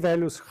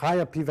 p-values,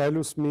 higher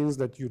p-values means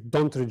that you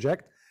don't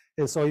reject.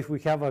 And so if we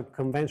have a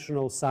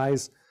conventional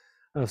size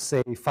of,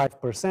 say,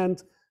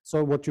 5%,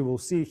 so what you will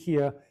see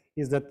here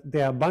is that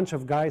there are a bunch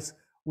of guys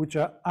which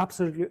are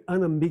absolutely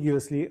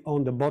unambiguously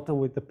on the bottom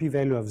with the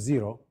p-value of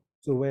 0.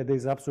 So where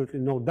there's absolutely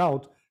no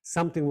doubt,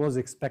 something was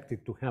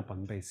expected to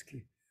happen,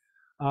 basically.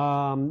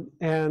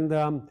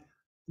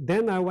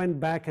 Then I went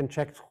back and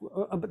checked,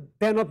 but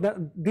they're not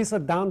these are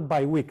down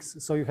by weeks.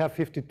 So you have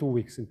 52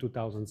 weeks in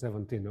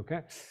 2017,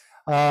 okay?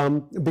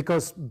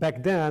 Because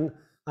back then,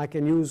 I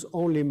can use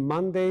only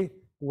Monday,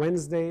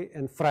 Wednesday,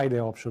 and Friday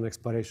option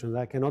expirations.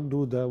 I cannot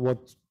do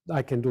what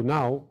I can do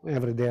now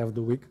every day of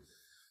the week.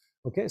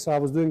 Okay, so I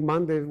was doing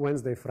Monday,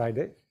 Wednesday,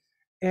 Friday.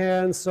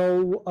 And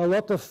so a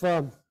lot of,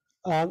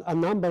 a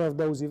number of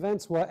those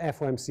events were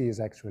FOMCs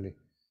actually.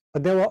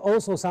 But there were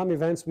also some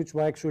events which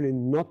were actually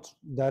not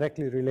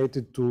directly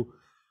related to,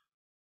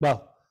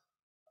 well,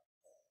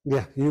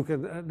 yeah, you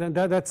can,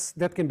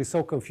 that can be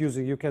so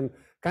confusing. You can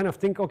kind of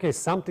think, okay,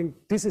 something,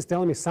 this is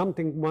telling me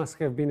something must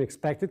have been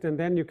expected, and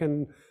then you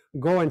can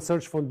go and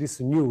search for this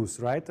news,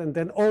 right? And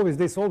then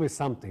there's always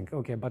something.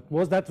 Okay, but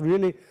was that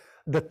really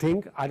the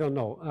thing? I don't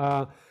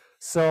know.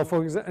 So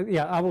for example,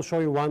 yeah, I will show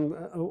you one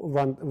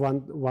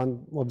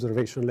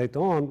observation later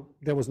on.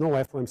 There was no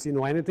FOMC,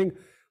 no anything,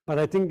 but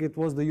I think it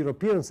was the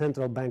European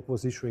Central Bank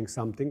was issuing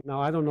something.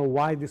 Now, I don't know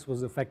why this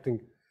was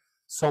affecting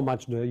so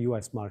much the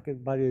US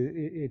market, but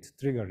it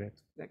triggered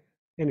it.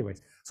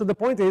 Anyways, so the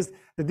point is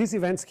that these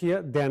events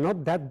here, they're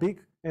not that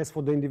big as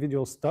for the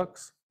individual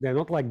stocks. They're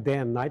not like day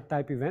and night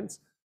type events,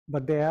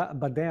 but there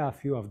are a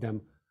few of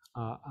them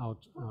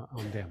out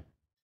on them.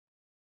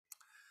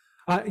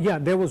 Yeah,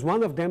 there was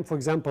one of them, for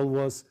example,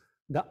 was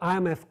the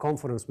IMF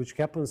conference, which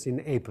happens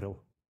in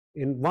April.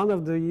 In one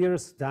of the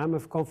years, the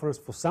IMF conference,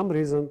 for some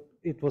reason,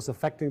 it was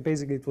affecting,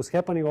 basically it was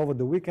happening over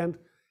the weekend,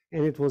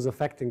 and it was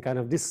affecting kind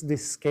of this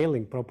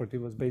scaling property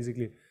was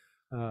basically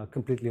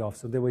completely off.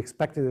 So they were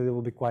expecting that there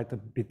will be quite a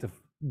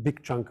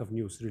big chunk of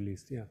news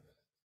released, yeah.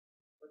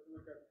 But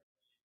look at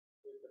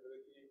the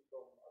stability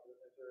from other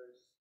measures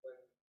when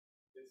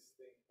this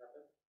thing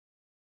happened.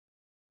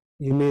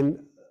 You mean?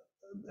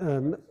 So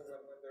when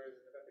there is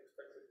an event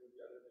expected, will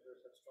the other measures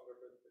have stronger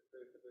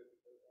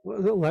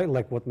predictability?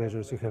 Like what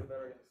measures you have?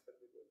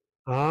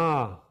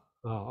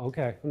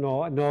 Okay.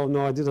 No,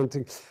 I didn't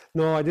think.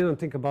 No, I didn't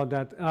think about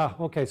that.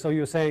 Okay. So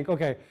you're saying,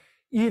 okay,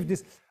 if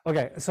this,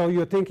 okay, so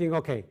you're thinking,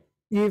 okay,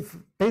 if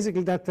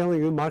basically that's telling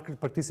you market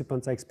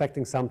participants are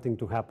expecting something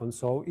to happen,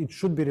 so it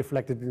should be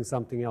reflected in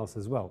something else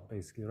as well,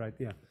 basically, right?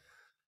 Yeah,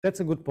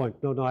 that's a good point.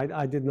 No,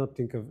 I did not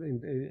think of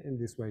in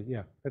this way.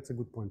 Yeah, that's a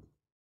good point.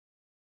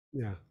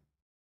 Yeah,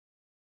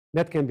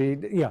 that can be,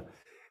 yeah.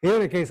 In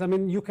any case, I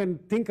mean, you can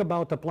think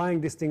about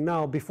applying this thing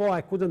now. Before, I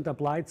couldn't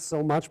apply it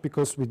so much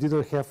because we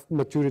didn't have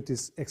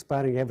maturities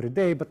expiring every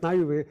day, but now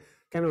you will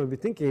kind of be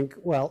thinking,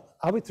 well,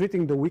 are we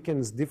treating the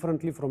weekends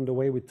differently from the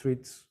way we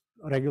treat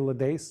regular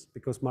days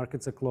because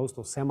markets are closed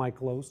or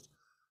semi-closed,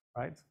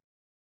 right?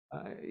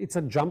 It's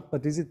a jump,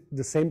 but is it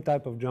the same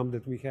type of jump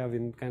that we have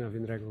in kind of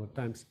in regular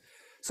times?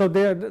 So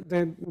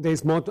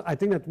there's more. I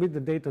think that with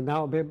the data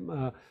now,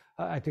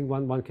 I think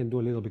one can do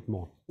a little bit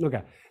more.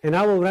 Okay, and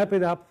I will wrap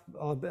it up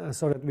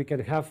so that we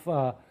can have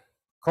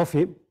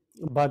coffee.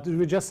 But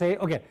we just say,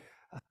 okay,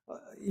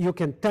 you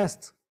can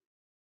test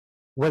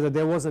whether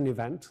there was an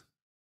event.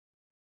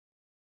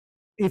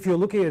 If you're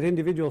looking at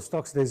individual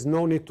stocks, there's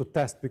no need to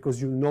test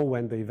because you know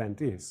when the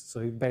event is.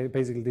 So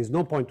basically, there's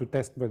no point to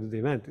test whether the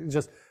event. It's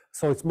just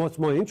so it's much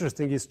more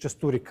interesting is just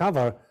to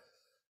recover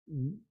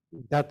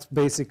that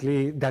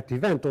basically that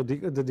event or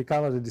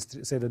recover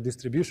the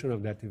distribution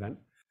of that event.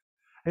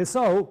 And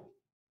so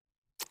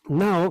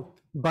now,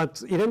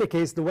 but in any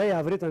case, the way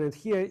I've written it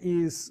here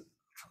is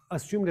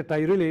assume that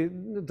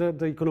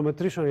the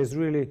econometrician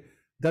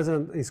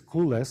is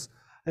clueless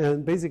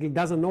and basically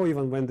doesn't know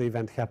even when the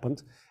event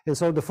happened. And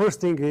so the first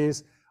thing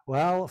is,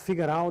 well,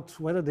 figure out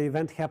whether the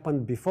event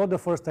happened before the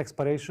first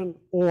expiration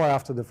or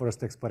after the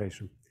first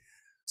expiration.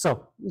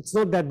 So it's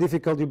not that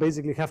difficult. You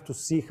basically have to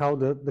see how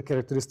the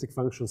characteristic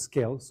function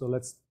scales. So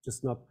let's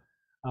just not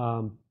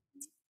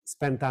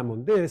spend time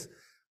on this.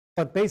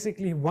 But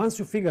basically, once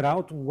you figure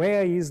out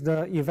where is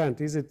the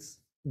event, is it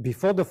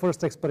before the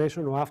first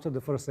expiration or after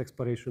the first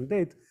expiration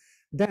date,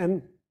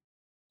 then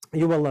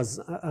you will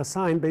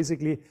assign,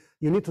 basically,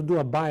 you need to do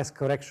a bias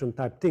correction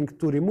type thing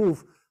to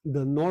remove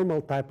the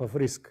normal type of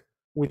risk,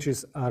 which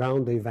is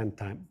around the event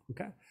time,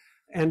 okay?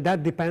 And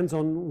that depends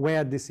on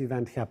where this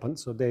event happened.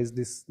 So there's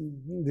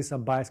these are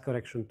bias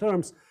correction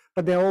terms,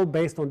 but they're all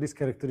based on this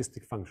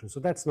characteristic function. So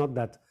that's not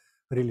that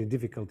really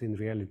difficult in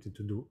reality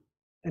to do.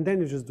 And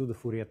then you just do the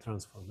Fourier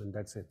transform, and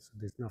that's it. So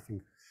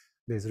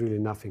there's really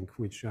nothing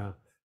which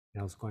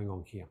else going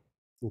on here,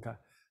 okay?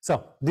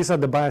 So these are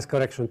the bias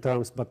correction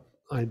terms, but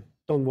I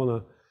don't want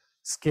to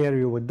scare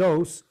you with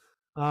those.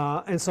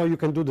 And so you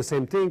can do the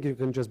same thing. You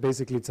can just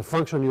basically, it's a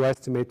function you're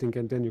estimating,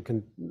 and then you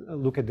can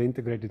look at the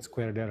integrated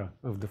squared error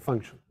of the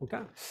function,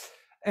 okay?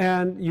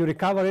 And you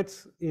recover it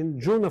in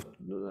June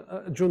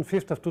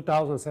 5th of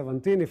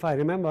 2017, if I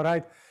remember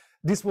right.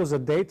 This was a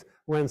date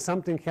when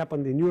something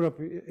happened in Europe.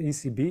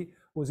 ECB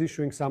was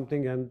issuing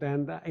something, and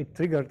then it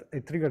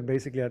triggered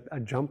basically a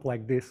jump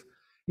like this.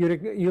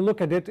 You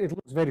look at it, it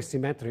looks very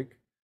symmetric,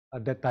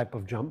 that type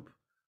of jump.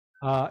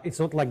 It's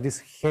not like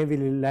this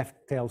heavily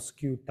left tail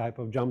skew type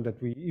of jump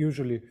that we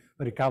usually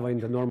recover in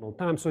the normal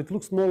time. So it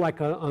looks more like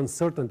an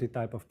uncertainty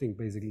type of thing,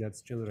 basically,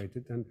 that's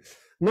generated, and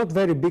not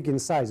very big in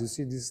size. You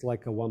see, this is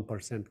like a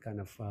 1% kind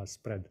of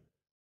spread.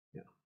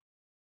 Yeah.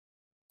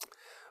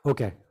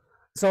 Okay.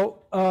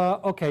 So,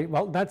 okay,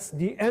 well, that's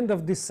the end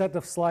of this set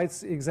of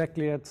slides,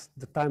 exactly at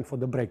the time for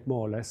the break,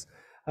 more or less.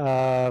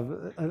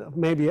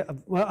 Maybe,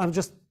 well, I'm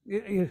just,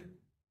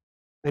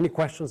 any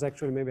questions,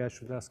 actually, maybe I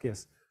should ask,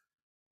 yes.